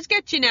 million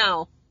get you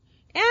now?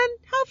 And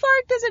how far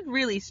does it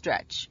really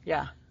stretch?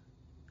 Yeah.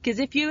 Because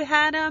if you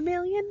had $1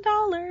 million...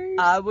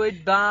 I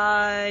would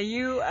buy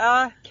you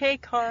a K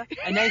car,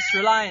 a nice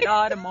Reliant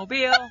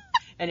automobile.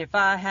 And if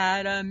I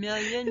had $1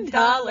 million,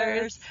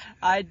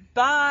 I'd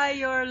buy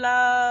your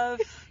love.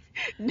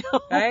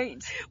 No.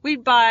 Right?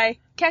 We'd buy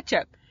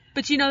ketchup.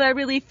 But that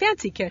really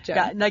fancy ketchup.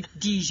 Yeah, like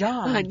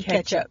Dijon On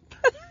ketchup.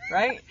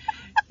 Right?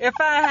 If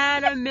I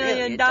had $1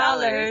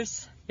 million.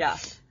 Yeah,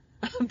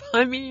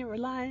 Buy me a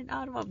Reliant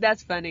automobile.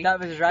 That's funny. that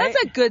was right.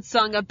 That's a good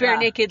song of bare Yeah.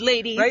 naked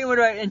ladies. Right? What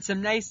about, and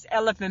some nice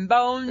elephant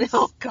bones.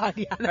 Oh, God,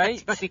 yeah. That's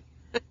Right? funny.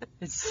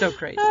 It's so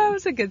crazy. Oh, it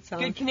was a good song.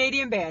 Good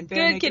Canadian band. Bare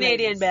Good Naked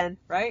Canadian Ladies. band.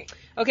 Right?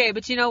 Okay,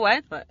 but you know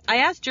what? What? I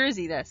asked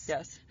Jersey this.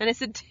 Yes. And I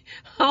said,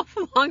 how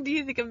long do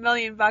you think $1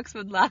 million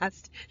would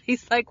last?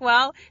 He's like,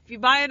 well, if you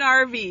buy an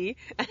RV,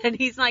 and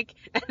he's like,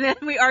 and then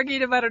we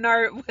argued about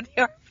what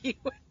the RV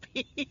would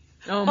be.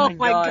 Oh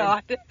my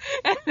God.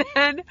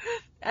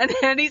 And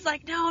then he's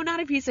like, no, not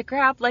a piece of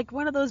crap, like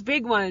one of those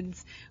big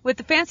ones with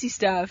the fancy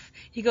stuff.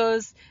 He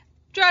goes,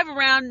 drive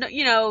around,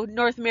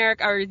 North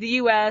America or the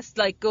U.S.,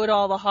 like go to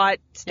all the hot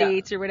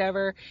states or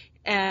whatever.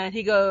 And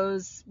he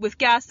goes, with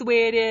gas the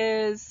way it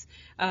is,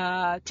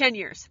 10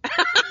 years.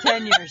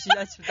 10 years.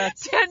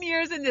 That's 10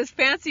 years in this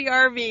fancy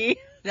RV.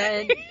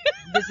 then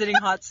visiting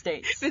hot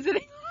states.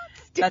 Visiting.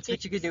 That's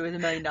what you could do with $1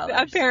 million.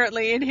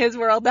 Apparently, in his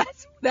world,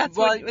 that's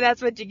Well,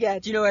 what you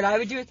get. Do you know what I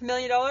would do with $1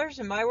 million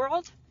in my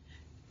world?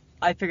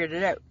 I figured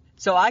it out.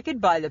 So I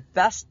could buy the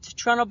best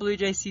Toronto Blue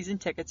Jays season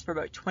tickets for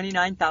about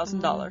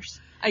 $29,000.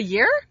 A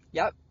year?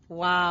 Yep.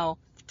 Wow.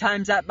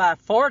 Times that by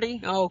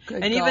 40. Oh,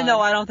 good And God. even though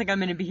I don't think I'm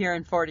going to be here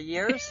in 40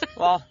 years,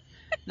 well,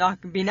 not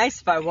going to be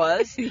nice if I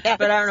was, Yes.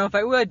 but I don't know if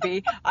I would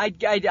be. I'd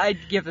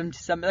give them to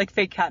some, like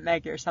Fake Cat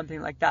Maggie or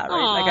something like that,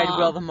 right? Like I'd Aw,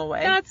 will them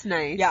away. That's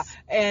nice. Yeah,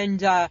 and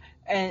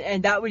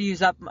that would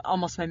use up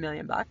almost my $1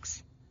 million.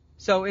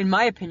 So in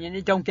my opinion,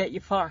 it don't get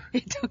you far.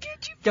 Don't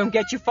get you. Don't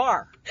get you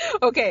far.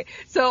 Okay,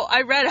 so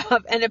I read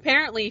up, and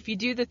apparently, if you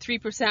do the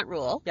 3%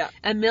 rule, Yeah.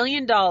 $1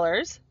 million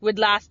would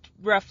last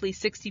roughly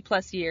 60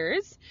 plus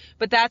years,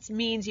 but that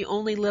means you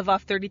only live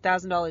off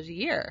 $30,000 a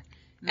year.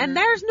 And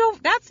that's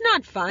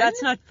not fun.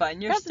 That's not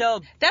fun.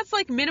 That's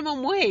like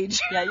minimum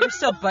wage. You're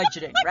still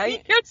budgeting,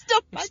 right? You're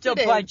still budgeting. You're still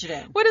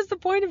budgeting. What is the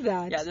point of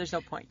that? Yeah, there's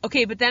no point.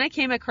 Okay, but then I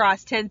came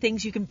across 10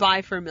 things you can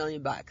buy for $1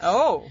 million.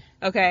 Oh.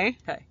 Okay?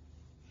 Okay.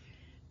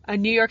 A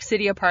New York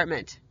City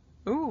apartment,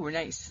 Ooh,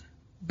 nice.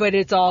 but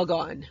it's all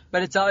gone.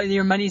 But it's all,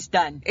 your money's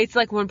done. It's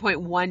like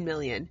 1.1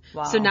 million.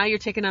 Wow. So now you're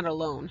taking out a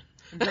loan.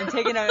 I'm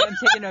taking out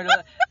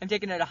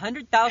a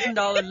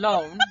 $100,000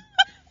 loan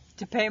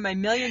to pay my $1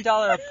 million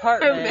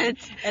apartment,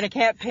 and I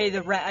can't pay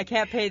the rent. I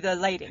can't pay the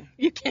lighting.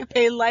 You can't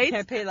pay lights,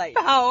 Can't pay light.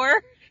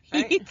 power,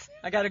 Right? heat.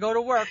 I got to go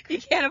to work. You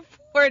can't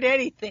afford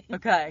anything.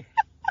 Okay.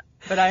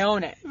 But I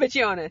own it. But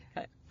you own it.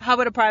 Okay. How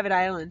about a private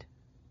island?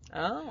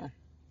 Oh,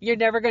 You're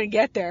never going to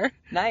get there.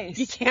 nice.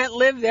 You can't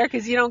live there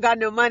because you don't got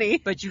no money.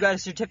 But you got a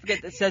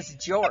certificate that says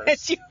it's yours.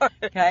 It's yours.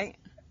 Okay.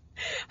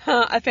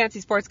 A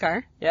fancy sports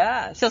car.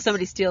 Yes. Till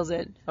somebody steals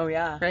it, Oh,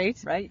 yeah. right?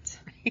 Right.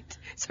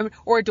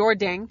 Or a door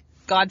ding.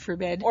 God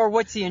forbid. Or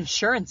what's the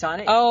insurance on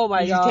it? Oh,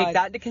 my Did God. you take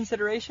that into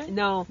consideration?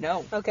 No.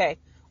 No. Okay.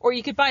 Or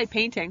you could buy a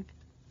painting.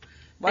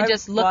 And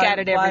just look at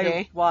it every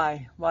day.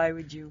 Why? Why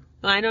would you?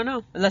 I don't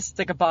know. Unless it's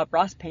like a Bob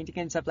Ross painting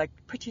and stuff like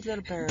pretty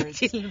little birds,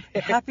 Pretty little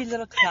birds. happy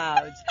little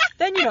clouds.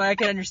 Then I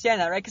can understand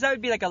that, right? Because that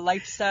would be like a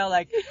lifestyle,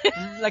 that'd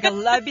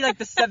be like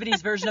the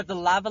 70s version of the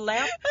lava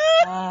lamp.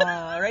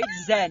 Ah, right,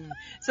 Zen.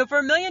 So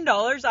for $1 million,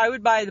 I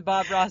would buy the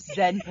Bob Ross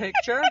Zen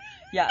picture.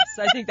 Yes,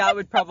 I think that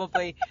would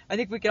probably. I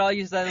think we could all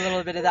use a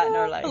little bit of that in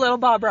our life. A little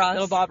Bob Ross.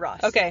 Little Bob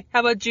Ross. Okay. How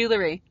about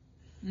jewelry?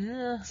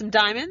 Nah, Some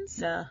diamonds?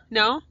 nah.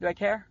 No? Do I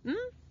care? Mm?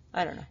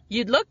 I don't know.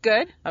 You'd look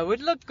good, I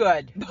would look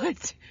good.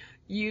 but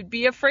you'd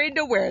be afraid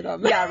to wear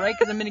them. Yeah, right?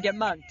 Because I'm going to get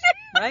mugged,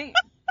 right?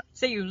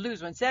 Say you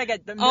lose one. Say I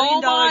get the $1 Oh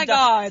million. my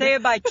God. Say I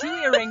buy 2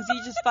 earrings,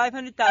 each is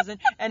 $500,000,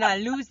 and I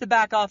lose the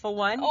back off of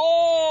one.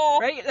 Oh.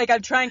 Right? Like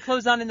I'd try and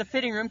close on in the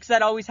fitting room because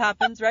that always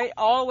happens, right?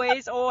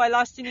 Always. Oh, I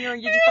lost an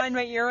earring. Did you find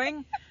my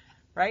earring?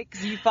 Right?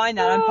 Because you find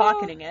that I'm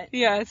pocketing it.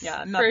 Yes. Yeah,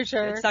 I'm not, for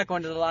sure. It's not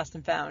going to the lost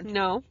and found.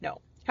 No.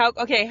 No. How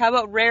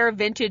about rare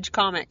vintage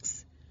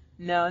comics?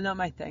 No, not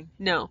my thing.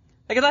 No.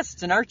 Like unless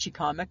it's an Archie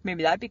comic,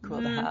 maybe that'd be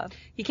cool to Mm. have.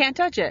 You can't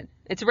touch it.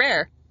 It's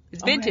rare.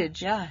 It's Oh, yeah.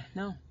 vintage. Yeah,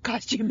 no.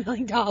 Cost you $1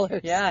 million.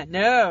 Yeah,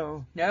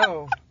 no.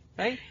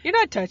 Right? You're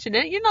not touching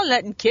it. You're not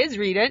letting kids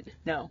read it.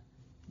 No.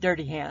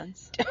 Dirty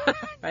hands.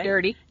 Right?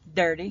 Dirty.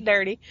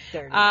 Dirty.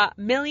 $1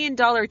 million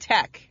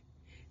tech.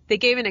 They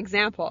gave an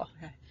example.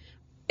 Okay.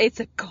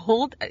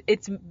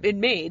 It's been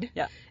made.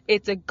 Yeah.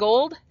 It's a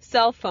gold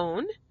cell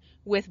phone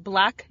with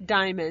black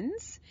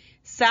diamonds,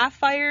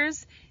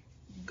 sapphires,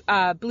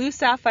 blue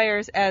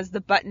sapphires as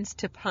the buttons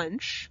to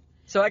punch.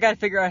 So I got to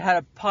figure out how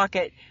to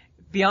pocket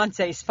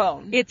Beyonce's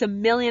phone. It's $1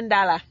 million.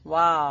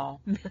 Wow.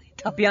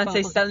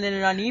 Beyonce's phone. selling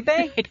it on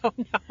eBay? I don't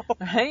know.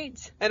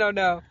 Right? I don't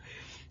know.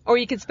 Or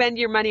you could spend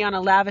your money on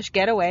a lavish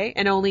getaway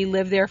and only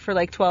live there for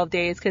like 12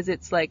 days because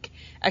it's like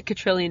 $1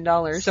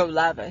 quadrillion. So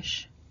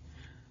lavish.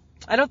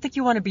 I don't think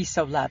you want to be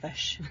so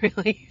lavish.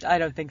 Really? I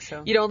don't think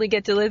so. You'd only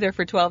get to live there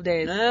for 12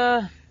 days.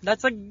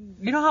 That's like,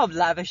 you know how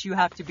lavish you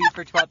have to be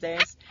for 12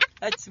 days?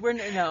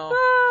 No.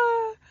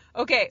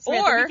 Okay,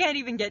 Samantha, or... we can't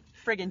even get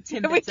friggin' we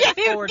Timbits can't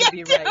at even 4 get to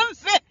be right.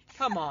 Timbits.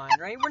 Come on,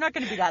 right? We're not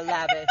going to be that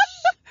lavish.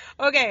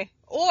 Okay,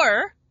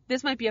 or,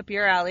 this might be up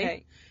your alley,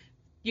 Okay.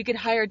 you could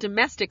hire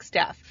domestic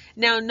staff.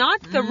 Now,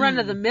 not the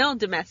run-of-the-mill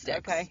domestics.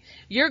 Okay.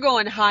 You're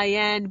going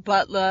high-end,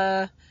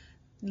 butler,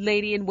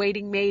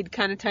 lady-in-waiting maid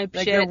kind of type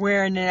Like shit. you're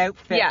wearing an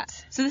outfit. Yeah.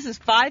 So this is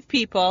 5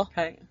 people,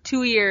 Okay.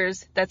 2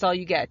 years, that's all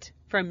you get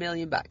for $1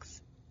 million.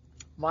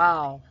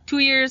 Wow. 2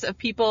 years of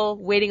people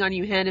waiting on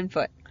you hand and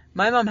foot.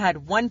 My mom had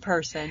one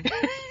person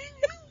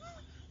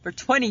for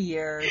 20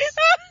 years.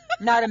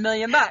 Not $1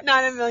 million. Not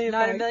 $1 million.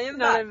 Not $1 million.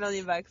 Not $1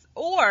 million.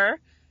 Or,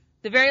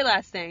 the very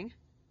last thing,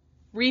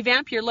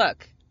 revamp your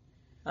look.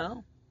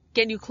 Oh.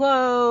 Get new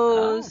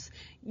clothes.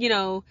 You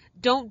know,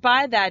 don't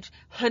buy that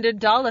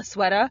 $100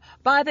 sweater.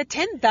 Buy the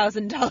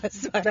 $10,000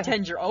 sweater.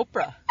 Pretend you're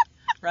Oprah.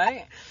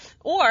 Right?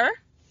 Or,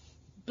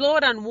 blow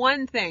it on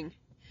one thing.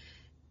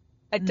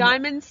 A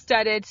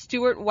diamond-studded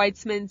Stuart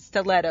Weitzman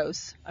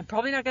stilettos. I'm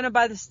probably not going to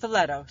buy the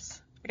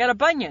stilettos. I got a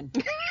bunion.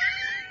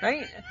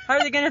 Right? How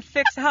are they going to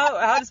fix,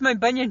 how does my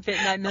bunion fit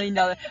in that $1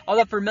 million?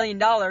 Although for $1 million,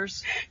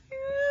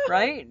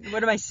 right?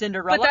 What am I,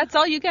 Cinderella? But that's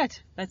all you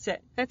get. That's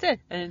it. That's it.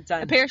 And it's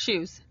done. A pair of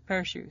shoes. Pair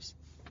of shoes.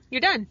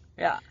 You're done.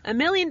 Yeah. $1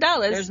 million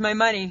There's my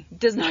money.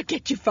 does not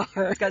get you far.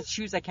 It's got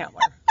shoes I can't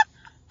wear.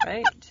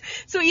 Right?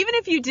 So even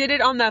if you did it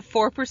on that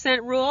 4%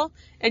 rule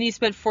and you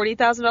spent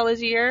 $40,000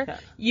 a year, Yeah.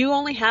 you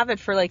only have it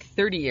for like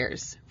 30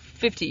 years,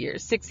 50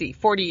 years, 60,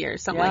 40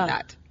 years, something like Yeah.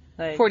 that.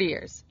 Like, 40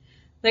 years.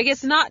 Like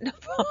it's not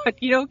fun.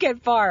 You don't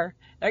get far.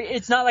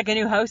 It's not like a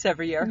new house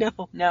every year. No.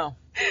 No.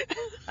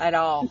 At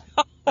all.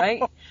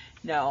 Right?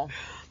 No.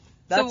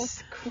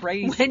 That's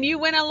crazy. When you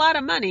win a lot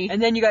of money.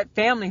 And then you got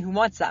family who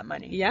wants that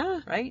money.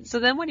 Yeah. Right? So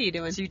then what are you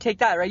doing? So you take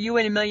that, right? You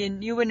win $1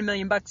 million,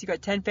 you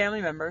got 10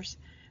 family members,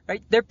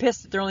 right? They're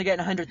pissed that they're only getting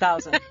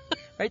 100,000.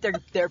 Right?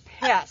 They're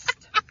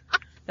pissed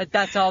that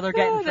that's all they're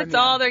getting from That's you.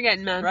 all they're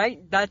getting, man.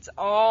 Right? That's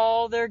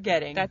all they're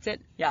getting. That's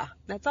it. Yeah.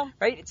 That's all.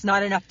 Right? It's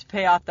not enough to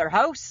pay off their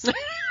house.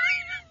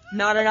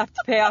 Not enough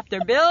to pay off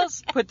their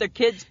bills. Put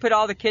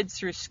all the kids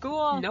through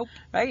school. Nope.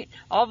 Right?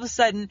 All of a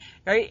sudden,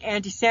 right?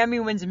 Auntie Sammy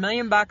wins $1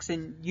 million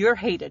and you're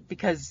hated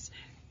because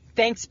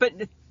thanks, but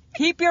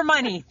keep your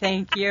money.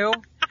 Thank you.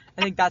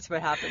 I think that's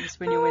what happens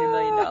when you win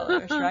 $1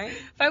 million, right?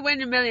 If I win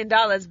 $1 million,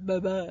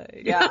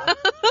 bye-bye. Yeah.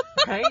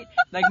 Right?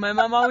 Like my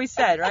mom always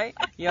said, right?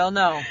 You'll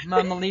know.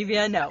 Mom will leave you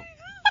a note.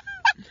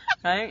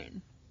 Right?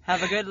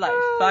 Have a good life.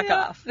 Fuck Yeah,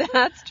 off.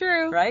 That's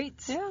true. Right?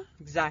 Yeah.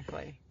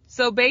 Exactly.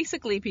 So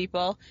basically,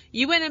 people,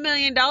 you win $1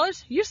 million,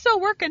 you're still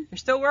working. You're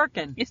still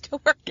working. You're still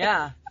working.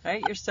 Yeah.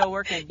 Right? You're still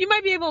working. You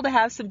might be able to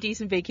have some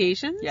decent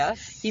vacations.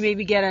 Yes. You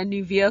maybe get a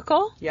new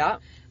vehicle. Yeah.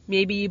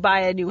 Maybe you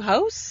buy a new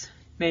house.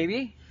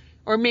 Maybe.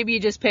 Or maybe you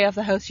just pay off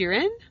the house you're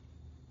in.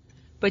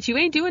 But you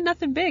ain't doing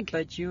nothing big.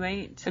 But you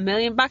ain't. $1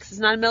 million is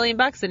not $1 million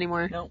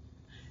anymore. No.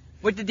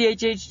 What did the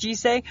HHG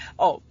say?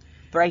 Oh,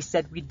 Bryce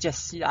said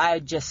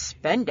I'd just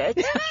spend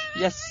it.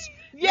 Yes.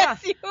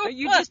 Yes,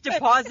 You just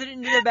deposit it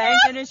into the bank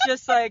and it's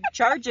just like,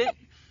 charge it.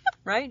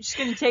 Right? Just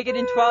going to take it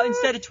in 12,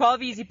 instead of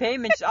 12 easy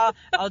payments,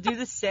 I'll do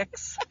the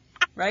 6.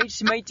 Right?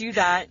 She might do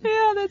that.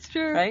 Yeah, that's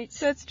true. Right?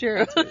 That's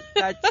true.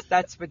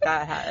 That's what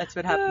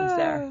happens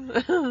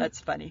there. That's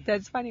funny.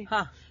 That's funny.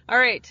 Huh. All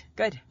right.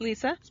 Good.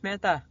 Lisa,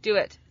 Samantha. do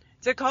it.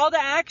 It's a call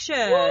to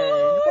action.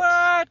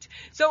 What?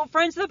 So,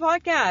 friends of the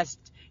podcast,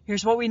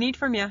 here's what we need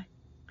from you.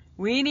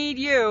 We need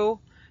you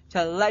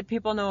to let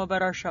people know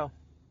about our show.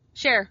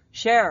 Share,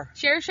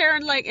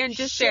 and like, and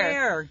just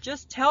share.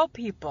 Just tell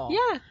people.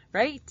 Yeah.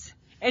 Right?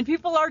 And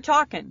people are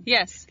talking.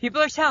 Yes.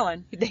 People are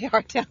telling. They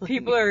are telling.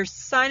 People are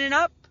signing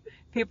up.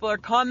 People are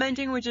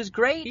commenting, which is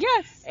great.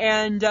 Yes.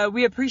 And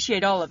we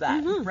appreciate all of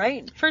that,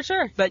 right? For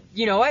sure. But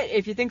you know what?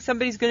 If you think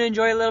somebody's going to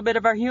enjoy a little bit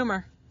of our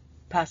humor,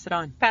 pass it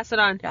on. Pass it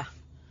on. Yeah.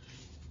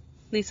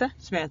 Lisa,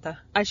 Samantha.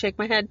 I shake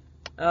my head.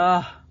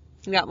 Ugh.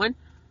 You got one?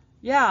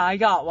 Yeah, I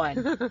got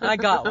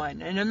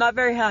one. And I'm not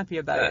very happy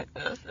about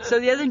it. So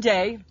the other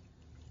day,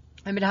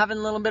 I've been having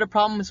a little bit of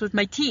problems with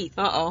my teeth.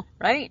 Uh-oh.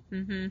 Right?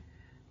 Mm-hmm.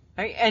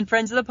 Right? And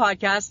friends of the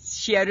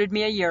podcast, she outed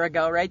me a year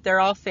ago, right? They're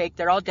all fake.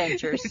 They're all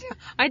dentures.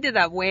 I did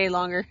that way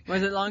longer.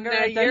 Was it longer?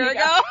 A year ago?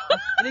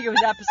 I think it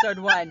was episode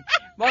 1.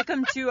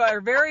 Welcome to our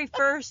very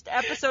first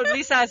episode.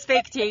 Lisa has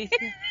fake teeth.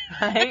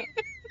 Right?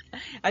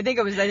 I think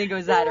it was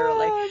that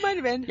early. It might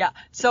have been. Yeah.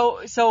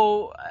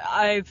 So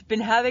I've been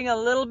having a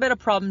little bit of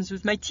problems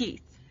with my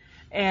teeth.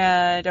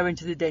 And I went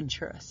to the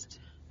denturist.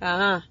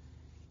 Uh-huh.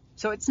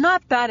 So it's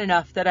not bad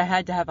enough that I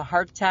had to have a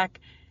heart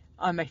attack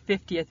on my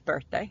 50th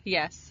birthday.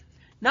 Yes.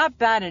 Not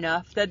bad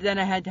enough that then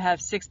I had to have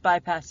 6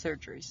 bypass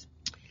surgeries.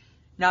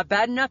 Not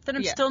bad enough that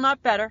I'm still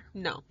not better.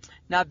 No.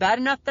 Not bad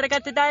enough that I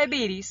got the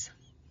diabetes.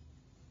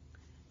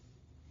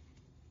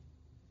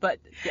 But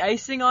the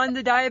icing on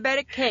the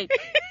diabetic cake,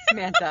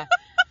 Samantha,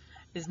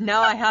 is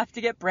now I have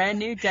to get brand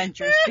new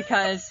dentures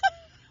because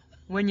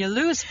when you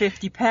lose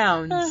 50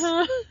 pounds,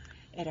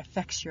 it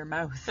affects your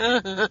mouth.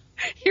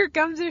 Your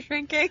gums are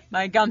shrinking.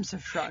 My gums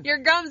have shrunk. Your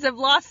gums have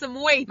lost some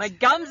weight. My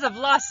gums have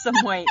lost some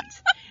weight.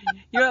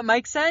 You know what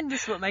Mike said?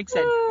 This is what Mike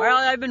said. Well,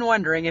 I've been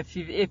wondering if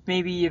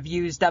maybe you've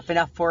used up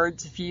enough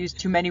words, if you use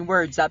too many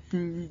words up,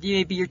 and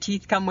maybe your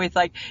teeth come with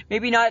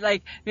maybe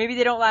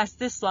they don't last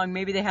this long,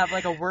 maybe they have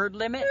a word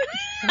limit.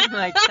 I'm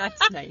like,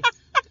 that's nice.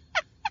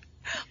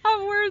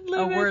 A word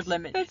limit. A word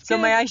limit. That's so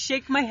good. my I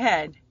shake my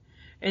head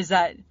is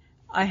that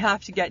I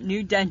have to get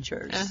new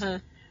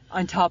dentures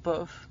on top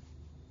of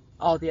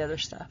all the other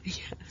stuff.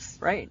 Yes.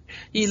 Right?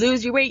 You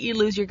lose your weight, you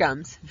lose your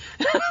gums.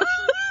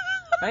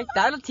 Right?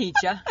 That'll teach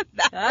you.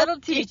 That'll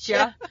teach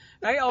you.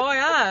 Right? Oh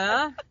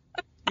yeah.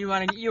 You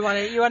want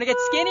to get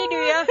skinny, do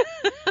you?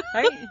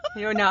 Right?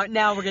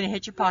 Now we're gonna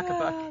hit your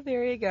pocketbook. Oh,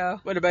 there you go.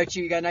 What about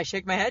you? You got a nice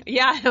shake my head?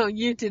 Yeah, I know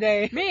you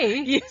today.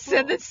 Me? You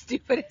said the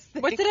stupidest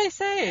thing. What did I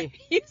say?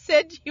 You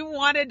said you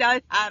wanted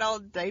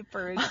adult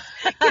diapers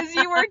because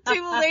you were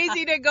too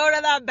lazy to go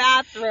to the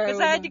bathroom. Because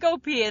I had to go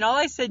pee, and all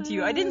I said to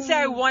you, I didn't say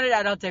I wanted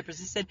adult diapers.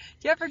 I said,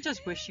 do you ever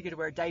just wish you could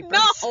wear diapers?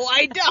 No,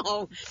 I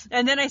don't.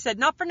 And then I said,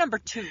 not for number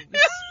 2s.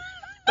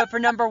 But for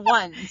number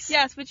 1s.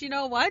 Yes, but you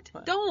know what?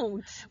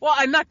 Don't. Well,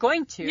 I'm not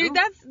going to.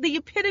 That's the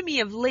epitome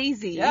of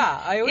lazy.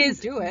 Yeah, I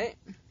wouldn't do it.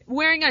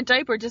 Wearing a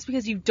diaper just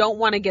because you don't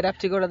want to get up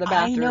to go to the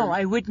bathroom. I know,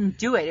 I wouldn't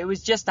do it. It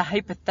was just a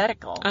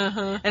hypothetical.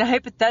 Uh-huh. And a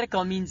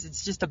hypothetical means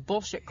it's just a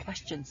bullshit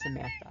question,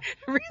 Samantha.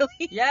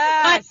 Really?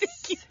 Yes. I think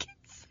you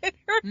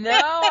considered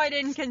No, I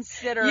didn't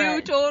consider it.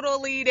 You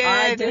totally did.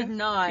 I did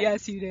not.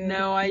 Yes, you did.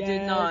 No, I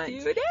did not.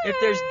 You did. If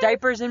there's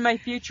diapers in my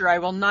future, I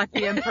will not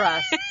be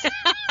impressed.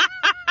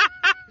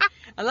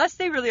 Unless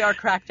they really are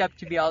cracked up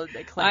to be all that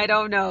they claim. I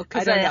don't know.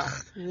 I don't know.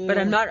 But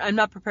I'm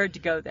not prepared to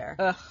go there.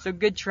 Ugh. So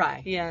good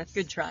try. Yes.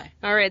 Good try.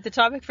 All right, the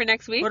topic for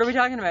next week? What are we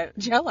talking about?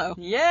 Jell-O.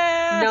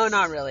 Yes. No,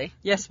 not really.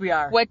 Yes, we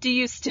are. What do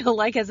you still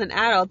like as an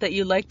adult that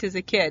you liked as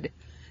a kid?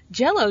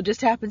 Jell-O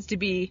just happens to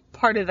be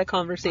part of the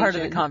conversation. Part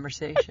of the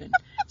conversation.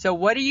 So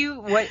what do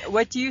you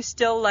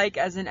still like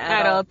as an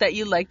adult that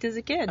you liked as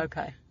a kid?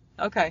 Okay.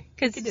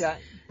 Because do that.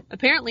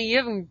 Apparently you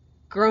haven't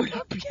grown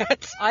up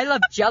yet. I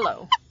love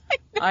Jell-O.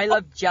 I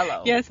love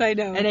Jell-O. Yes, I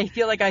know. And I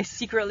feel like I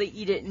secretly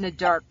eat it in the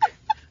dark,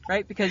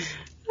 right? Because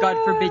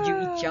God forbid you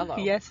eat Jell-O.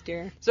 Yes,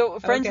 dear. So,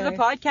 friends of the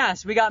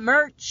podcast, we got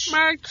merch.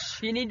 If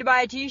you need to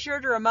buy a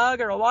t-shirt or a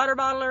mug or a water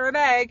bottle or a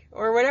bag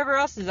or whatever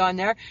else is on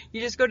there,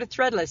 you just go to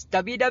Threadless,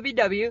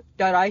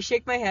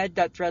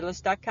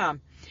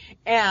 www.ishakemyhead.threadless.com.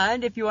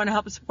 And if you want to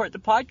help us support the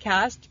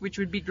podcast, which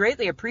would be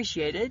greatly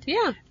appreciated.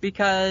 Yeah.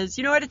 Because,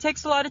 you know what, it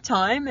takes a lot of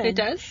time. And it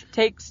does.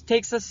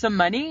 Takes us some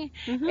money.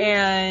 Mm-hmm.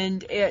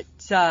 And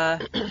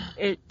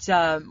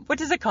what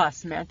does it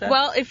cost, Samantha?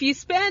 Well, if you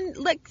spend,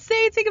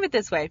 think of it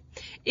this way.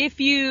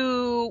 If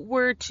you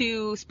were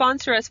to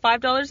sponsor us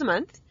 $5 a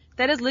month,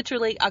 that is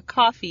literally a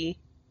coffee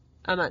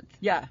a month.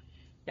 Yeah.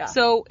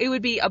 So it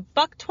would be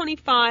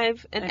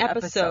 $1.25 an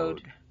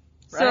episode.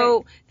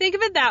 So think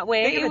of it that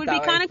way. It would be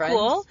kind of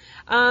cool.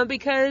 friends.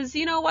 Because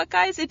you know what,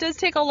 guys? It does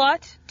take a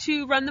lot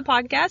to run the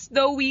podcast,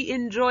 though we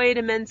enjoy it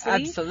immensely.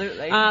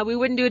 Absolutely. We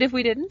wouldn't do it if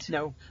we didn't.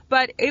 No.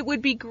 But it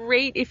would be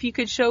great if you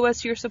could show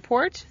us your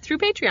support through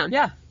Patreon.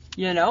 Yeah.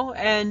 You know,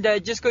 and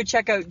just go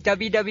check out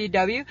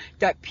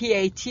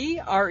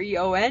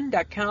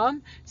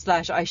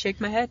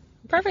www.patreon.com/I-shake-my-head.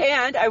 Perfect.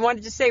 And I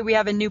wanted to say we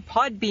have a new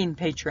Podbean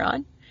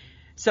Patreon.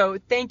 So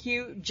thank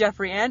you,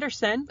 Jeffrey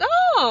Anderson.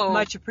 Oh!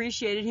 Much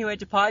appreciated. He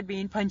went to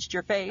Podbean, punched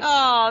your face.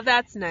 Oh,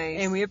 that's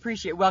nice. And we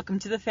appreciate it. Welcome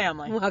to the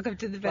family. Welcome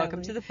to the family.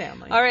 Welcome to the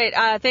family. All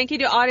right. Thank you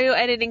to Audio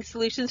Editing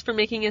Solutions for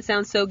making it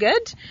sound so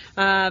good.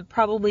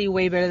 Probably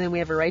way better than we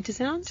have a right to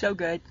sound. So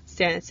good.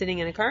 Sitting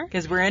in a car.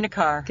 Because we're in a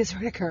car.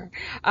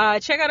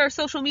 Check out our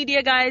social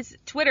media, guys.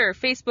 Twitter,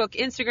 Facebook,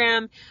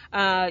 Instagram.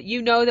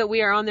 You know that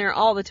we are on there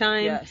all the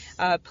time. Yes.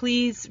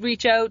 Please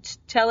reach out.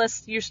 Tell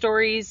us your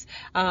stories.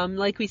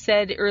 Like we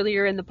said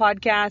earlier in the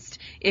podcast,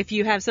 if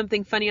you have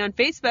something funny on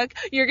Facebook,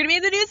 you're going to be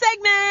in the new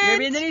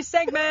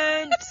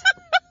segment.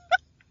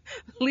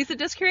 Lisa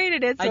just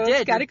created it, so I did.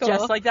 it's kind of cool.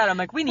 Just like that. I'm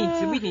like, we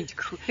need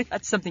to.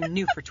 That's something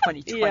new for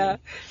 2020. Yeah.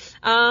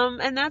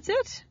 And that's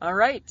it. All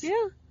right. Yeah.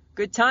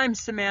 Good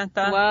times,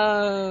 Samantha.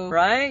 Whoa.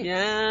 Right?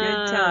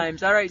 Yeah. Good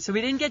times. All right. So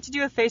we didn't get to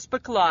do a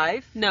Facebook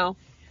Live. No.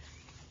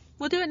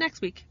 We'll do it next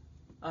week.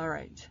 All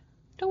right.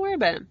 Don't worry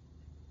about it.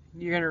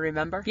 You're going to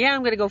remember? Yeah,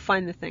 I'm going to go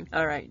find the thing.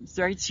 All right.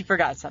 Sorry, she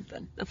forgot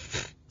something.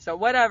 So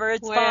whatever.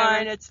 It's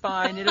fine. It's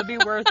fine. It'll be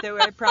worth it.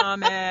 I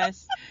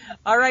promise.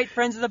 All right,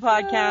 friends of the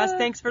podcast.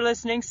 Thanks for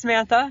listening,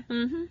 Samantha.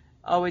 Mm-hmm.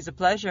 Always a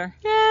pleasure.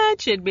 Yeah,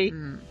 it should be.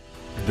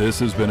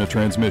 This has been a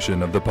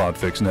transmission of the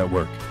Podfix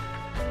Network.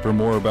 For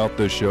more about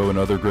this show and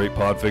other great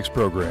Podfix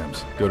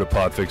programs, go to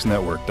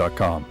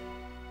podfixnetwork.com.